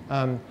fun?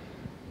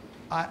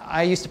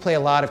 I used to play a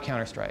lot of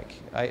Counter-Strike.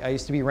 I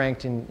used to be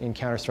ranked in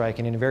Counter-Strike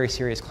and in a very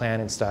serious clan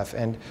and stuff.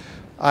 And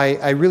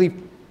I really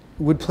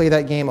would play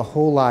that game a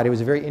whole lot. It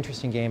was a very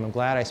interesting game. I'm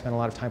glad I spent a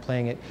lot of time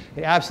playing it.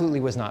 It absolutely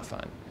was not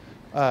fun.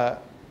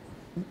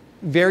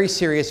 Very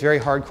serious, very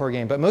hardcore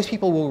game. But most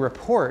people will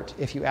report,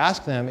 if you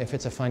ask them if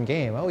it's a fun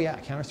game, oh yeah,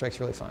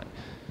 Counter-Strike's really fun.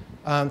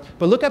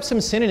 But look up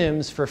some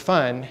synonyms for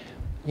fun,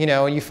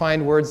 and you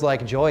find words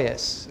like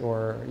joyous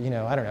or,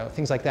 I don't know,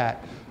 things like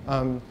that.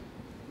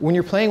 When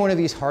you're playing one of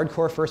these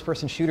hardcore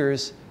first-person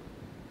shooters,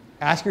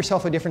 ask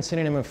yourself a different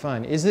synonym of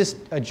fun. Is this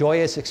a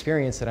joyous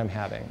experience that I'm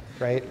having,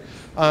 right?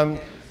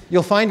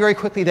 You'll find very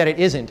quickly that it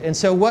isn't. And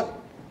so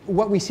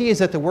what we see is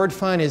that the word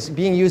fun is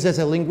being used as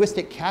a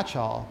linguistic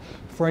catch-all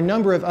for a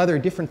number of other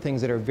different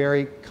things that are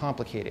very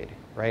complicated,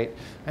 right?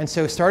 And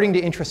so starting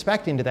to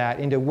introspect into that,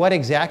 into what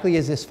exactly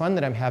is this fun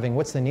that I'm having,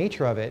 what's the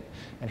nature of it,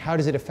 and how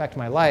does it affect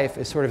my life,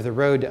 is sort of the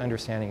road to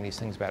understanding these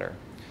things better.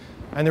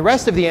 And the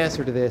rest of the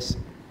answer to this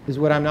is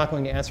what I'm not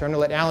going to answer. I'm going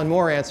to let Alan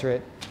Moore answer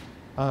it.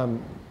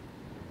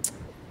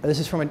 This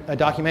is from a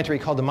documentary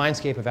called The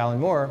Mindscape of Alan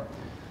Moore.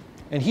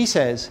 And he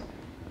says,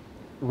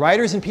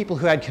 writers and people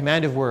who had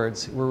command of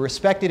words were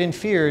respected and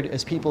feared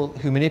as people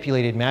who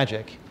manipulated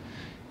magic.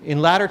 In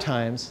latter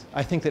times,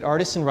 I think that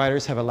artists and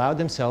writers have allowed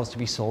themselves to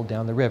be sold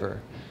down the river.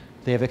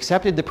 They have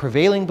accepted the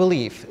prevailing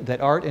belief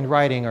that art and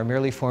writing are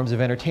merely forms of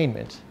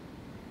entertainment.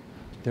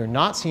 They're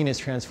not seen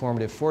as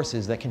transformative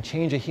forces that can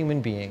change a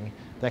human being,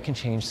 that can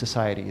change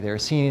society. They're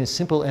seen as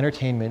simple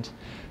entertainment,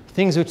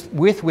 things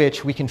with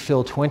which we can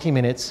fill 20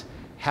 minutes,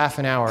 half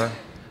an hour,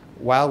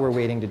 while we're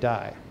waiting to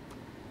die.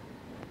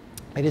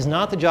 It is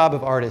not the job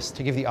of artists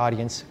to give the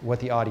audience what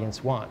the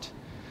audience want.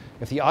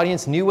 If the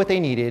audience knew what they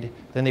needed,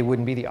 then they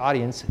wouldn't be the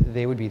audience,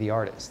 they would be the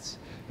artists.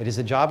 It is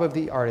the job of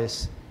the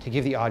artists to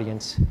give the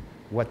audience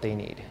what they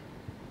need.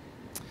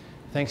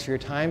 Thanks for your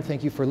time.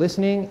 Thank you for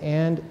listening.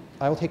 And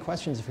I will take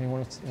questions if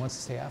anyone wants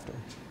to stay after.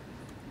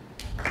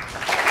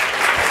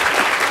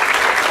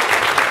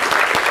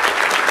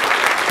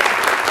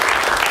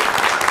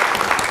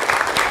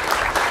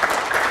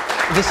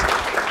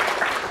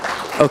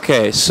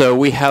 OK, so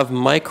we have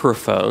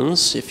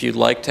microphones. If you'd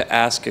like to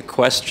ask a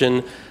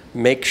question,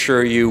 make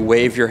sure you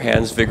wave your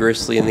hands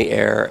vigorously in the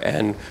air,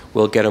 and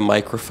we'll get a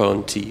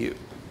microphone to you.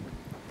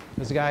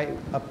 There's a guy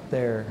up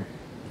there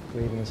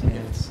waving his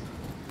hands.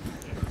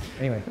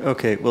 Anyway.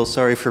 OK, well,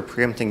 sorry for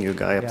preempting you,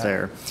 guy up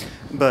there.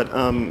 But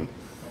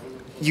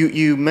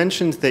you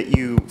mentioned that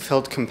you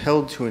felt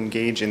compelled to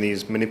engage in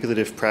these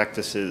manipulative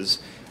practices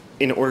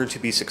in order to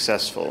be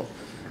successful.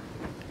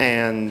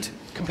 And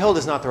compelled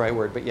is not the right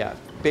word, but yeah.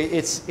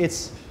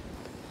 It's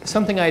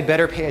something I'd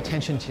better pay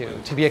attention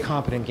to be a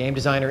competent game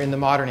designer in the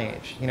modern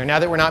age. Now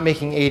that we're not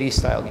making 80s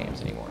style games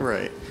anymore.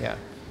 Right. Yeah.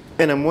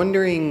 And I'm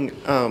wondering,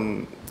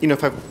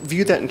 if I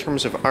view that in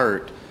terms of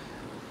art,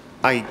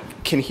 I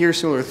can hear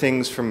similar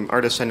things from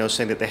artists I know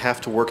saying that they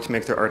have to work to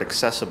make their art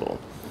accessible.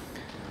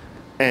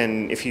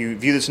 And if you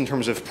view this in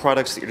terms of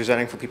products that you're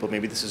designing for people,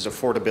 maybe this is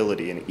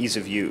affordability and ease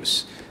of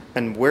use.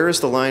 And where is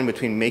the line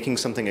between making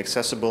something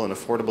accessible and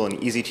affordable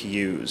and easy to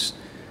use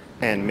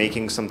and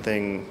making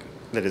something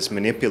that is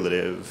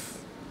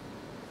manipulative,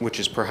 which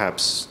is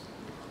perhaps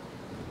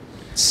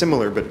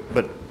similar,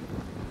 but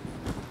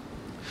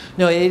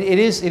No, it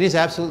is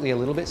absolutely a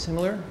little bit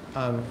similar,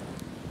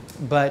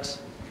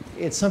 but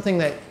it's something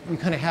that you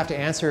kind of have to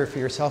answer for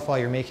yourself while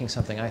you're making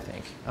something, I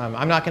think.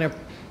 I'm not going to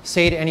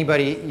say to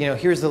anybody,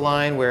 here's the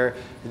line where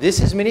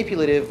this is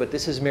manipulative, but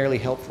this is merely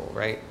helpful,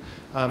 right?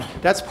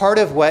 That's part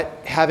of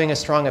what having a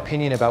strong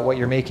opinion about what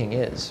you're making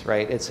is,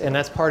 right? And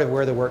that's part of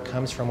where the work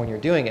comes from when you're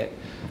doing it.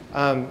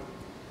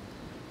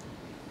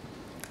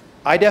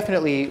 I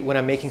definitely, when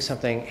I'm making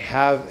something,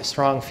 have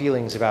strong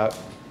feelings about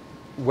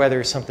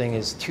whether something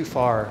is too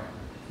far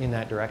in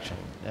that direction.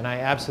 And I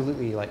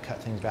absolutely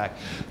cut things back.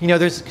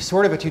 There's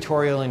sort of a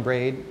tutorial in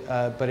Braid,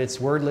 but it's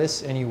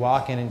wordless, and you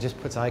walk in and it just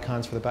puts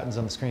icons for the buttons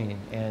on the screen.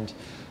 And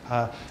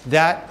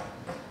that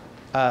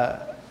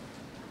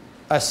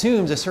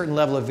assumes a certain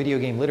level of video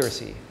game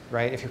literacy,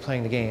 right, if you're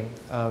playing the game.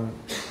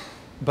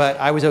 But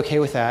I was OK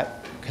with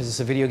that, because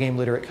it's a video game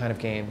literate kind of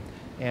game.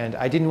 And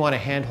I didn't want to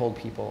handhold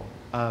people.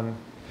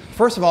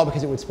 First of all,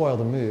 because it would spoil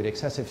the mood.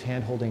 Excessive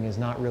handholding is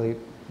not really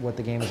what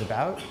the game is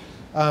about.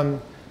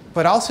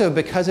 But also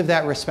because of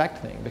that respect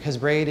thing, because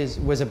Braid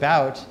was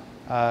about,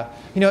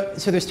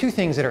 so there's two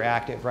things that are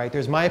active, right?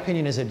 There's my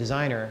opinion as a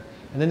designer,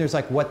 and then there's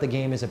what the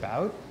game is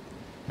about.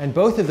 And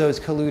both of those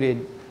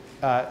colluded,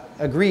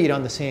 agreed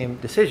on the same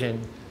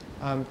decision,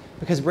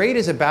 because Braid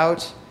is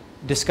about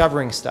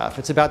discovering stuff.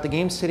 It's about the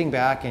game sitting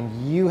back,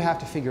 and you have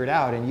to figure it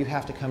out, and you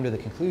have to come to the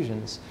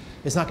conclusions.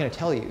 It's not going to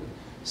tell you.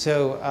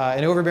 So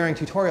an overbearing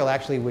tutorial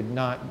actually would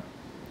not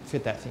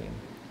fit that theme.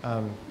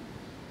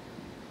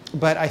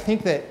 But I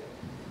think that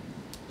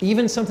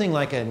even something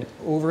like an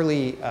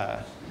overly,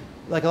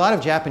 like a lot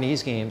of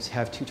Japanese games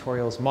have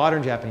tutorials,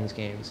 modern Japanese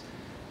games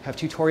have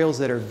tutorials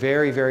that are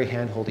very, very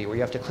handholdy, where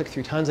you have to click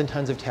through tons and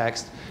tons of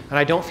text. And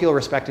I don't feel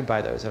respected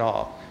by those at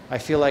all. I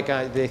feel like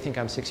they think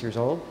I'm 6 years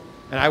old,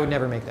 and I would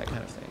never make that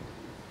kind of thing.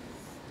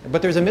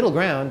 But there's a middle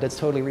ground that's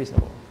totally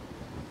reasonable.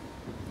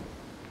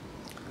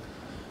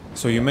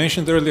 So you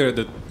mentioned earlier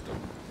that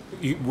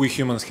we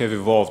humans have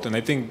evolved, and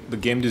I think the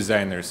game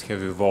designers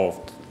have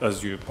evolved,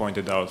 as you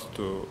pointed out,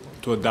 to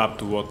adapt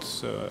to what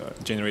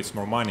generates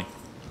more money.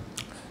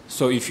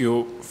 So if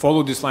you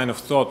follow this line of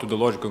thought, to the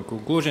logical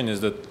conclusion is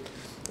that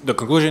the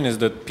conclusion is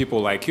that people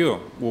like you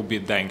will be a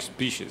dying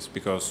species,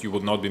 because you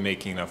would not be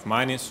making enough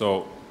money,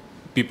 so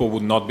people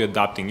would not be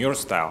adopting your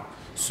style.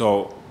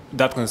 So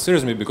that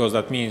concerns me, because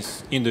that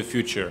means in the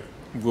future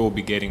we'll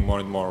be getting more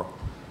and more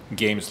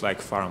games like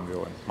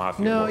Farmville and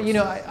Mafia. No, Wars.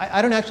 I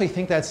don't actually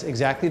think that's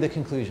exactly the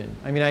conclusion.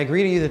 I mean, I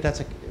agree to you that that's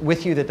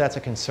a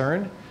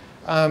concern.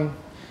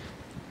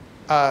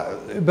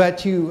 But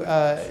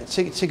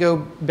to go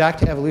back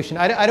to evolution,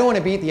 I don't want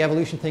to beat the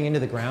evolution thing into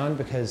the ground,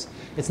 because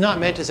it's not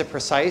meant as a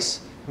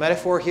precise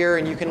metaphor here,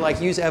 and you can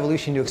use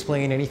evolution to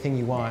explain anything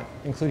you want,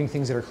 including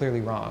things that are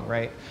clearly wrong,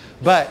 right?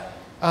 But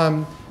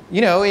in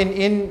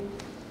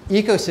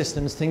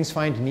ecosystems, things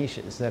find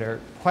niches that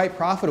are quite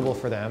profitable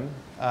for them.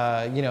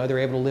 They're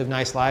able to live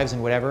nice lives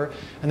and whatever,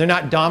 and they're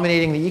not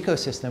dominating the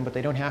ecosystem, but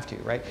they don't have to,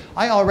 right?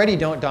 I already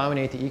don't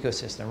dominate the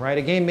ecosystem, right?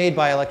 A game made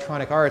by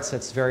Electronic Arts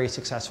that's very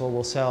successful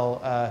will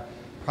sell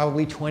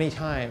probably 20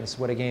 times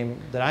what a game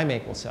that I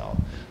make will sell.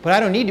 But I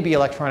don't need to be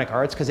Electronic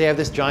Arts, because they have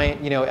this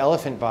giant,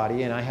 elephant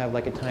body, and I have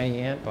a tiny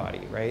ant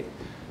body, right?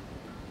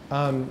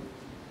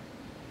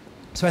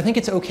 So I think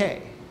it's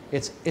okay.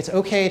 It's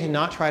okay to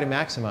not try to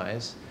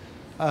maximize,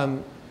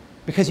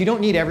 because you don't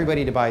need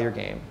everybody to buy your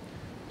game.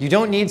 You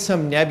don't need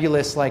some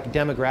nebulous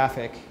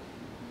demographic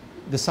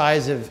the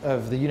size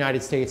of the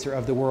United States or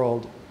of the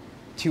world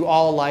to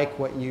all like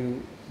what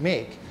you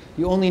make.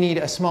 You only need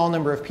a small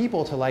number of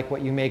people to like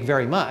what you make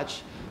very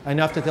much,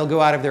 enough that they'll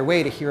go out of their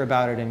way to hear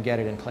about it and get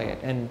it and play it.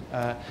 And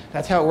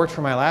that's how it worked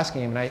for my last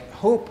game, and I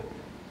hope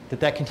that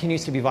that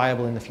continues to be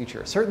viable in the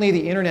future. Certainly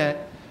the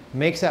internet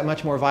makes that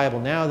much more viable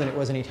now than it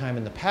was any time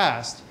in the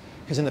past,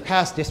 because in the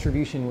past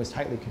distribution was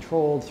tightly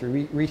controlled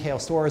through retail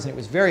stores, and it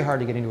was very hard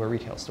to get into a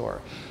retail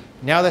store.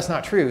 Now that's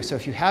not true. So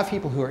if you have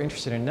people who are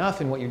interested enough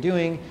in what you're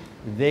doing,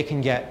 they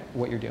can get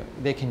what you're doing.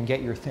 They can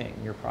get your thing,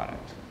 your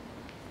product.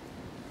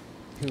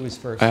 Who was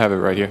first? I have it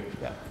right here.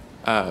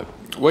 Yeah.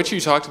 What you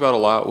talked about a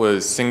lot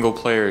was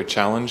single-player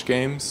challenge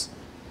games.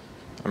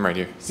 I'm right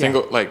here.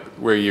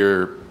 Where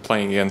you're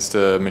playing against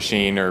a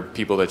machine or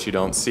people that you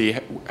don't see.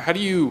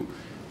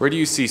 Where do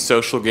you see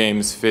social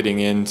games fitting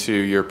into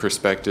your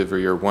perspective or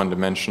your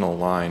one-dimensional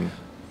line?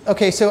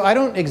 Okay, so I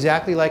don't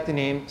exactly like the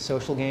name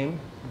social game,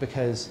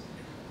 because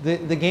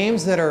the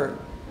games that are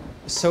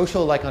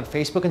social, like on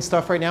Facebook and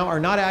stuff right now, are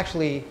not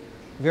actually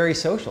very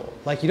social.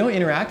 You don't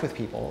interact with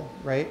people,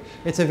 right?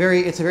 It's a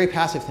very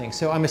passive thing.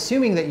 So I'm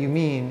assuming that you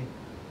mean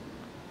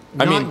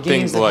not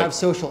games that have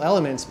social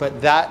elements,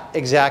 but that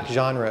exact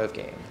genre of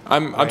game.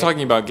 I'm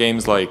talking about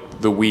games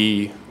like the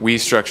Wii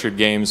structured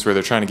games where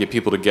they're trying to get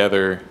people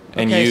together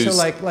and use.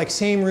 So like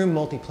same room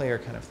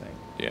multiplayer kind of thing.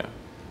 Yeah.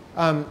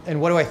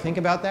 And what do I think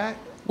about that?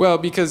 Well,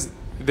 because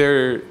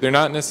they're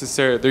not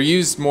necessarily, they're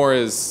used more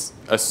as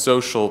a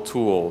social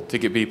tool to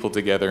get people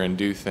together and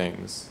do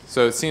things.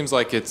 So it seems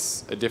like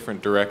it's a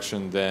different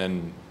direction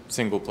than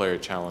single-player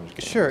challenge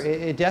games. Sure,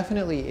 it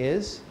definitely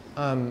is.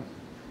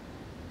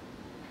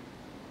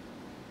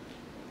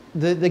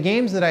 The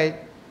games that I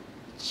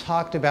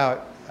talked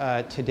about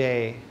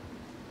today,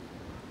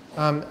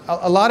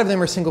 a lot of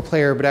them are single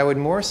player, but I would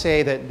more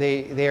say that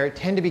they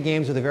tend to be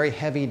games with a very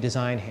heavy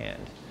design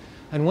hand.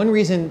 And one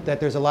reason that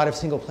there's a lot of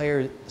single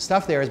player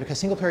stuff there is because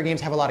single player games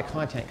have a lot of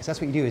content, because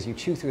that's what you do is you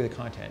chew through the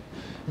content.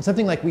 And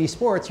something like Wii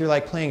Sports, you're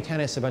like playing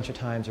tennis a bunch of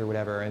times or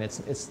whatever, and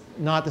it's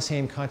not the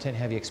same content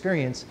heavy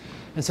experience.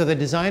 And so the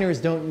designers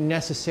don't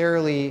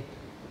necessarily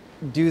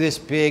do this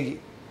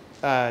big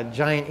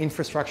giant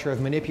infrastructure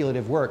of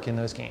manipulative work in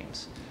those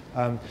games.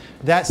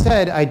 That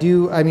said, I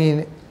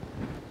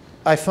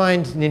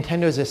find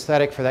Nintendo's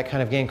aesthetic for that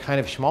kind of game kind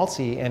of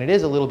schmaltzy, and it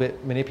is a little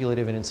bit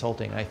manipulative and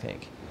insulting, I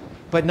think.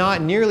 But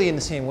not nearly in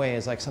the same way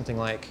as like something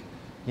like,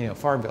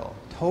 Farmville.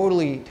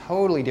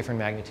 Totally different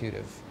magnitude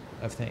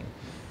of thing.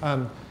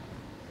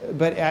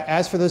 But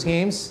as for those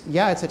games,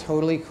 yeah, it's a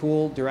totally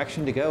cool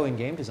direction to go in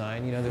game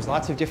design. There's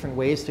lots of different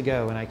ways to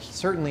go, and I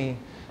certainly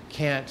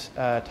can't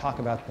talk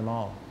about them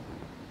all.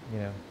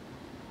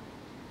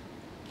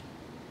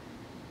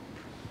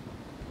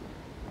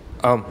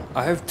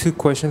 I have 2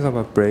 questions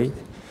about Braid.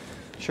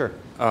 Sure.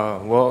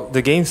 Well,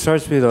 the game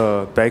starts with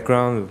a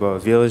background of a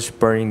village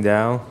burning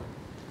down.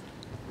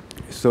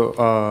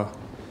 So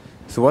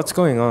what's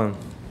going on?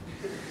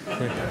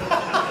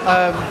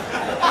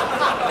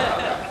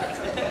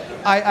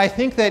 I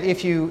think that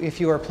if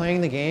you are playing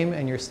the game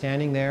and you're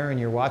standing there and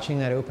you're watching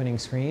that opening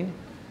screen,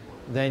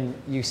 then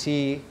you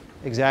see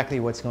exactly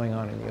what's going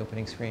on in the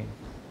opening screen.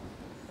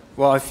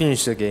 Well, I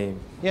finished the game.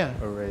 Yeah.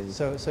 Already.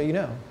 So you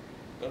know.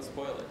 Don't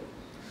spoil it.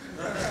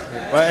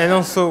 And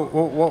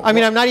also,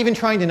 I'm not even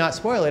trying to not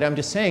spoil it. I'm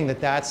just saying that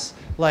that's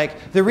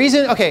like the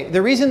reason. Okay,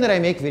 the reason that I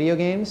make video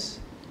games,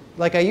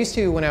 like I used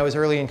to when I was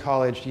early in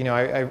college.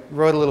 I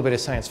wrote a little bit of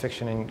science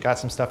fiction and got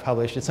some stuff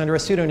published. It's under a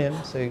pseudonym,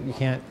 so you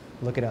can't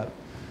look it up.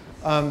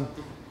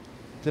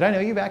 Did I know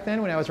you back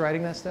then when I was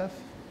writing that stuff?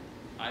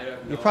 I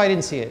don't know. You probably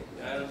didn't see it.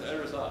 I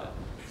never saw it.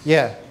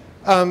 Yeah.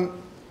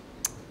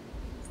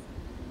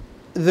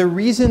 The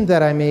reason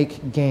that I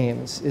make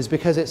games is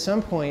because at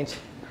some point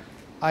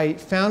I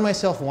found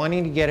myself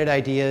wanting to get at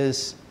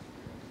ideas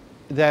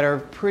that are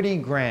pretty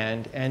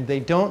grand, and they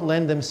don't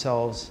lend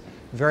themselves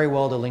very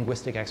well to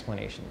linguistic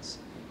explanations.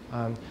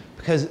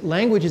 Because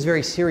language is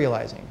very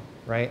serializing,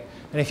 right?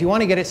 And if you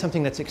want to get at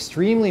something that's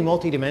extremely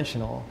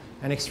multidimensional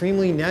and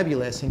extremely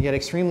nebulous and yet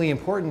extremely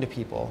important to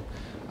people,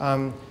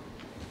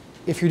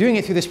 if you're doing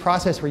it through this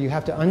process where you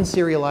have to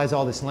unserialize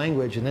all this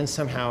language and then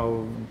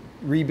somehow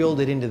rebuild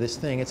it into this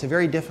thing, it's a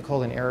very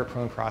difficult and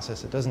error-prone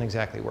process. It doesn't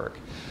exactly work.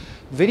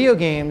 Video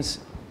games,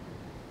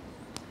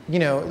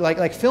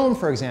 like film,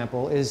 for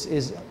example,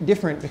 is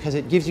different because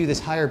it gives you this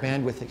higher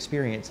bandwidth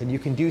experience, and you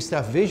can do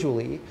stuff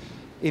visually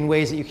in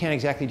ways that you can't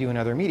exactly do in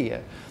other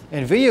media.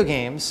 And video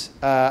games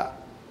have,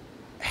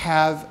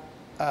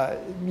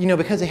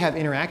 because they have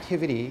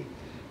interactivity,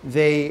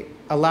 they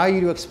allow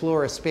you to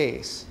explore a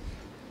space.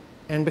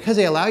 And because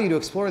they allow you to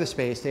explore the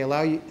space,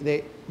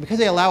 because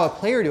they allow a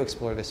player to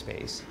explore the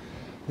space,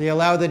 they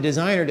allow the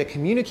designer to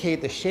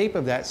communicate the shape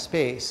of that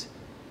space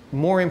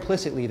more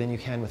implicitly than you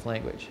can with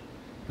language,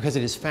 because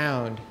it is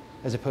found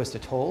as opposed to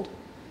told.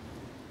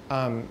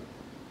 And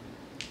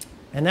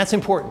that's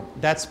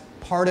important. That's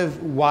part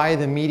of why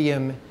the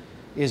medium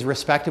is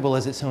respectable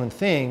as its own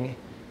thing,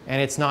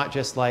 and it's not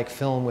just like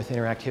film with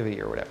interactivity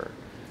or whatever,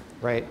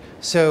 right?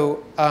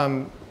 So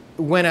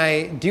when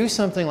I do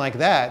something like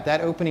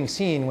that opening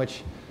scene,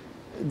 which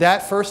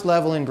that first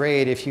level in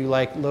Braid, if you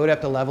load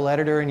up the level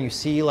editor and you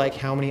see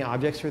how many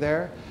objects are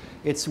there,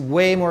 it's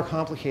way more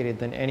complicated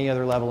than any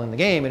other level in the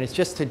game, and it's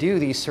just to do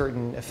these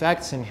certain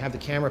effects and have the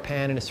camera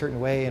pan in a certain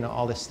way and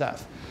all this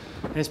stuff.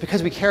 And it's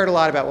because we cared a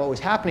lot about what was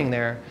happening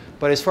there,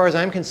 but as far as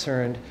I'm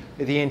concerned,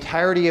 the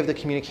entirety of the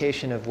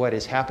communication of what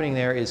is happening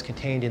there is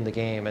contained in the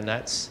game, and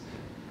that's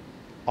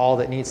all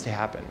that needs to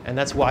happen. And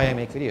that's why I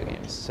make video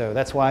games. So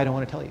that's why I don't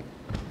want to tell you.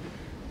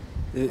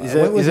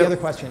 What was the other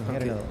question? I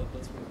had another one.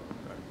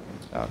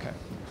 Oh, okay.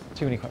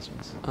 Too many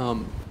questions.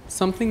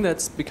 Something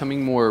that's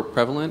becoming more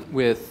prevalent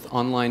with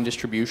online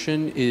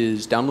distribution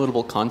is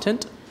downloadable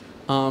content.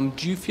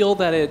 Do you feel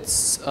that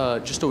it's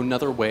just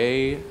another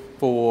way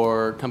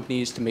for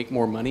companies to make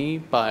more money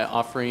by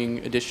offering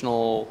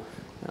additional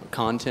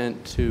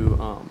content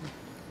to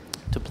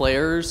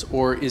players,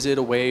 or is it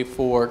a way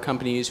for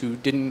companies who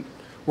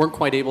weren't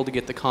quite able to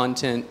get the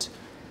content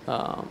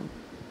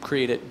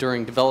created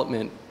during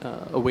development,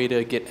 a way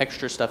to get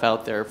extra stuff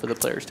out there for the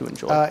players to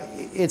enjoy?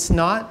 It's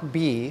not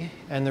B,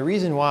 and the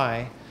reason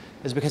why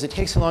is because it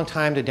takes a long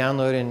time to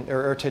download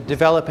or to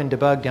develop and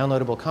debug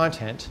downloadable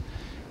content.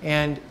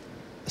 And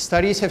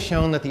studies have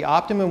shown that the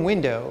optimum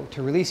window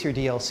to release your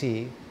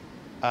DLC,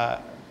 there's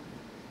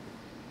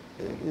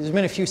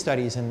been a few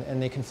studies and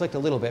they conflict a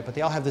little bit, but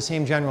they all have the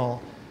same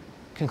general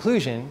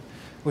conclusion,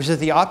 which is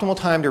the optimal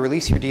time to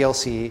release your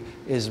DLC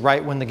is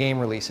right when the game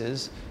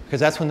releases, because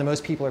that's when the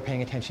most people are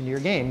paying attention to your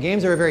game.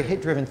 Games are a very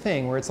hit-driven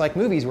thing, where it's like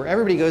movies, where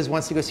everybody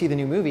wants to go see the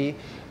new movie,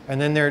 and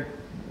then they're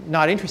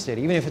not interested.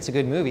 Even if it's a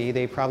good movie,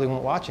 they probably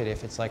won't watch it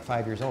if it's like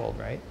 5 years old,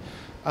 right?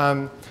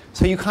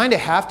 So you kind of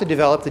have to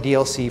develop the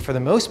DLC for the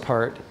most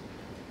part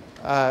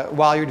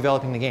while you're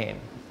developing the game,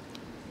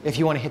 if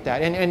you want to hit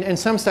that. And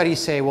some studies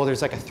say, well,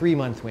 there's like a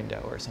 3-month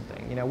window or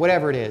something. You know,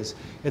 whatever it is,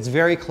 it's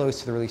very close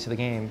to the release of the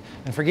game.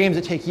 And for games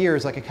that take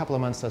years, like a couple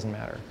of months doesn't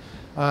matter.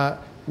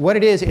 What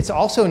it is, it's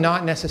also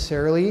not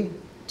necessarily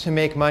to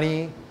make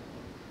money,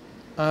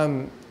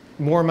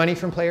 more money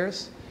from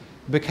players,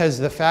 because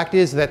the fact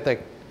is that the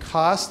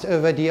cost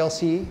of a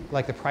DLC,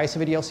 like the price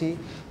of a DLC,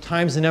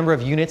 times the number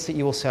of units that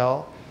you will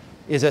sell,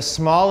 is a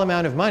small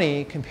amount of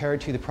money compared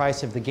to the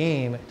price of the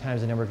game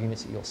times the number of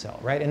units that you'll sell,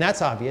 right? And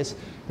that's obvious.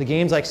 The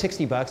game's like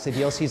 $60, the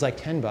DLC is like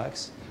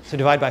 $10, so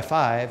divide by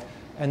 5,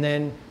 and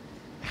then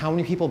how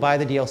many people buy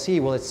the DLC?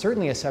 Well, it's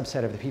certainly a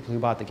subset of the people who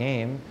bought the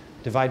game.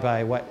 Divide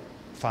by what?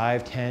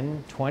 5,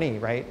 10, 20,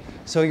 right?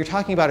 So you're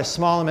talking about a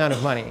small amount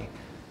of money.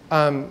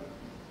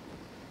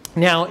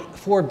 Now,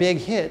 for big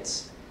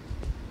hits,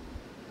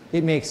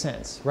 it makes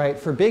sense, right?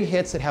 For big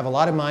hits that have a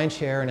lot of mind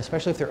share, and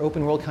especially if they're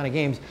open world kind of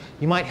games,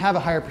 you might have a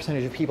higher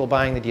percentage of people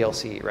buying the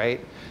DLC, right?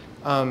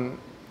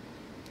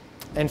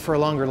 And for a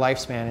longer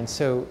lifespan. And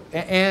so,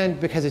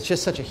 and because it's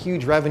just such a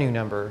huge revenue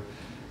number,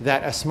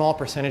 that a small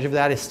percentage of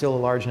that is still a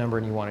large number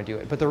and you want to do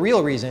it. But the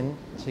real reason,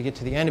 to get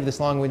to the end of this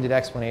long-winded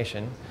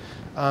explanation,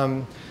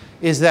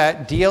 is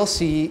that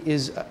DLC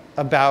is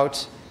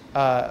about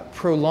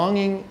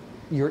prolonging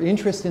your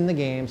interest in the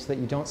game so that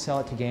you don't sell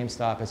it to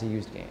GameStop as a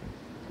used game.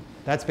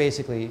 That's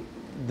basically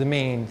the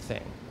main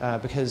thing,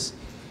 because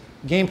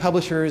game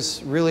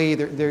publishers really,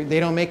 they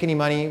don't make any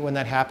money when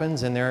that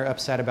happens, and they're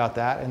upset about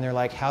that. And they're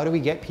like, how do we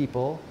get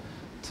people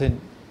to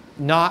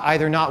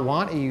either not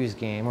want a used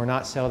game or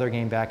not sell their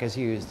game back as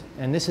used?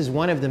 And this is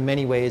one of the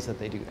many ways that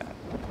they do that.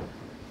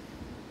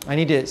 I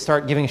need to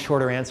start giving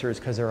shorter answers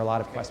because there are a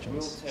lot of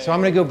questions. So I'm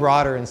going to go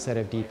broader instead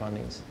of deep on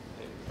these.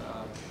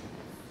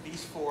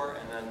 These 4,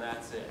 and then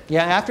that's it.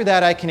 Yeah, after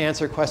that I can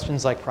answer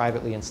questions like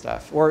privately and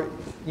stuff. Or,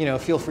 you know,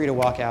 feel free to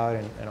walk out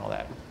and all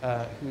that.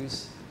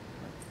 Who's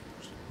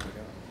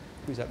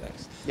up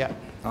next? Yeah.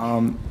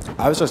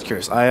 I was just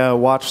curious. I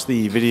watched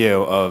the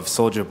video of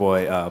Soulja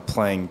Boy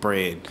playing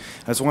Braid.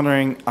 I was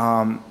wondering,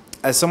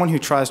 as someone who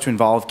tries to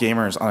involve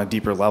gamers on a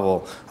deeper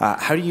level,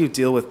 how do you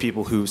deal with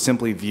people who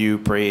simply view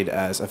Braid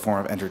as a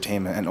form of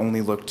entertainment and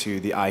only look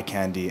to the eye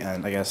candy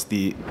and, I guess,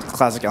 the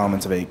classic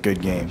elements of a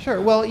good game? Sure.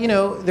 Well, you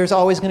know, there's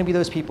always going to be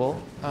those people,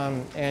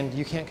 and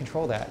you can't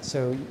control that.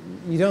 So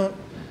you don't,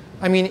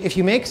 I mean, if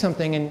you make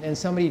something and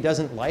somebody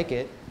doesn't like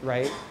it,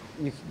 right,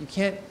 you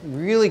can't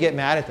really get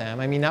mad at them.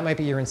 I mean, that might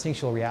be your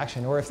instinctual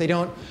reaction. Or if they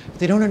don't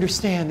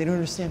understand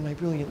my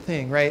brilliant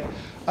thing, right?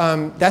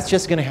 That's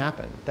just going to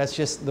happen. That's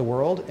just the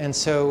world. And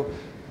so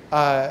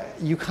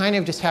you kind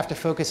of just have to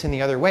focus in the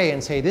other way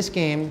and say, this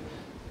game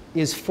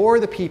is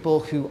for the people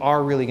who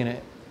are really going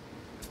to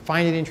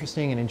find it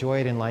interesting and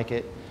enjoy it and like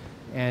it.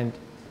 And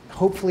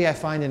hopefully I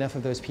find enough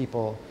of those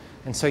people.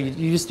 And so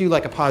you just do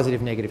like a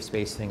positive negative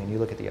space thing and you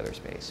look at the other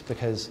space.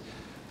 Because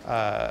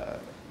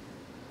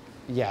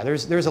yeah,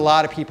 there's a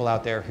lot of people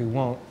out there who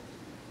won't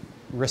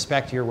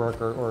respect your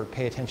work or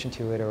pay attention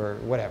to it or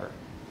whatever.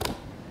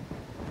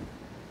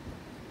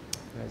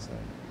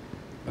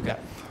 Okay.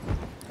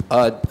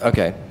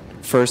 Okay.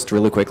 First,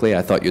 really quickly,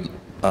 I thought you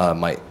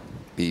might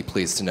be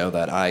pleased to know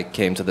that I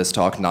came to this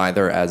talk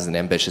neither as an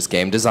ambitious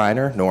game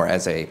designer nor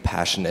as a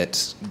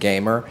passionate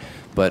gamer,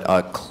 but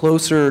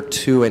closer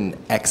to an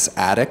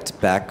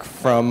ex-addict back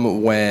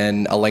from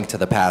when A Link to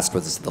the Past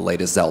was the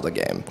latest Zelda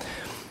game.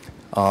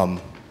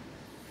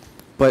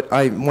 But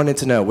I wanted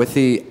to know, with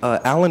the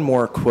Alan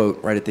Moore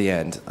quote right at the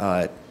end,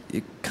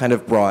 you kind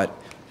of brought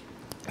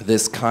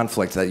this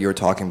conflict that you were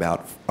talking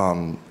about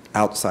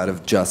outside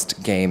of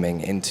just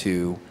gaming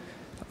into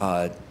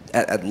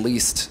at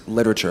least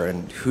literature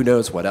and who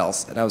knows what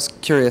else. And I was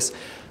curious,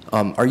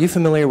 are you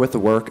familiar with the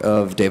work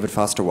of David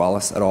Foster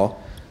Wallace at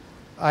all?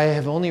 I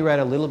have only read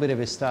a little bit of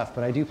his stuff,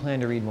 but I do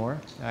plan to read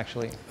more,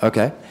 actually.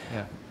 Okay.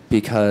 Yeah.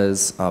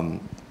 Because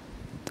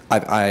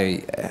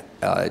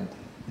I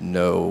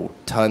know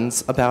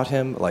tons about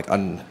him, like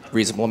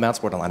unreasonable amounts,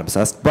 borderline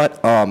obsessed. But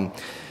I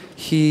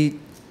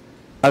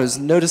was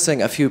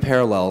noticing a few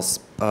parallels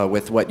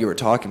with what you were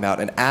talking about.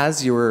 And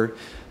as you were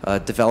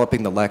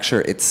developing the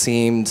lecture, it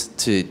seemed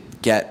to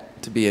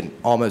get to be an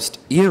almost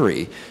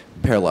eerie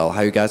parallel,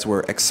 how you guys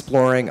were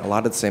exploring a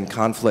lot of the same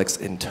conflicts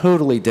in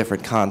totally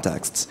different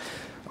contexts.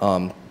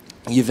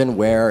 Even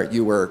where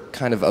you were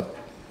kind of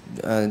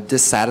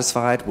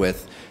dissatisfied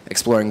with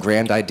exploring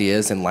grand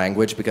ideas in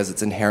language because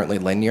it's inherently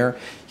linear,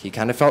 he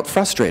kind of felt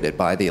frustrated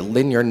by the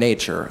linear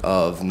nature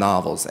of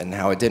novels and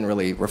how it didn't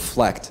really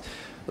reflect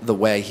the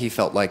way he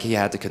felt like he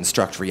had to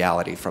construct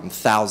reality from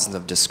thousands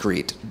of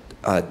discrete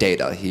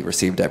data he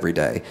received every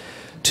day,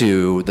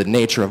 to the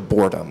nature of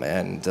boredom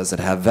and does it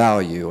have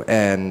value,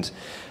 and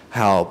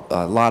how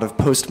a lot of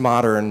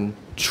postmodern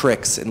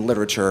tricks in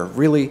literature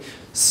really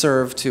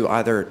serve to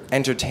either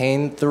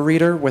entertain the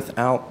reader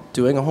without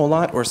doing a whole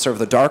lot, or serve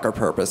the darker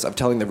purpose of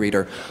telling the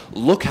reader,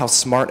 look how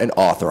smart an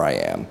author I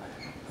am.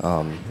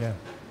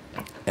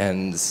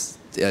 And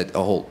a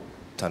whole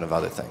ton of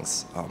other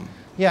things.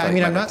 Yeah, I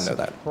mean, I'm not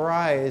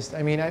surprised.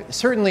 I mean,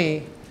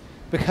 certainly,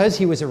 because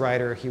he was a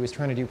writer, he was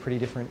trying to do pretty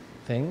different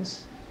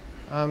things.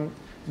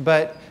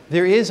 But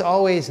there is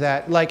always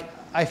that, like,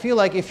 I feel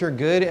like if you're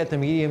good at the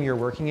medium you're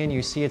working in,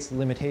 you see its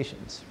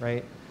limitations,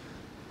 right?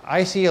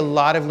 I see a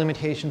lot of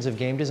limitations of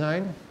game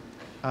design.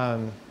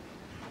 You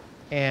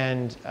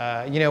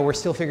know, we're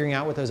still figuring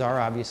out what those are,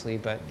 obviously,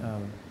 but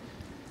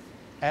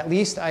at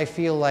least I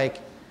feel like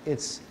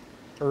it's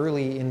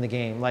early in the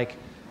game. Like,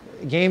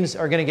 games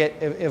are going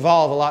to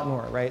evolve a lot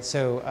more, right?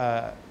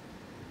 So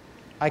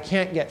I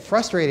can't get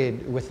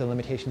frustrated with the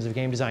limitations of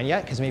game design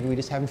yet, because maybe we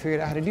just haven't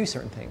figured out how to do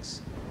certain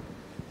things.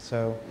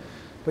 So,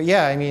 but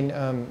yeah, I mean,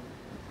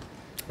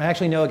 I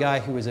actually know a guy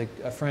who was a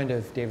friend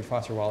of David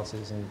Foster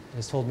Wallace's and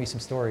has told me some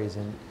stories,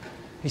 and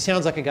he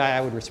sounds like a guy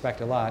I would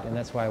respect a lot, and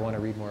that's why I want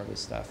to read more of his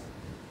stuff.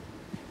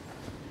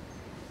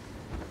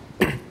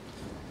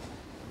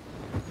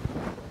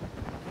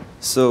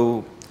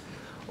 So,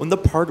 on the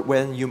part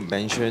when you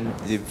mentioned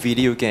the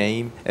video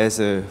game as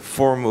a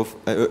form of,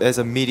 as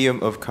a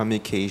medium of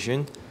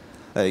communication,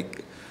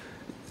 like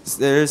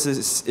there's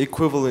this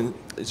equivalent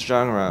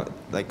genre,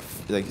 like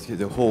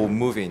the whole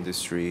movie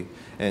industry.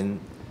 And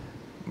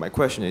my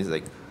question is,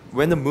 like,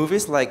 when the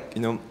movies like,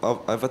 you know,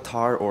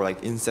 Avatar or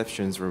like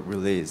Inceptions were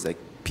released, like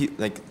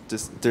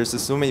there's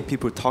just so many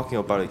people talking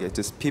about it. Like,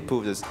 just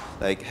people just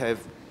like have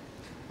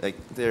like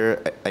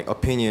their like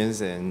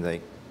opinions and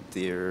like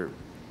their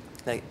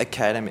like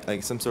academic,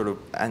 like some sort of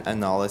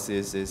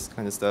analysis, this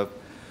kind of stuff.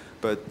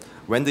 But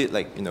when they,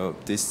 like, you know,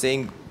 they're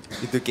saying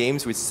the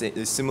games with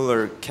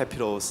similar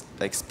capitals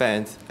like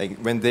spent, like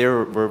when they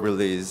were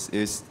released,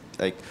 is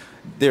like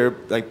they're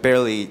like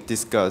barely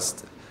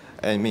discussed.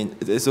 I mean,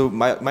 so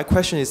my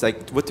question is,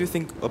 like, what do you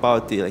think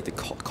about the like the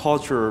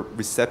cultural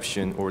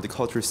reception or the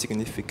cultural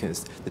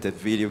significance that the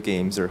video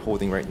games are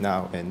holding right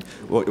now, and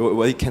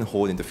what it can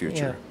hold in the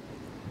future? Yeah.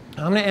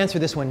 I'm going to answer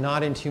this one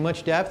not in too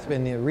much depth,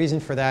 and the reason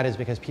for that is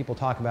because people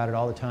talk about it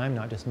all the time,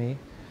 not just me.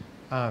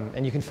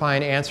 And you can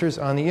find answers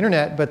on the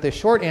internet, but the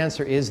short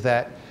answer is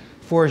that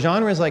for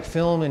genres like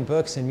film and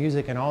books and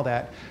music and all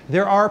that,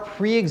 there are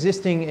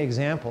pre-existing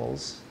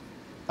examples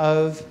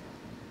of,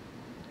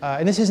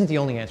 and this isn't the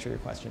only answer to your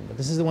question, but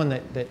this is the one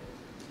that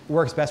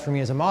works best for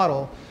me as a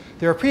model.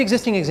 There are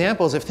pre-existing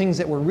examples of things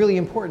that were really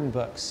important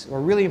books,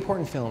 or really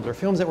important films, or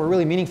films that were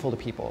really meaningful to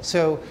people.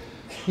 So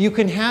you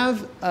can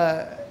have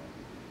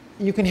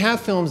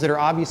films that are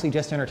obviously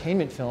just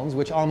entertainment films,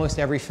 which almost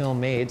every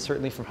film made,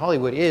 certainly from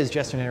Hollywood, is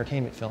just an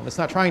entertainment film. It's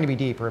not trying to be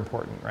deep or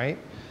important, right?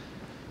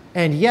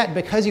 And yet,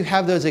 because you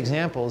have those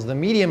examples, the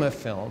medium of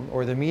film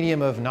or the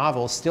medium of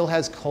novel still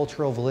has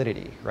cultural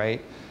validity,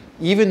 right?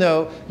 Even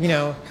though, you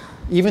know,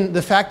 even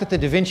the fact that the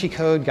Da Vinci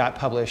Code got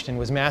published and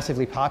was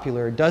massively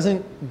popular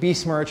doesn't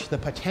besmirch the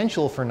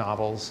potential for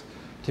novels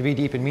to be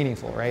deep and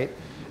meaningful, right?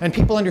 And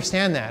people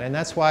understand that, and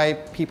that's why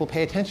people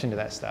pay attention to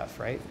that stuff,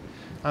 right?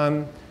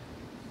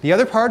 The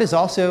other part is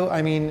also,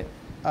 I mean,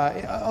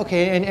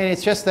 okay, and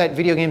it's just that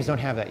video games don't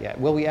have that yet.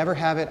 Will we ever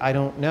have it? I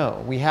don't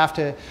know. We have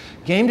to,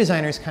 game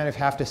designers kind of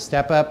have to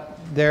step up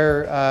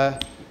their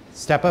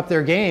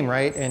game,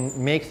 right, and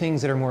make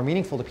things that are more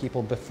meaningful to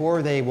people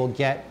before they will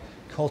get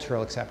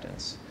cultural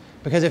acceptance.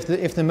 Because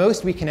if the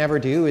most we can ever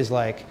do is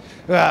like,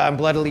 I'm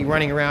bloodily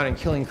running around and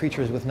killing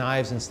creatures with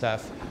knives and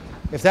stuff,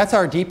 if that's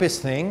our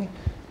deepest thing,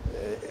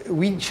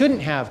 we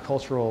shouldn't have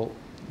cultural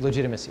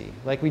legitimacy.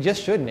 Like, we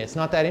just shouldn't. It's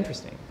not that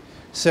interesting.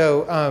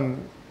 So,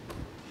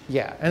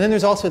 yeah, and then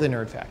there's also the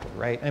nerd factor,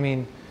 right? I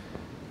mean,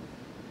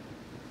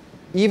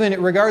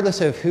 even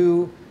regardless of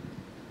who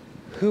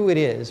it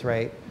is,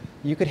 right?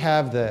 You could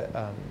have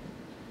the,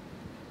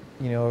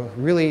 you know,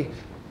 really,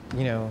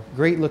 you know,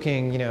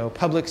 great-looking, you know,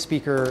 public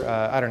speaker.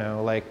 I don't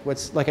know, like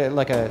what's like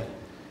an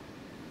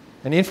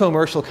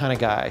infomercial kind of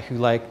guy who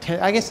like.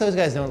 I guess those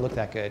guys don't look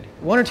that good.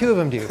 One or two of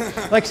them do.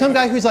 Like some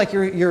guy who's like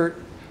your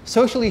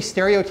socially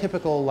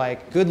stereotypical,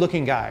 like,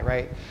 good-looking guy,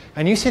 right?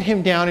 And you sit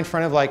him down in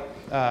front of, like,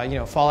 you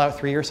know, Fallout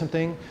 3 or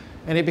something,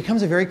 and it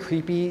becomes a very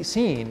creepy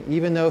scene,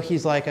 even though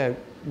he's like a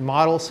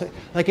model. So,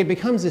 like, it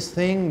becomes this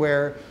thing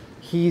where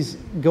he's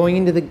going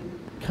into the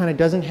kind of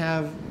doesn't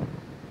have,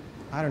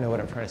 I don't know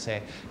what I'm trying to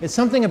say. It's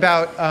something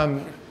about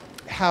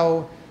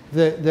how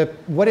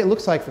what it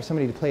looks like for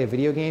somebody to play a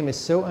video game is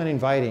so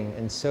uninviting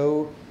and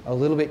so a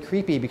little bit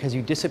creepy because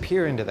you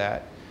disappear into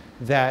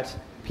that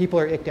people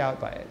are icked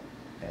out by it.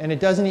 And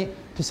it doesn't,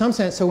 to some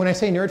sense, so when I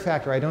say nerd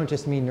factor, I don't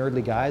just mean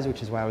nerdly guys,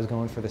 which is why I was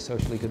going for the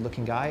socially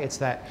good-looking guy. It's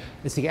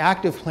the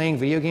act of playing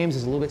video games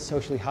is a little bit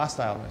socially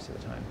hostile most of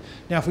the time.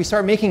 Now, if we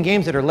start making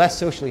games that are less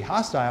socially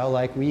hostile,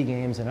 like Wii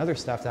games and other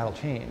stuff, that'll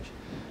change.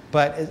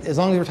 But as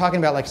long as we're talking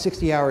about like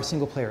 60-hour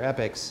single-player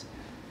epics,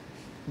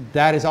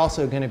 that is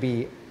also going to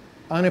be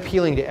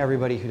unappealing to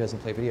everybody who doesn't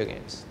play video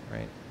games,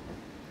 right?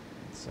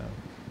 So.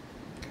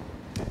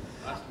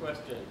 Last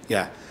question.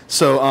 Yeah.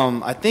 So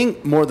I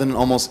think more than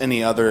almost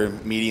any other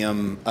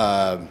medium,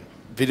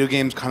 video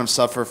games kind of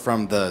suffer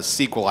from the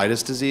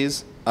sequelitis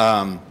disease.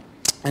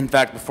 In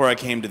fact, before I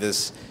came to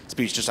this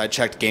speech, I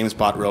checked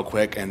GameSpot real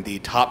quick, and the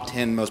top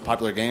 10 most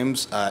popular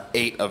games,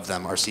 8 of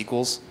them are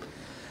sequels.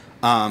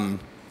 And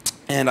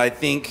I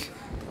think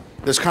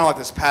there's kind of like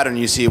this pattern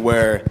you see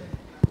where,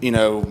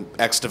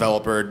 X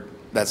developer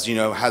that's,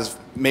 has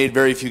made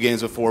very few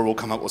games before will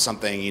come up with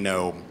something,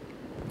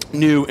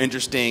 new,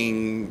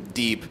 interesting,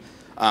 deep.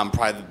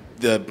 Probably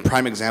the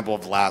prime example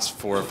of the last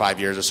 4 or 5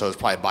 years or so is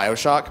probably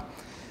BioShock.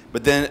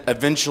 But then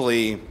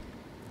eventually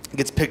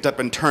gets picked up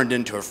and turned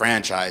into a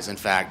franchise, in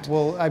fact.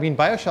 Well, I mean,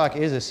 BioShock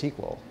is a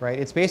sequel, right?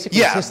 It's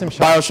basically System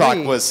Shock BioShock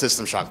 3. was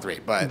System Shock 3,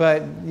 but they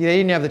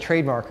didn't have the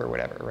trademark or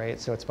whatever,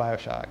 right? So it's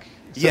BioShock.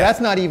 So Yeah.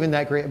 that's not even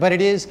that great. But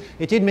it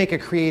did make a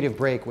creative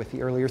break with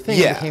the earlier thing.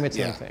 It became its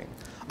own thing.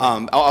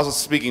 I was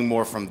speaking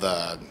more from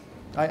the...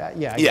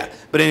 Yeah.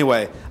 But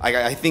anyway,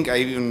 I think I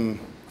even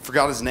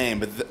forgot his name,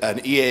 but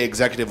an EA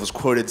executive was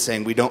quoted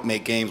saying, "We don't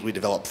make games, we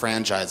develop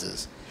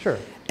franchises." Sure.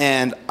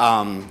 And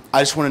I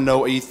just want to know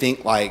what you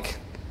think, like,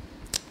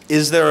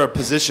 is there a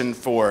position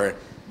for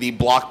the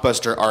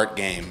blockbuster art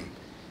game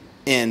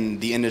in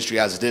the industry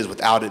as it is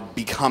without it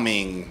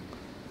becoming,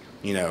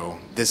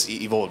 this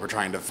evil we're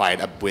trying to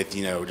fight up with,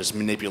 just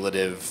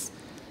manipulative,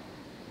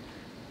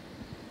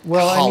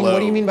 Well, I mean, what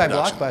do you mean by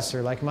productions?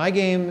 blockbuster? Like my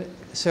game,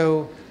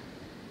 so,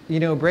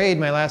 Braid,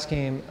 my last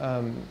game,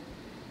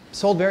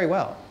 sold very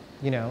well.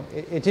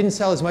 It didn't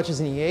sell as much as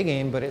an EA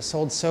game, but it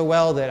sold so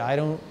well that I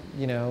don't,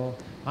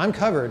 I'm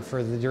covered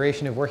for the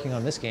duration of working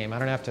on this game. I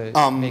don't have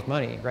to make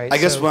money, right? I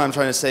guess what I'm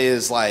trying to say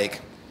is like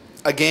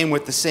a game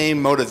with the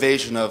same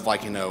motivation of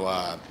like,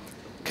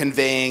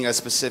 conveying a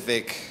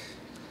specific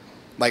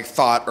like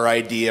thought or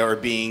idea or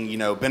being,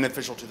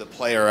 beneficial to the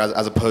player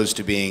as opposed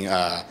to being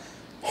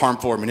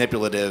harmful or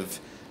manipulative,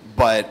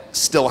 but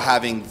still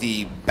having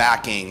the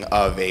backing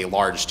of a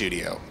large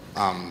studio.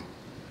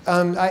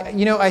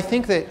 I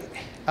think that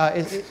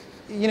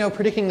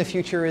predicting the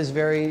future is a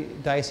very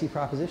dicey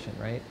proposition,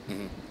 right?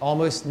 Mm-hmm.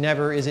 Almost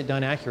never is it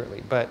done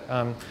accurately. But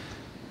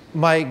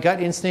my gut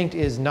instinct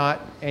is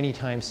not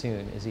anytime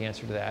soon is the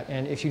answer to that.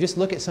 And if you just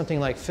look at something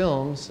like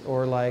films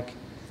or like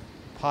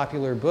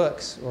popular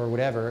books or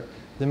whatever,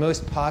 the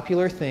most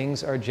popular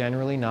things are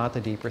generally not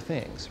the deeper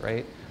things,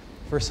 right?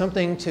 For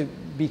something to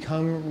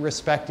become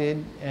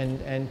respected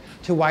and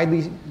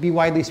to be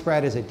widely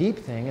spread as a deep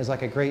thing, as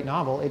like a great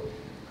novel,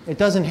 it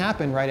doesn't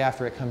happen right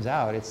after it comes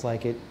out. It's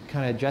like it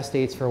kind of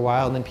gestates for a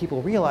while, and then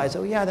people realize,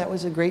 oh yeah, that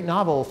was a great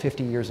novel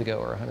 50 years ago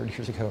or 100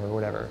 years ago or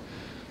whatever.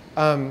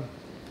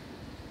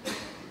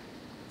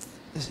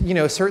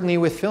 Certainly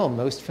with film,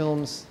 most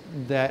films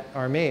that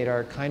are made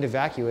are kind of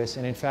vacuous,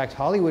 and in fact,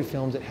 Hollywood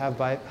films that have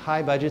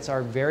high budgets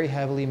are very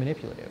heavily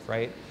manipulative,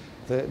 right?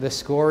 The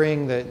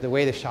scoring, the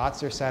way the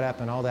shots are set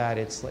up and all that,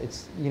 it's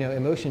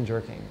emotion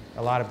jerking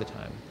a lot of the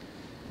time.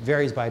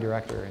 Varies by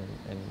director,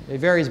 and it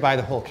varies by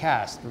the whole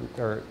cast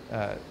or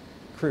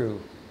crew,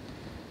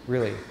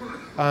 really.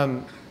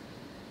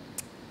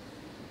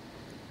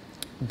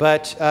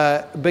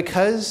 But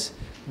because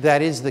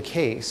that is the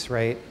case,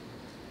 right?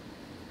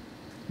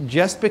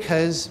 Just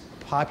because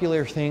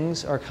popular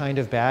things are kind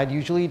of bad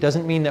usually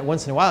doesn't mean that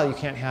once in a while you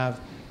can't have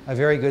a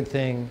very good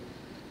thing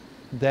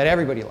that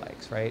everybody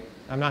likes, right?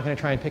 I'm not going to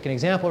try and pick an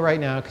example right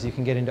now because you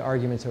can get into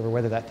arguments over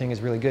whether that thing is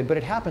really good, but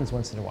it happens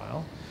once in a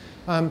while.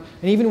 And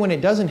even when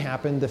it doesn't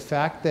happen, the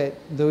fact that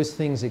those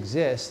things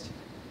exist,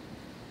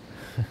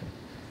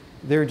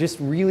 they're just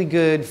really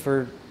good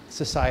for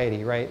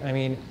society, right? I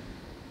mean,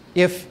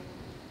 if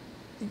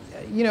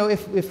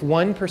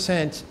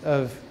 1%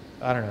 of,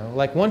 I don't know,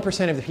 like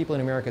 1% of the people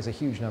in America is a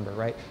huge number,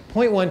 right?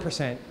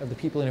 0.1% of the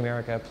people in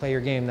America play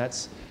your game.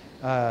 That's,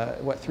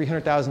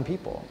 300,000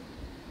 people.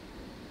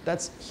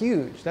 That's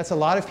huge. That's a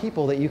lot of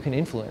people that you can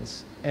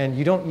influence. And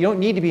you don't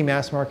need to be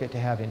mass market to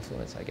have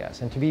influence, I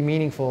guess, and to be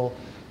meaningful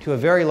to a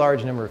very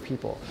large number of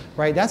people,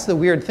 right? That's the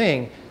weird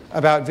thing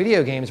about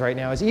video games right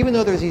now is even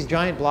though there's these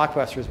giant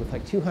blockbusters with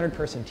like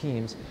 200-person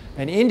teams,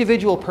 an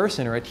individual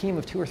person or a team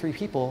of 2 or 3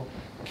 people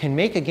can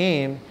make a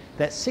game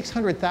that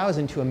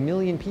 600,000 to 1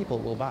 million people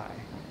will buy.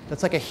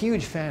 That's like a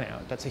huge fan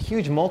out. That's a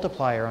huge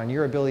multiplier on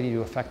your ability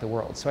to affect the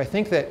world. So I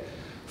think that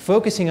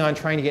focusing on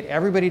trying to get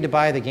everybody to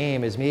buy the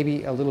game is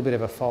maybe a little bit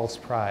of a false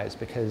prize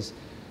because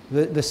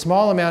the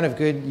small amount of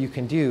good you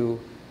can do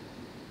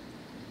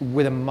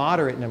with a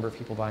moderate number of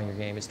people buying your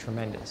game is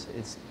tremendous.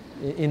 It's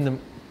in the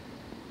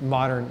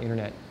modern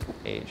internet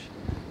age.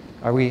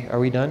 Are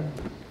we done?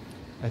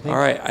 I think.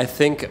 All right. I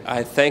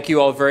thank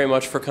you all very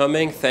much for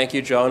coming. Thank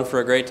you, John, for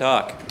a great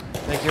talk.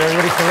 Thank you,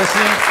 everybody, for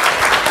listening.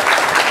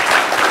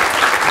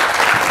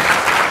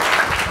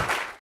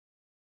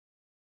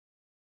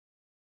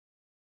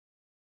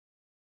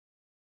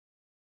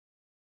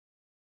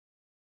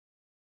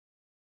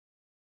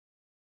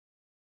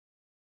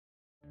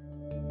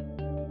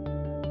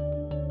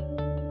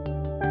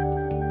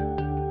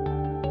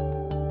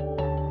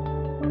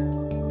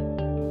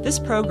 This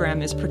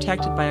program is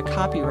protected by a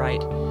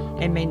copyright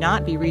and may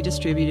not be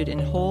redistributed in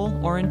whole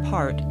or in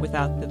part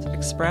without the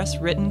express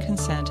written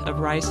consent of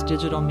Rice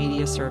Digital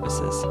Media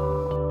Services.